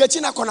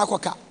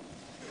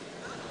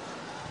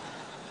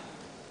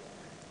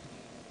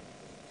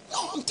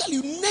 No, I'm telling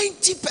you,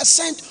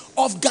 90%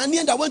 of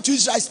Ghanaians that went to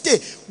Israel stay.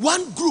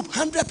 One group,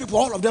 100 people,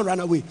 all of them ran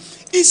away.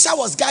 Isa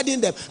was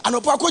guiding them. And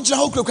all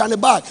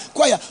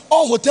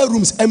hotel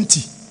rooms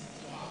empty.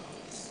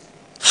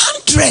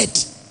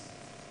 100.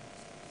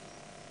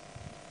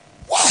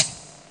 Why?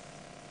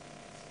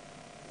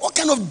 What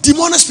kind of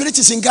demonic spirit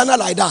is in Ghana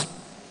like that?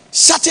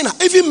 Shutting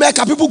up. Even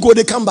Mecca, people go,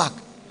 they come back.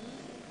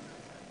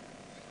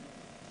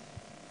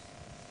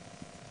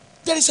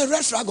 There is a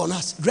red flag on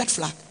us. Red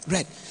flag.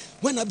 Red.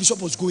 When our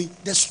bishop was going,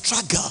 the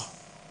struggle.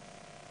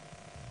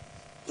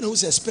 You know,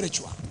 it's a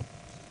spiritual.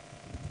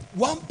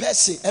 One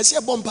person, I say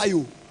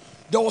Bompayo,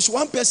 there was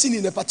one person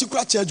in a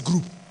particular church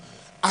group.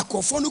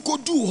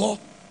 Akofoniko do her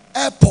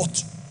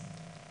airport.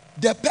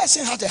 The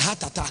person had a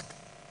heart attack.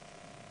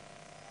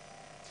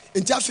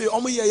 In Tafe,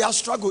 you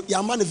struggle,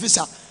 you man a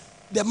visa.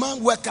 The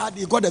man worked hard,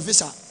 he got a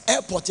visa.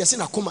 Airport, you see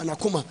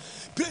Nakuma.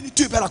 Pray the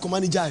 2 people Nakuma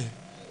Nijai.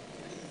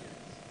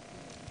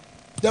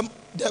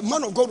 The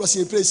man of God was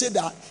in a place, said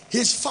that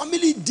his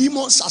family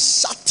demons are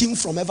shut him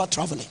from ever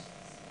traveling.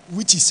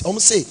 Which is,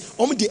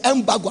 the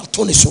embargo at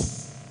Toniso.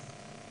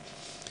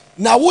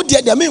 Now, what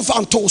did the main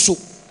fan toso?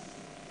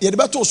 You had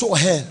better also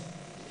hair.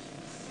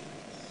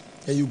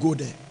 And you go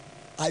there.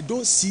 I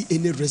don't see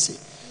any reason.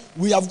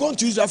 We have gone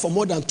to Israel for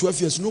more than 12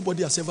 years.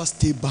 Nobody has ever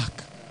stayed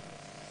back.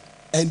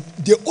 And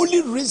the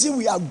only reason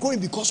we are going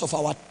because of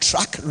our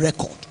track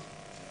record.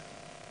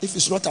 If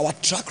it's not our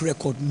track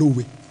record, no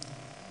way.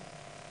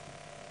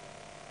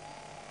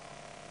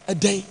 And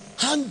then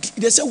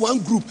they say one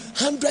group,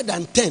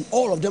 110,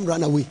 all of them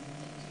ran away.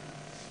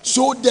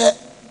 So they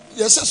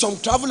say some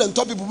travel and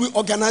top people, we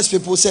organize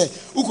people say,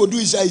 who could do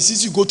Israel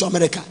is you go to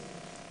America.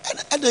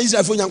 And the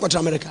Israel for to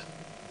America.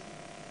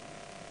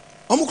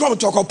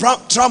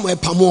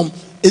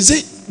 Is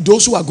it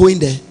those who are going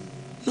there?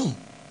 No.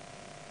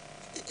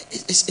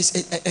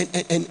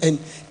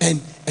 And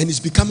it's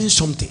becoming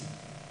something.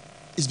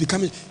 It's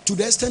becoming to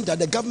the extent that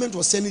the government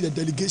was sending a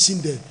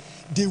delegation there.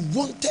 They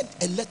wanted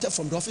a letter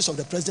from the office of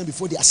the president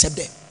before they accept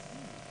them.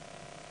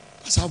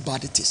 That's how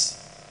bad it is.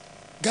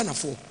 Ghana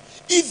for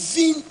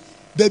even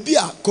baby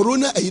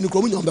corona and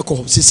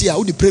say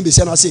how the pray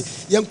say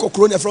young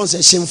corona friends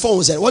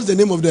say what's the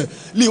name of the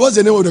what's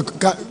the name of the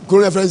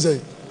corona friends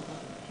say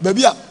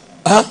baby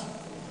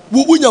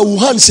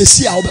Wuhan say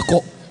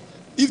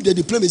If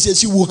the plane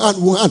says Wuhan,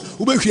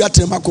 ube hwia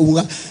trema ko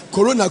Wuhan.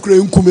 Corona kure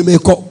nkume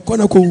meko.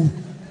 Kona ko.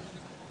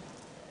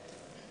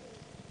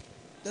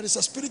 There is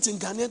a spirit in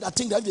Ghana that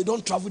think that if they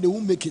don't travel, they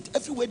won't make it.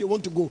 Everywhere they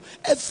want to go.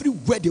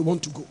 Everywhere they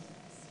want to go.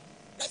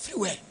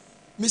 Everywhere.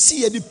 Me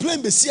see the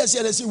plane, me see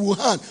they say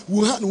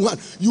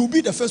Wuhan. You will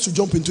be the first to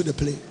jump into the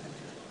plane.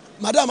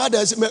 Madam,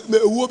 let's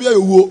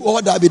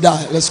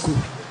go.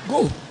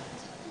 Go.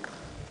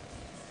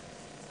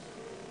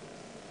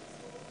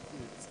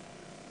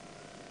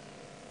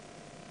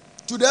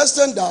 To the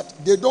extent that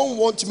they don't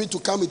want me to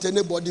come with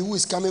anybody who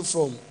is coming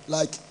from,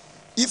 like,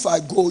 if I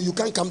go, you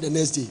can't come the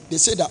next day. They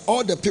say that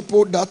all the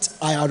people that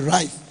I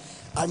arrive,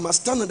 I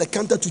must stand on the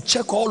counter to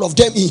check all of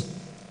them in.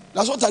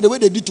 That's what the way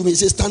they did to me. They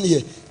say, stand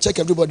here, check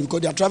everybody,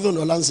 because they are traveling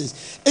on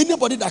lances.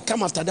 Anybody that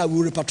come after that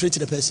will repatriate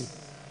the person.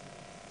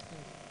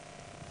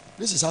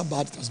 This is how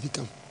bad it has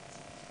become.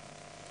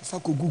 If I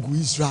could Google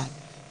Israel,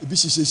 if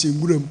she says,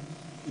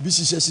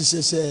 if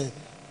she says,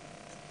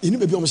 you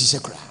may be almost a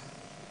cry.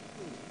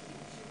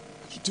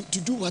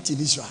 To do what in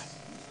Israel?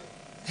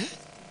 Huh?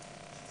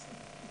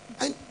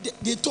 And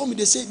they told me,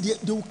 they said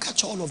they will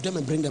catch all of them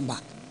and bring them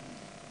back.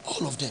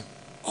 All of them.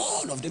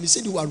 All of them. He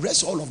said they will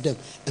arrest all of them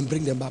and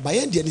bring them back. By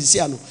end,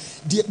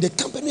 the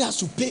company has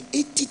to pay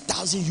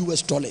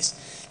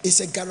 $80,000. It's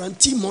a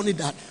guarantee money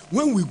that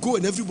when we go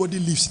and everybody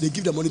leaves, they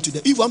give the money to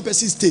them. If one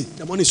person stays,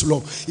 the money is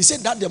long. He said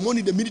that the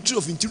money the Ministry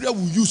of Interior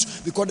will use,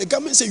 because the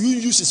government said you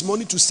use his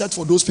money to search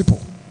for those people.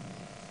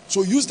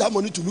 So use that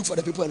money to look for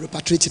the people and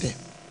repatriate them.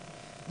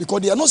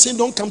 Because they are not saying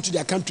don't come to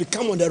their country,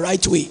 come on the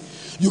right way.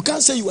 You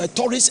can't say you are a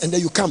tourist and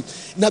then you come.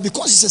 Now,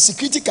 because it's a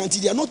security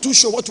country, they are not too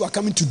sure what you are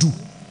coming to do.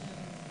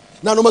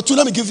 Now, number two,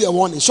 let me give you a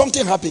warning.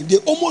 Something happened. They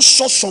almost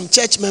shot some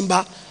church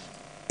member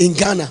in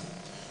Ghana.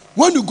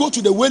 When you go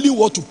to the Wailing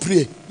Wall to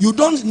pray, you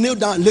don't kneel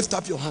down and lift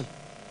up your hand.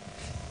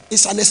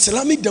 It's an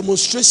Islamic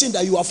demonstration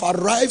that you have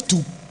arrived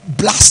to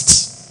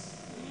blast.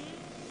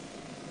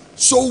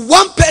 So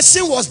one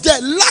person was there.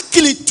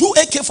 Luckily, 2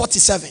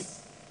 AK-47.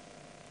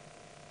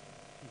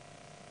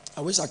 I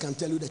wish I can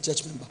tell you the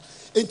church member.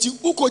 Enti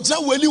uko jina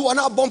weli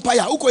wana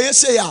bompaya uko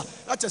yese ya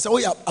that is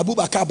oya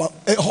Abubakar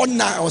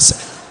honna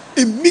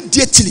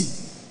immediately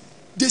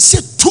they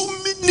said 2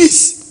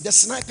 minutes the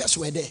snipers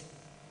were there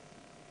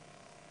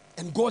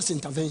and God's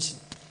intervention,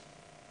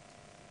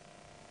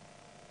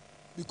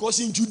 because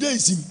in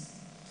Judaism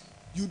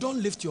you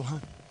don't lift your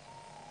hand.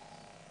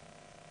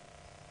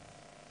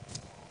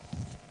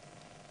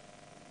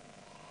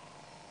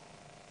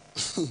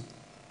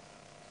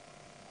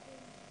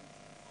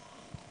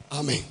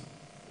 Amen.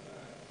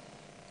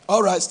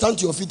 All right, stand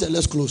to your feet and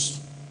let's close.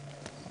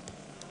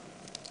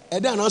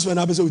 And the announcement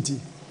episode.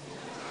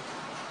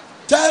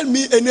 Tell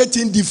me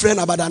anything different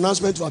about the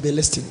announcement you have been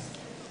listening.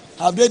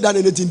 Have they done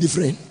anything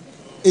different?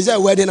 Is there a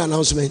wedding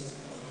announcement?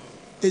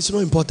 It's not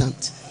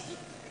important.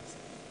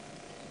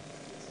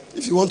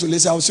 If you want to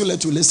listen, I will still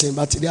let you listen.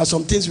 But there are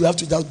some things we have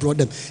to just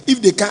broaden them.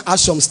 If they can add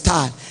some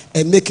style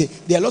and make it,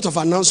 there are a lot of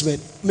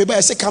announcements. Maybe I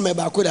say come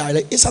back.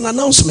 It's an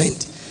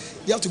announcement.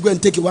 You have to go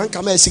and take it one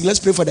camera. Let's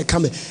pray for the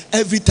camera.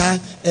 Every time,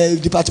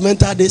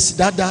 departmental this,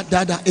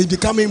 that. It's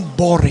becoming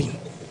boring.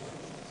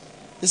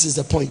 This is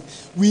the point.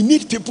 We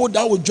need people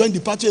that will join the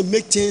party and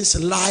make things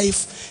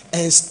live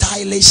and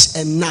stylish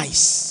and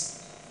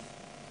nice.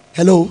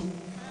 Hello?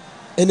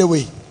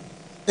 Anyway,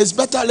 it's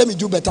better. Let me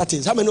do better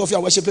things. How many of you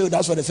are worshiping with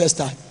us for the first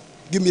time?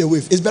 Give me a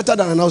wave. It's better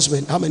than an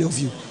announcement. How many of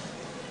you?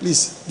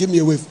 Please, give me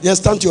a wave. Yes,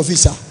 stand to your feet,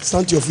 sir.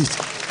 Stand to your feet.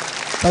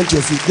 Stand to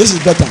your feet. This is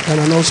better than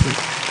an announcement.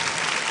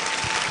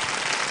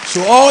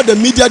 So all the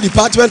media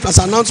department plus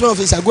announcement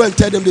office, I go and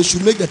tell them they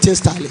should make the thing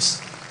stylish.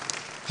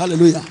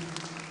 Hallelujah.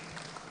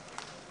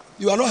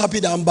 You are not happy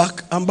that I'm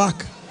back? I'm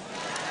back.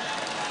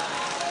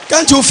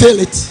 Can't you feel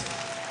it?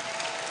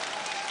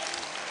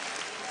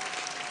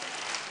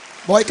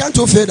 Boy, can't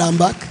you feel that I'm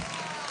back?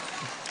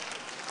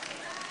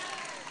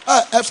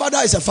 A father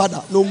is a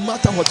father, no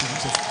matter what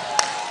it is.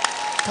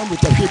 Come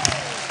with the people.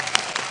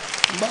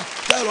 Come back.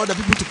 Tell all the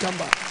people to come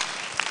back.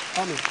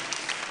 Amen.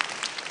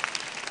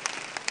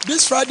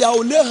 This Friday, I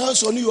will lay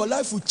hands on you. Your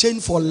life will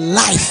change for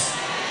life.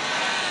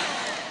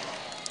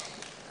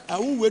 I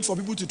won't wait for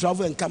people to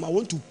travel and come. I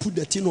want to put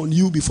the thing on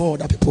you before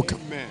other people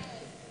come. Amen.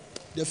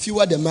 The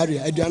fewer the merrier.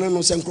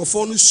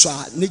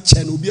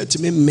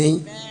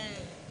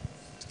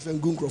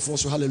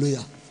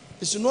 Hallelujah.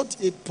 It's not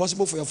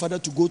possible for your father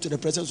to go to the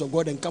presence of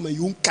God and come and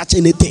you won't catch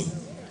anything.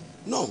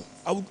 No.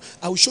 I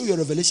will show you a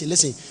revelation.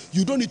 Listen,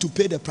 you don't need to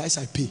pay the price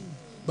I pay,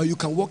 but you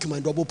can walk in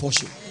my double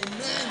portion. Amen.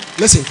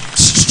 Listen.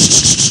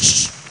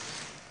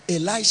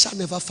 Elisha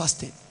never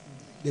fasted.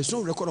 There's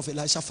no record of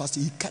Elisha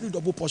fasting. He carried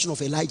double portion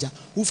of Elijah,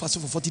 who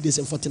fasted for 40 days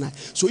and 40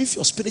 nights. So if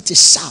your spirit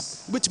is sharp,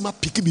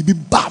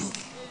 bam,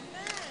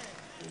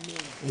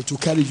 it will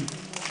carry you.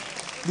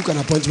 Look at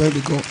an appointment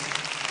with God.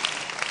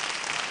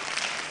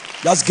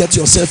 Just get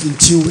yourself in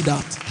tune with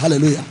that.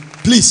 Hallelujah.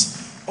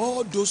 Please,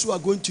 all those who are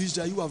going to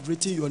Israel, you have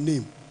written your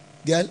name.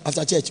 Girl,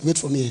 after church, wait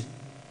for me.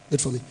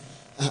 Wait for me.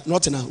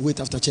 Not now,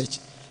 wait after church.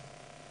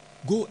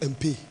 Go and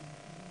pay.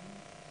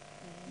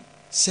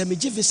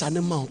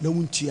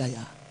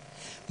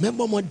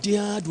 Member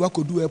Modia do I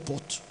could do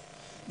airport.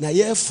 Na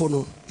ye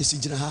fono is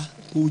Jinaha,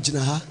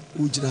 Ujinaha,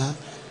 Ujinaha.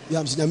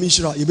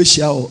 Yamishra,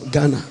 Yabeshia,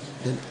 Ghana.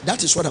 Then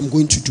that is what I'm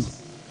going to do.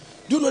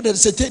 Do you know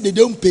that they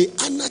don't pay?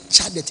 Anna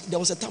charged. There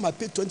was a time I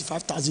paid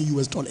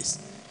 $25,000.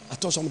 I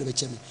told somebody to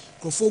check me.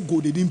 Before go,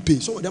 they didn't pay.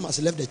 Some of them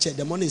has left the check.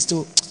 The money is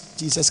still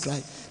Jesus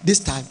Christ. This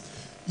time,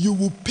 you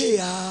will pay.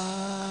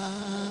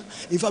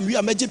 If I'm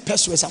a magic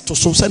person,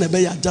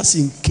 just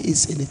in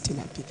case anything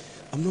happens.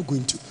 I'm not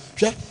going to.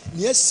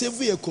 Yes,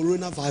 save a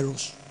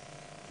coronavirus.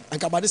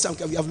 And by this time,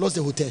 we have lost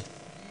the hotel.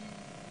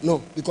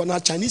 No, because now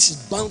Chinese is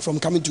banned from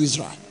coming to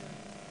Israel.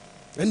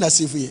 And that's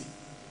save.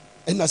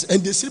 And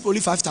they sleep only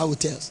 5-star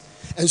hotels.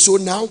 And so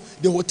now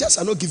the hotels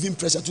are not giving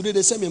pressure. Today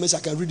they send me a message,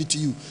 I can read it to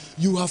you.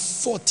 You have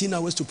 14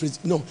 hours to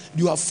present. No,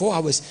 you have 4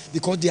 hours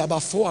because they are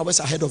about 4 hours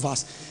ahead of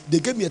us. They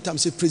gave me a time,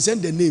 say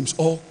present the names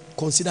or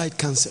consider it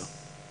cancel.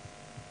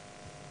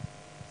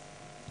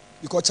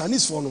 Because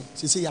Chinese for no,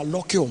 they say you are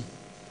locked on.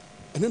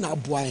 And then I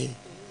boy.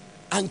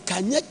 And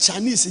can you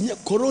Chinese in your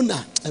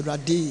corona every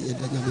day?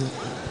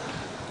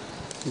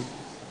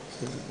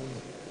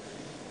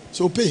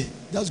 So pay.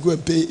 Just go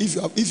and pay.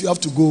 If you have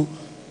to go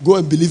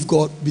and believe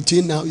God.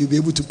 Between now, you'll be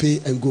able to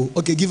pay and go.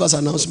 Okay, give us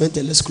an announcement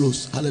and let's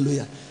close.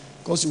 Hallelujah.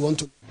 Because you want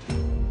to.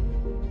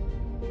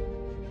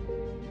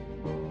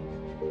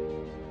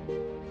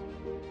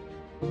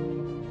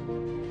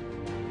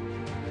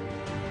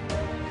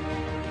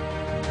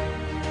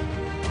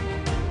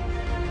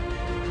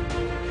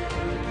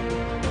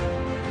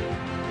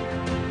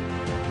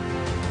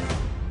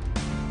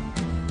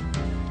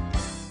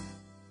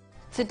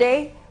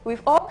 Today,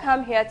 we've all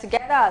come here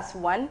together as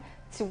one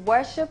to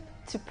worship,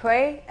 to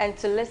pray, and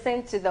to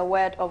listen to the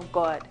word of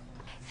God.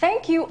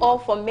 Thank you all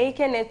for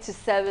making it to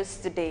service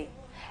today.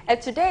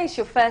 If today is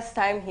your first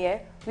time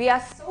here, we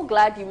are so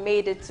glad you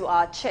made it to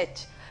our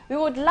church. We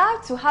would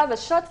love to have a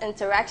short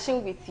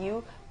interaction with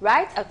you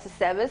right after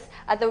service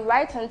at the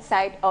right-hand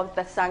side of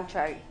the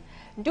sanctuary.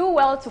 Do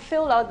well to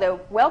fill out the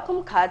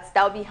welcome cards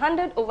that will be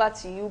handed over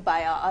to you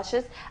by our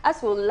ushers,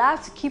 as we'll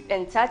love to keep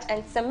in touch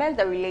and cement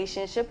the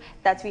relationship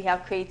that we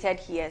have created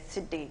here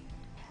today.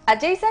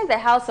 Adjacent the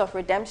House of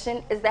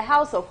Redemption is the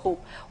House of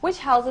Hope, which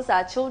houses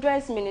our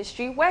children's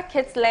ministry where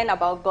kids learn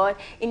about God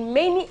in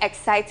many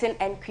exciting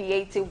and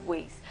creative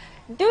ways.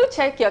 Do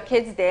check your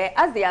kids there,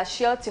 as they are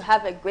sure to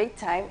have a great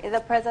time in the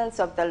presence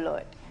of the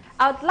Lord.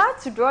 I would like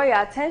to draw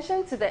your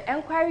attention to the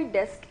enquiry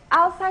desk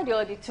outside the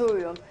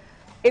auditorium.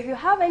 If you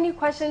have any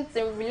questions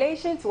in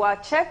relation to our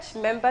church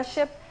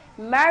membership,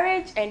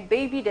 marriage, and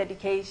baby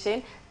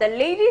dedication, the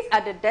ladies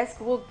at the desk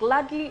will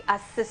gladly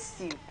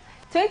assist you.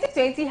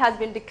 2020 has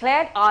been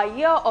declared our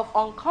year of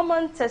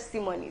uncommon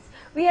testimonies.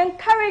 We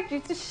encourage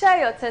you to share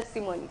your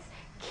testimonies.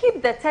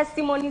 Keep the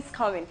testimonies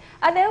coming.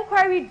 At the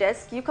inquiry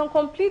desk, you can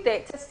complete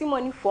the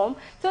testimony form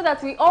so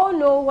that we all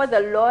know what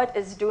the Lord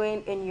is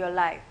doing in your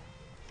life.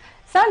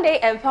 Sunday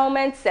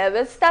empowerment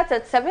service starts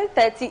at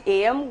 7:30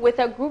 a.m. with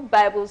a group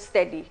Bible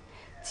study.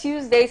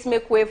 Tuesdays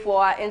make way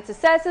for our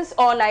intercessors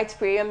all-night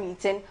prayer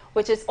meeting,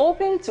 which is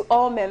open to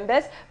all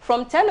members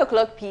from 10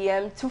 o'clock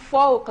p.m. to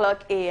 4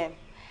 o'clock a.m.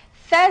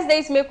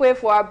 Thursdays make way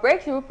for our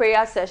breakthrough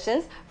prayer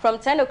sessions from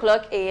 10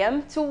 o'clock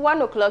a.m. to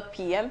 1 o'clock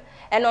p.m.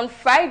 And on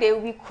Friday,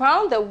 we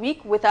crown the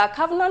week with our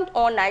Covenant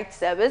all-night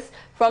service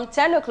from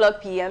 10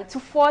 o'clock p.m. to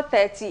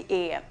 4:30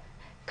 a.m.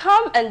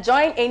 Come and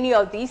join any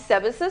of these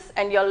services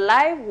and your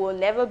life will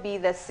never be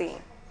the same.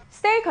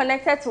 Stay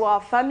connected to our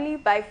family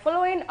by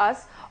following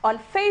us on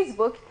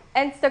Facebook,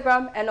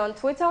 Instagram, and on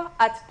Twitter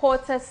at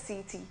Porters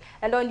City,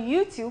 and on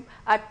YouTube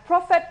at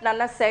Prophet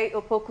Nanasei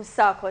Opoku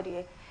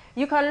Sarkodie.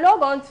 You can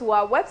log on to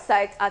our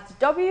website at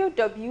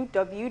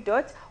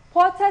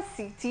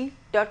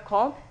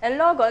www.porterscity.com and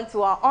log on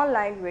to our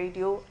online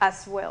radio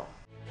as well.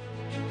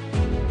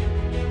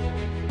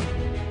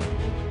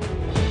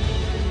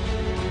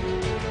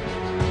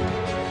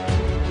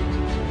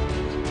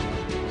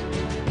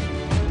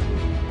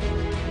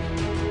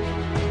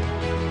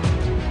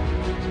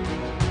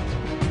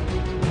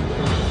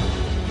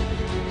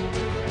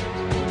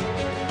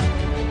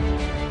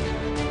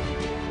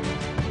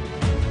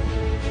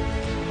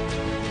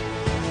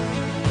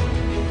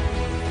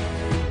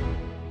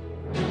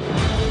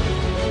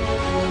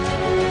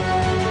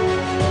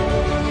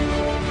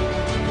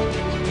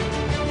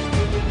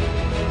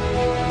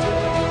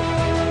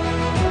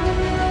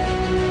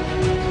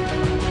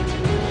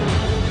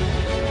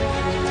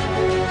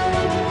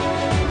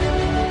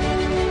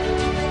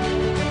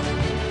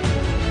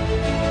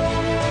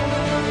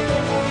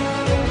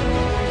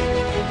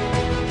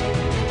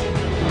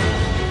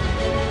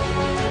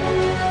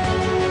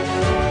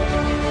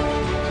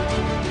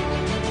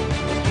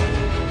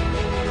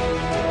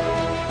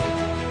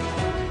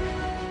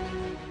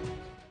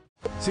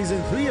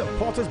 Season 3 of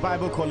Porter's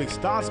Bible College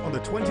starts on the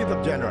 20th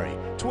of January,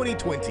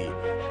 2020.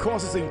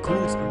 Courses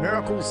includes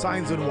miracles,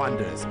 signs and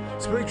wonders,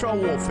 spiritual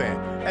warfare,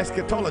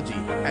 eschatology,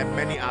 and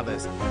many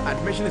others.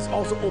 Admission is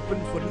also open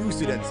for new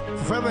students.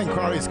 For further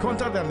inquiries,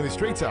 contact the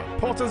administrator,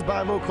 Porter's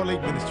Bible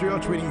College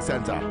Ministerial Training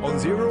Center on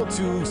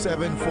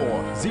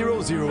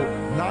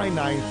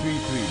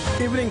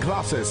 0274009933. Evening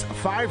classes,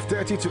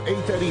 5:30 to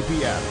 8:30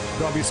 p.m.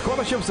 There will be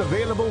scholarships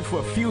available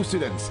for a few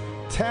students.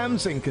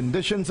 Terms and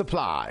conditions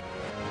apply.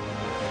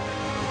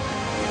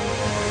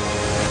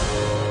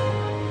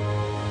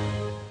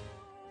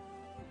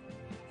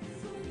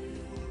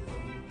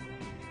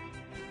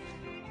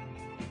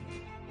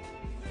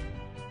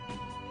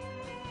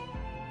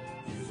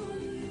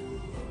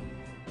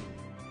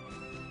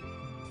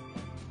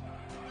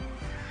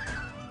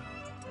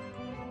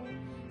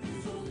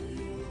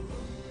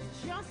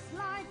 Just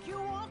like you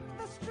walk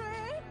the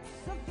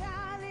streets of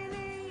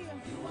Galilee,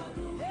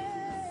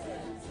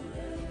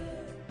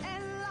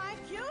 and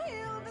like you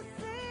heal the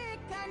sick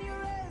and you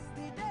raise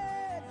the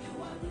dead,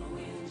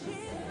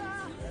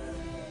 Jesus,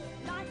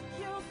 like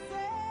you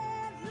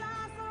said,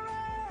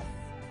 Lazarus,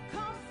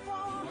 come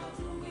forth,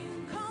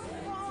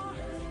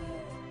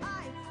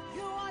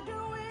 you are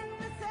doing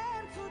the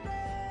same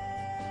today.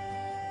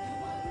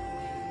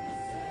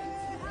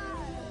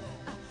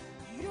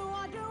 You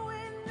are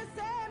doing the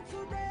same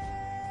today.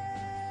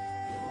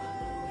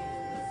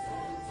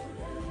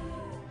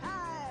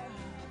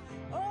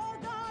 Oh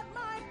God,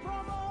 my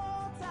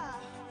promoter,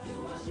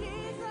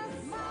 Jesus,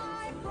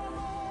 my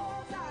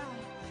promoter,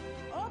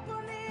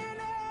 opening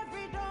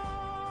every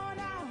door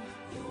now,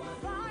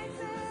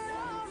 fighting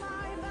all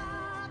my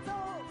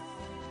battles,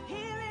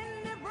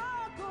 healing the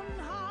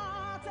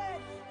broken-hearted.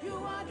 You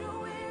are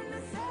doing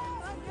the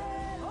same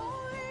again.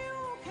 Only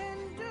you can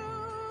do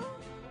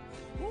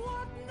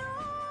what no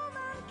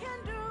man can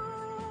do.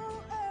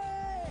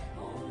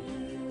 Only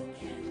you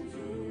can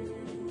do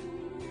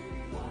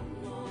what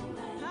no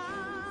man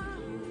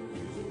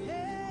can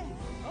do.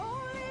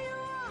 Only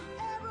you are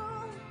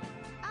able.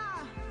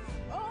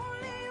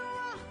 Only you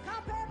are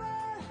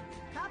capable.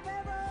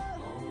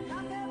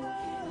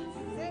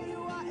 Say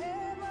you are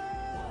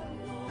able.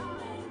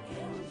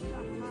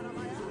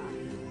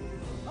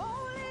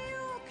 Only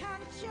you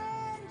can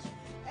change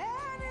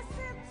any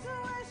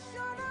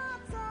situation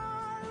at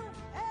all.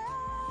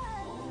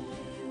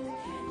 Only you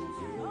can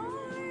do.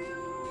 Only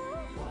you.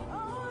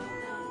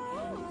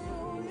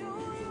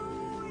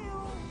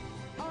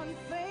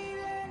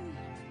 Unfailing,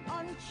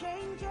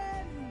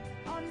 unchanging,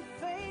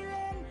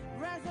 unfailing,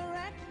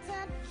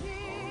 resurrected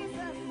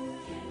Jesus.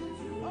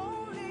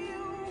 Only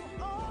you,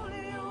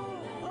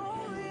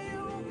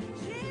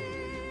 Jesus.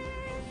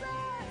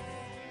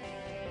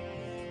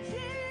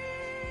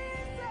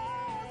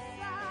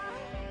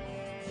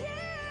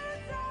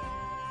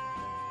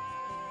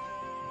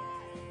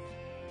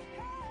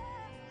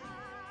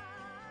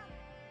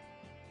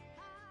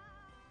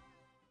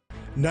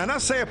 Nana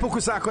Seyapoku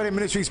Sarkodie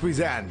Ministries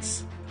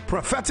presents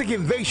Prophetic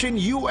Invasion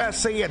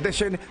USA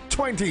Edition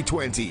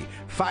 2020.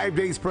 5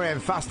 days prayer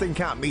and fasting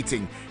camp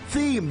meeting.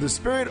 Theme: The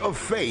Spirit of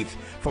Faith,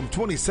 from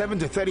 27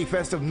 to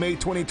 31st of May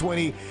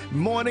 2020.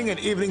 Morning and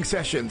evening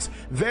sessions.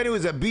 Venue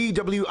is at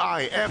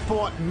BWI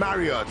Airport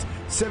Marriott,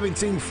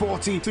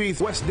 1743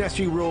 West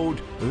Nessie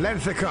Road,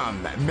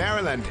 Lenthicum,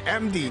 Maryland,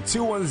 MD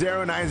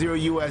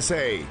 21090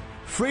 USA.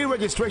 Free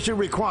registration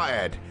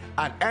required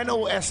at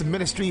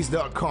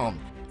nosministries.com.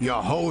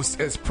 Your host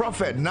is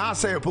Prophet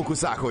Nasser Opoku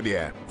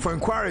Sarkodie. For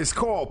inquiries,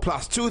 call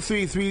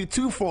 +233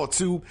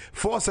 242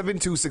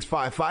 472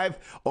 655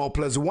 or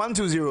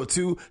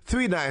 +1202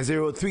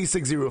 390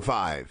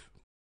 3605.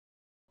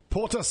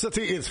 Porter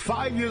City is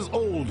 5 years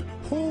old.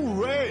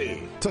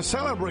 Hooray! To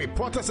celebrate,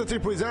 Porter City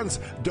presents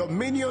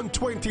Dominion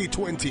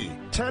 2020.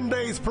 10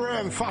 days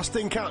prayer and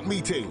fasting camp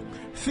meeting.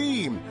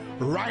 Theme: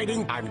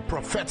 Riding and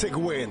Prophetic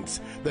Winds.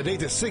 The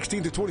date is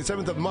 16th to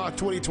 27th of March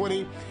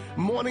 2020.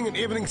 Morning and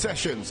evening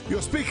sessions.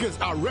 Your speakers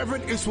are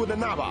Reverend Iswood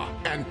Anaba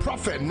and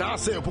Prophet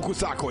Nasser Opoku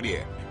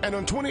Sarkodie. And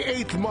on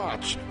 28th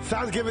March,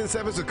 Thanksgiving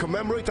service to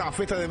commemorate our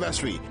 5th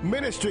anniversary.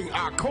 Ministering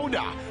are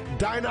Koda,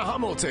 Dinah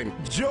Hamilton,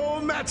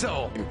 Joe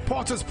Metal,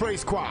 Porter's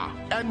Praise Choir,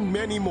 and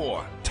many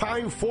more.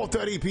 Time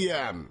 4:30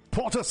 p.m.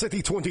 Porter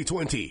City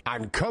 2020.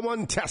 And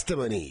common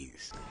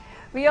testimonies.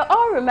 We are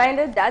all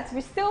reminded that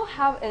we still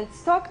have in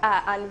stock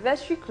our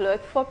anniversary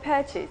cloth for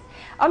purchase.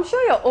 I'm sure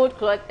your old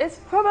cloth is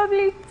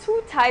probably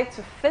too tight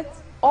to fit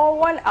or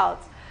worn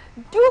out.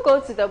 Do go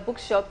to the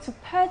bookshop to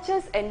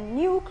purchase a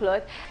new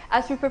cloth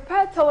as we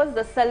prepare towards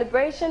the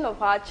celebration of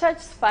our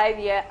church's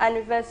 5-year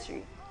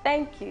anniversary.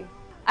 Thank you.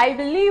 I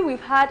believe we've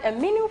had a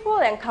meaningful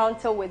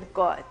encounter with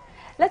God.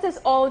 Let us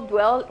all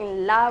dwell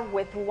in love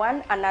with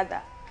one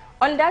another.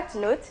 On that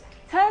note,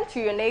 turn to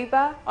your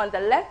neighbor on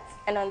the left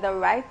and on the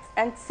right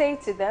and say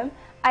to them,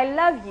 I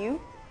love you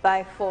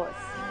by force.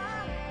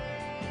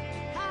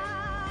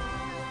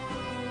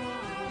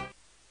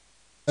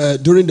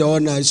 During the all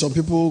night, some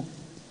people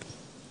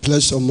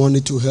pledged some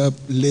money to help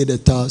lay the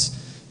task.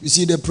 You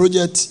see, the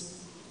project,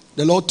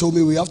 the Lord told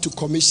me we have to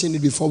commission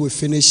it before we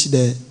finish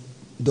the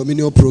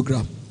Dominion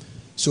program.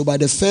 So by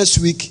the first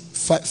week,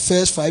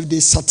 first 5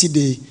 days,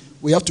 Saturday,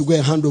 we have to go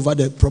and hand over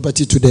the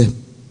property to them.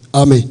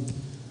 Amen.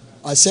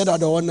 I said at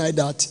the one night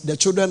that the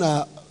children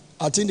are,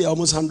 I think they're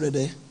almost 100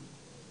 there.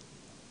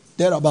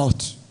 They're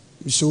about.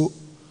 So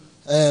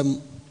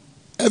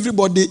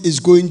everybody is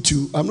going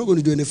to, I'm not going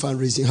to do any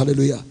fundraising,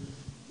 hallelujah.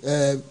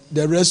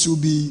 The rest will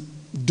be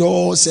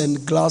doors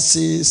and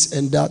glasses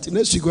and that.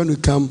 Next week when we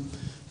come,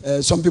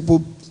 some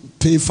people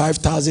pay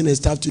 5,000 and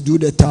stuff to do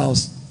the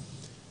tiles.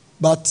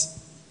 But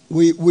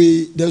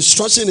the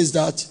instruction is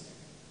that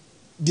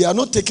they are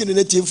not taking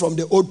anything from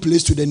the old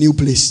place to the new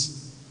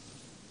place.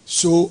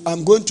 So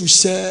I'm going to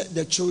share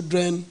the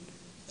children.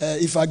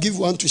 If I give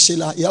one to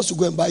Sheila, he has to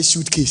go and buy a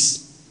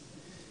suitcase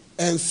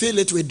and fill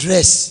it with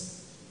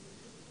dress.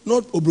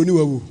 Not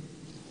Obroniwewu.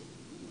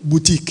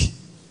 Boutique.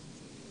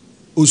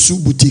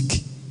 Osu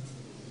Boutique.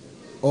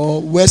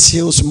 Or West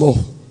Hills Mall.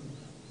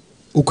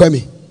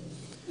 Ukwemi.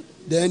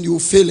 Then you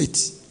fill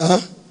it.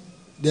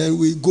 Then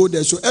we go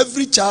there. So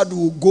every child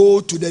will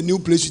go to the new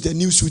place with a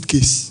new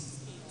suitcase.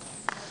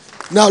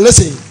 Now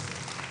listen.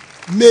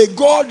 May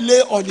God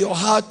lay on your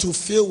heart to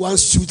fill one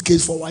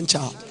suitcase for one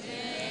child.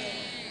 Amen.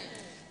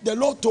 The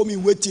Lord told me,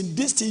 waiting,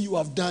 this thing you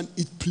have done,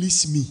 it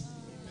pleased me.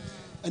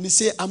 And he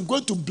said, I'm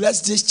going to bless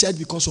this church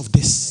because of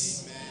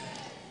this. Amen.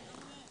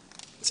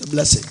 It's a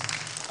blessing.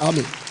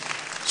 Amen.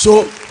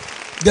 So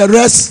the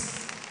rest,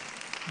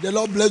 the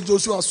Lord bless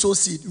those who are so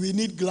seed. We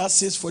need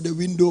glasses for the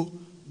window,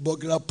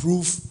 burglar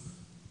proof,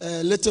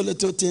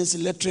 little things,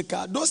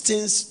 electrical. Those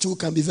things too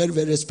can be very,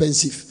 very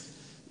expensive.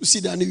 You see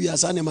that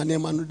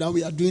now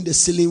we are doing the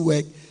ceiling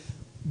work.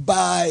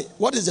 By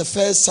what is the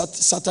first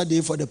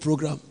Saturday for the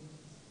program?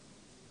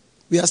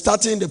 We are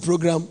starting the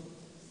program.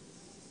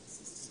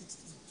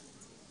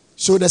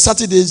 So the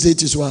Saturday's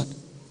date is what?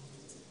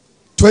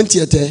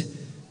 20th.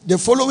 The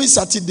following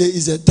Saturday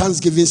is a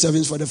Thanksgiving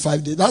service for the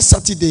 5 days. That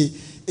Saturday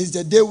is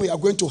the day we are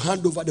going to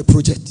hand over the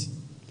project.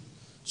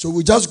 So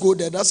we just go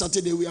there. That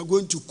Saturday we are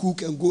going to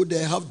cook and go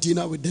there, have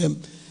dinner with them,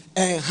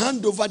 and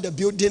hand over the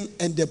building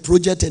and the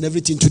project and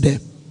everything to them.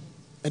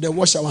 And then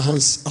wash our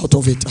hands out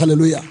of it.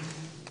 Hallelujah.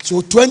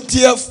 So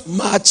 20th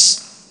March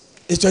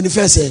is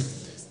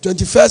 21st.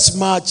 21st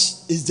March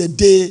is the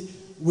day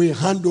we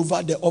hand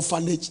over the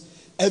orphanage.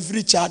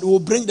 Every child will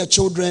bring the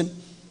children.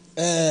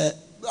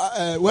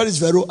 Where is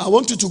Vero? I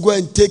want you to go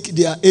and take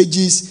their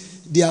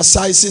ages, their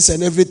sizes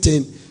and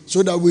everything,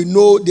 so that we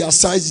know their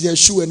size, their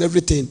shoe and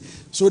everything,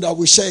 so that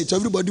we share it. So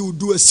everybody will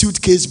do a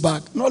suitcase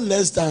bag, not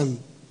less than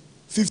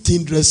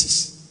 15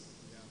 dresses.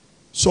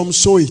 Some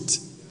sew it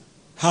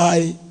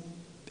high,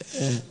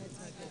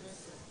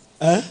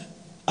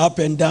 up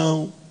and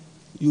down.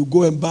 You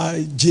go and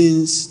buy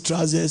jeans,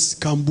 trousers,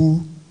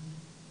 kambu,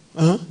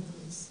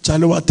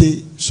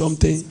 chalawate,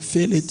 something,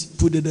 fill it,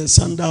 put it in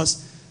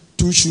sandals,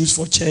 2 shoes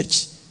for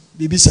church.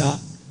 Bibi sa,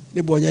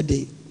 ne bonya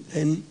day.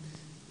 And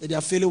they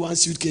are filling one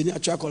suitcase.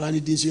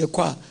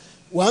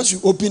 Once you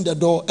open the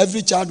door,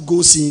 every child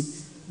goes in.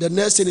 The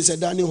next thing is a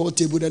dining hall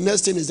table. The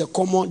next thing is the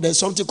common. There's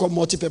something called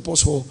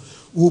multi-purpose hall.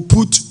 We'll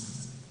put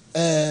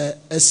a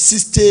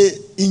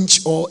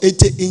 60-inch or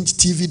 80-inch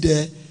TV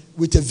there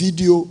with a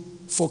video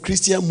for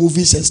Christian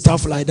movies and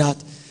stuff like that.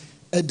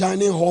 A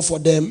dining hall for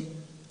them.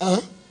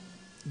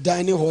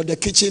 Dining hall. The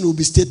kitchen will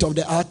be state of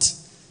the art.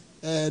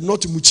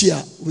 Not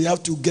muchia. We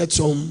have to get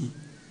some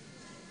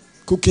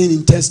cooking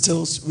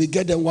utensils. We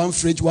get them one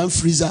fridge, one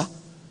freezer,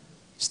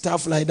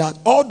 stuff like that.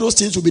 All those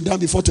things will be done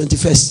before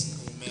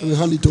 21st. And we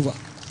hand it over.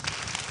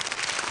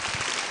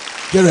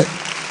 Get it?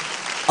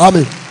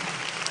 Amen.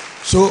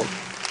 So,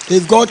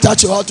 if God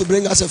touch your heart to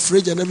bring us a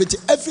fridge and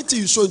everything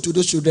you sow into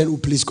those children will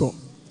please God.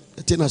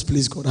 The thing has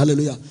pleased God.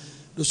 Hallelujah.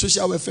 The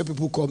social welfare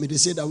people call me. They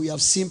say that we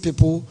have seen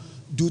people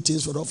do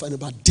things for the orphan,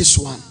 but this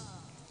one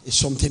is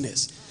something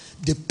else.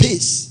 The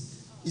pace.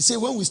 He said,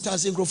 when we start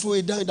saying, he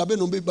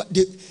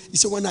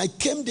said, when I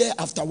came there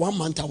after 1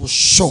 month, I was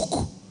shocked.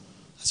 I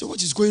said,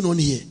 what is going on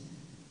here?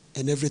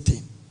 And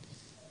everything.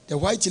 The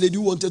white lady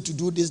who wanted to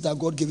do this, that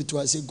God gave it to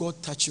her. I said,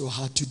 God, touch your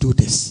heart to do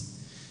this.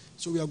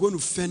 So we are going to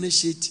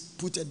furnish it,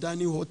 put a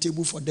dining hall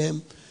table for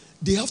them.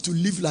 They have to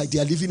live like they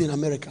are living in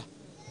America.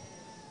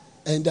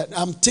 And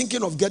I'm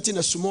thinking of getting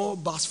a small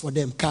bus for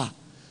them, car.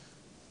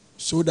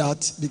 So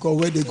that, because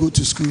when they go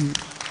to school,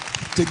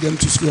 take them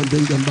to school and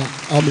bring them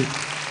back. Amen.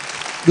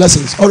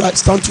 Blessings. All right,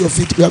 stand to your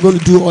feet. We are going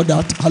to do all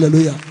that.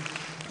 Hallelujah.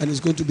 And it's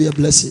going to be a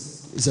blessing.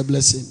 It's a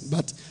blessing.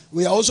 But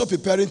we are also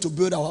preparing to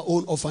build our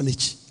own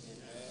orphanage.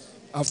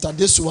 After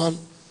this one,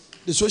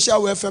 the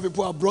social welfare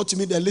people have brought to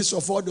me the list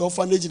of all the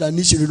orphanages that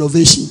need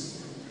renovation.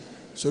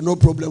 So no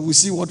problem. We'll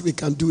see what we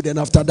can do. Then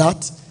after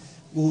that,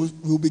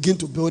 we'll begin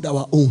to build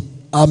our own.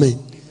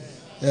 Amen.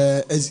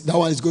 That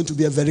one is going to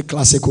be a very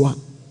classic one.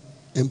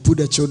 And put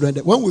the children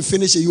there. When we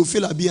finish it, you'll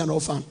feel like being an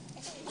orphan.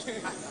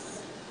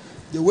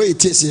 The way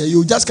it is here,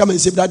 you just come and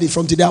say, Daddy,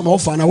 from today I'm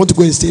orphan. I want to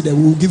go and stay there.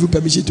 We will give you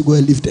permission to go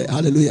and live there.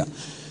 Hallelujah.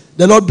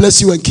 The Lord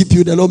bless you and keep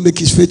you. The Lord make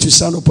his face to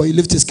shine upon you,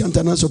 lift his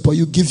countenance upon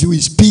you, give you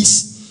his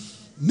peace.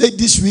 Make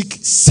this week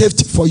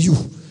safe for you.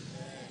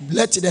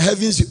 Let the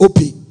heavens be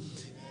open.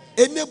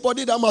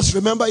 Anybody that must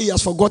remember he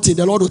has forgotten,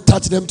 the Lord will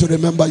touch them to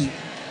remember you.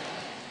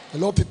 The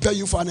Lord prepare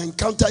you for an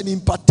encounter and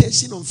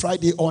impartation on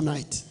Friday all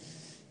night.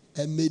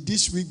 And may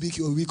this week be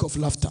your week of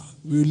laughter.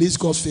 We release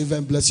God's favor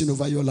and blessing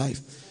over your life.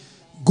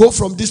 Go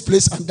from this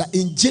place under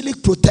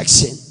angelic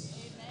protection,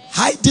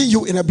 hiding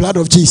you in the blood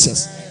of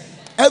Jesus.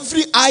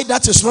 Every eye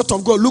that is not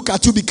of God look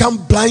at you,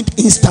 become blind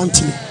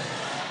instantly.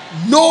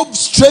 No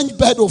strange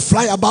bird will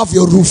fly above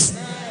your roof.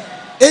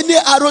 Any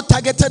arrow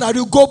targeted at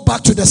you, go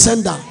back to the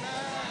sender.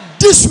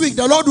 This week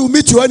the Lord will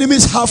meet your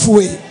enemies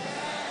halfway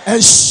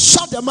and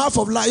shut the mouth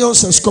of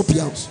lions and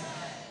scorpions.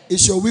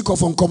 It's your week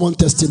of uncommon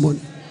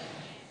testimony.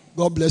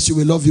 God bless you.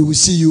 We love you. We'll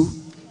see you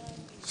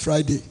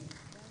Friday.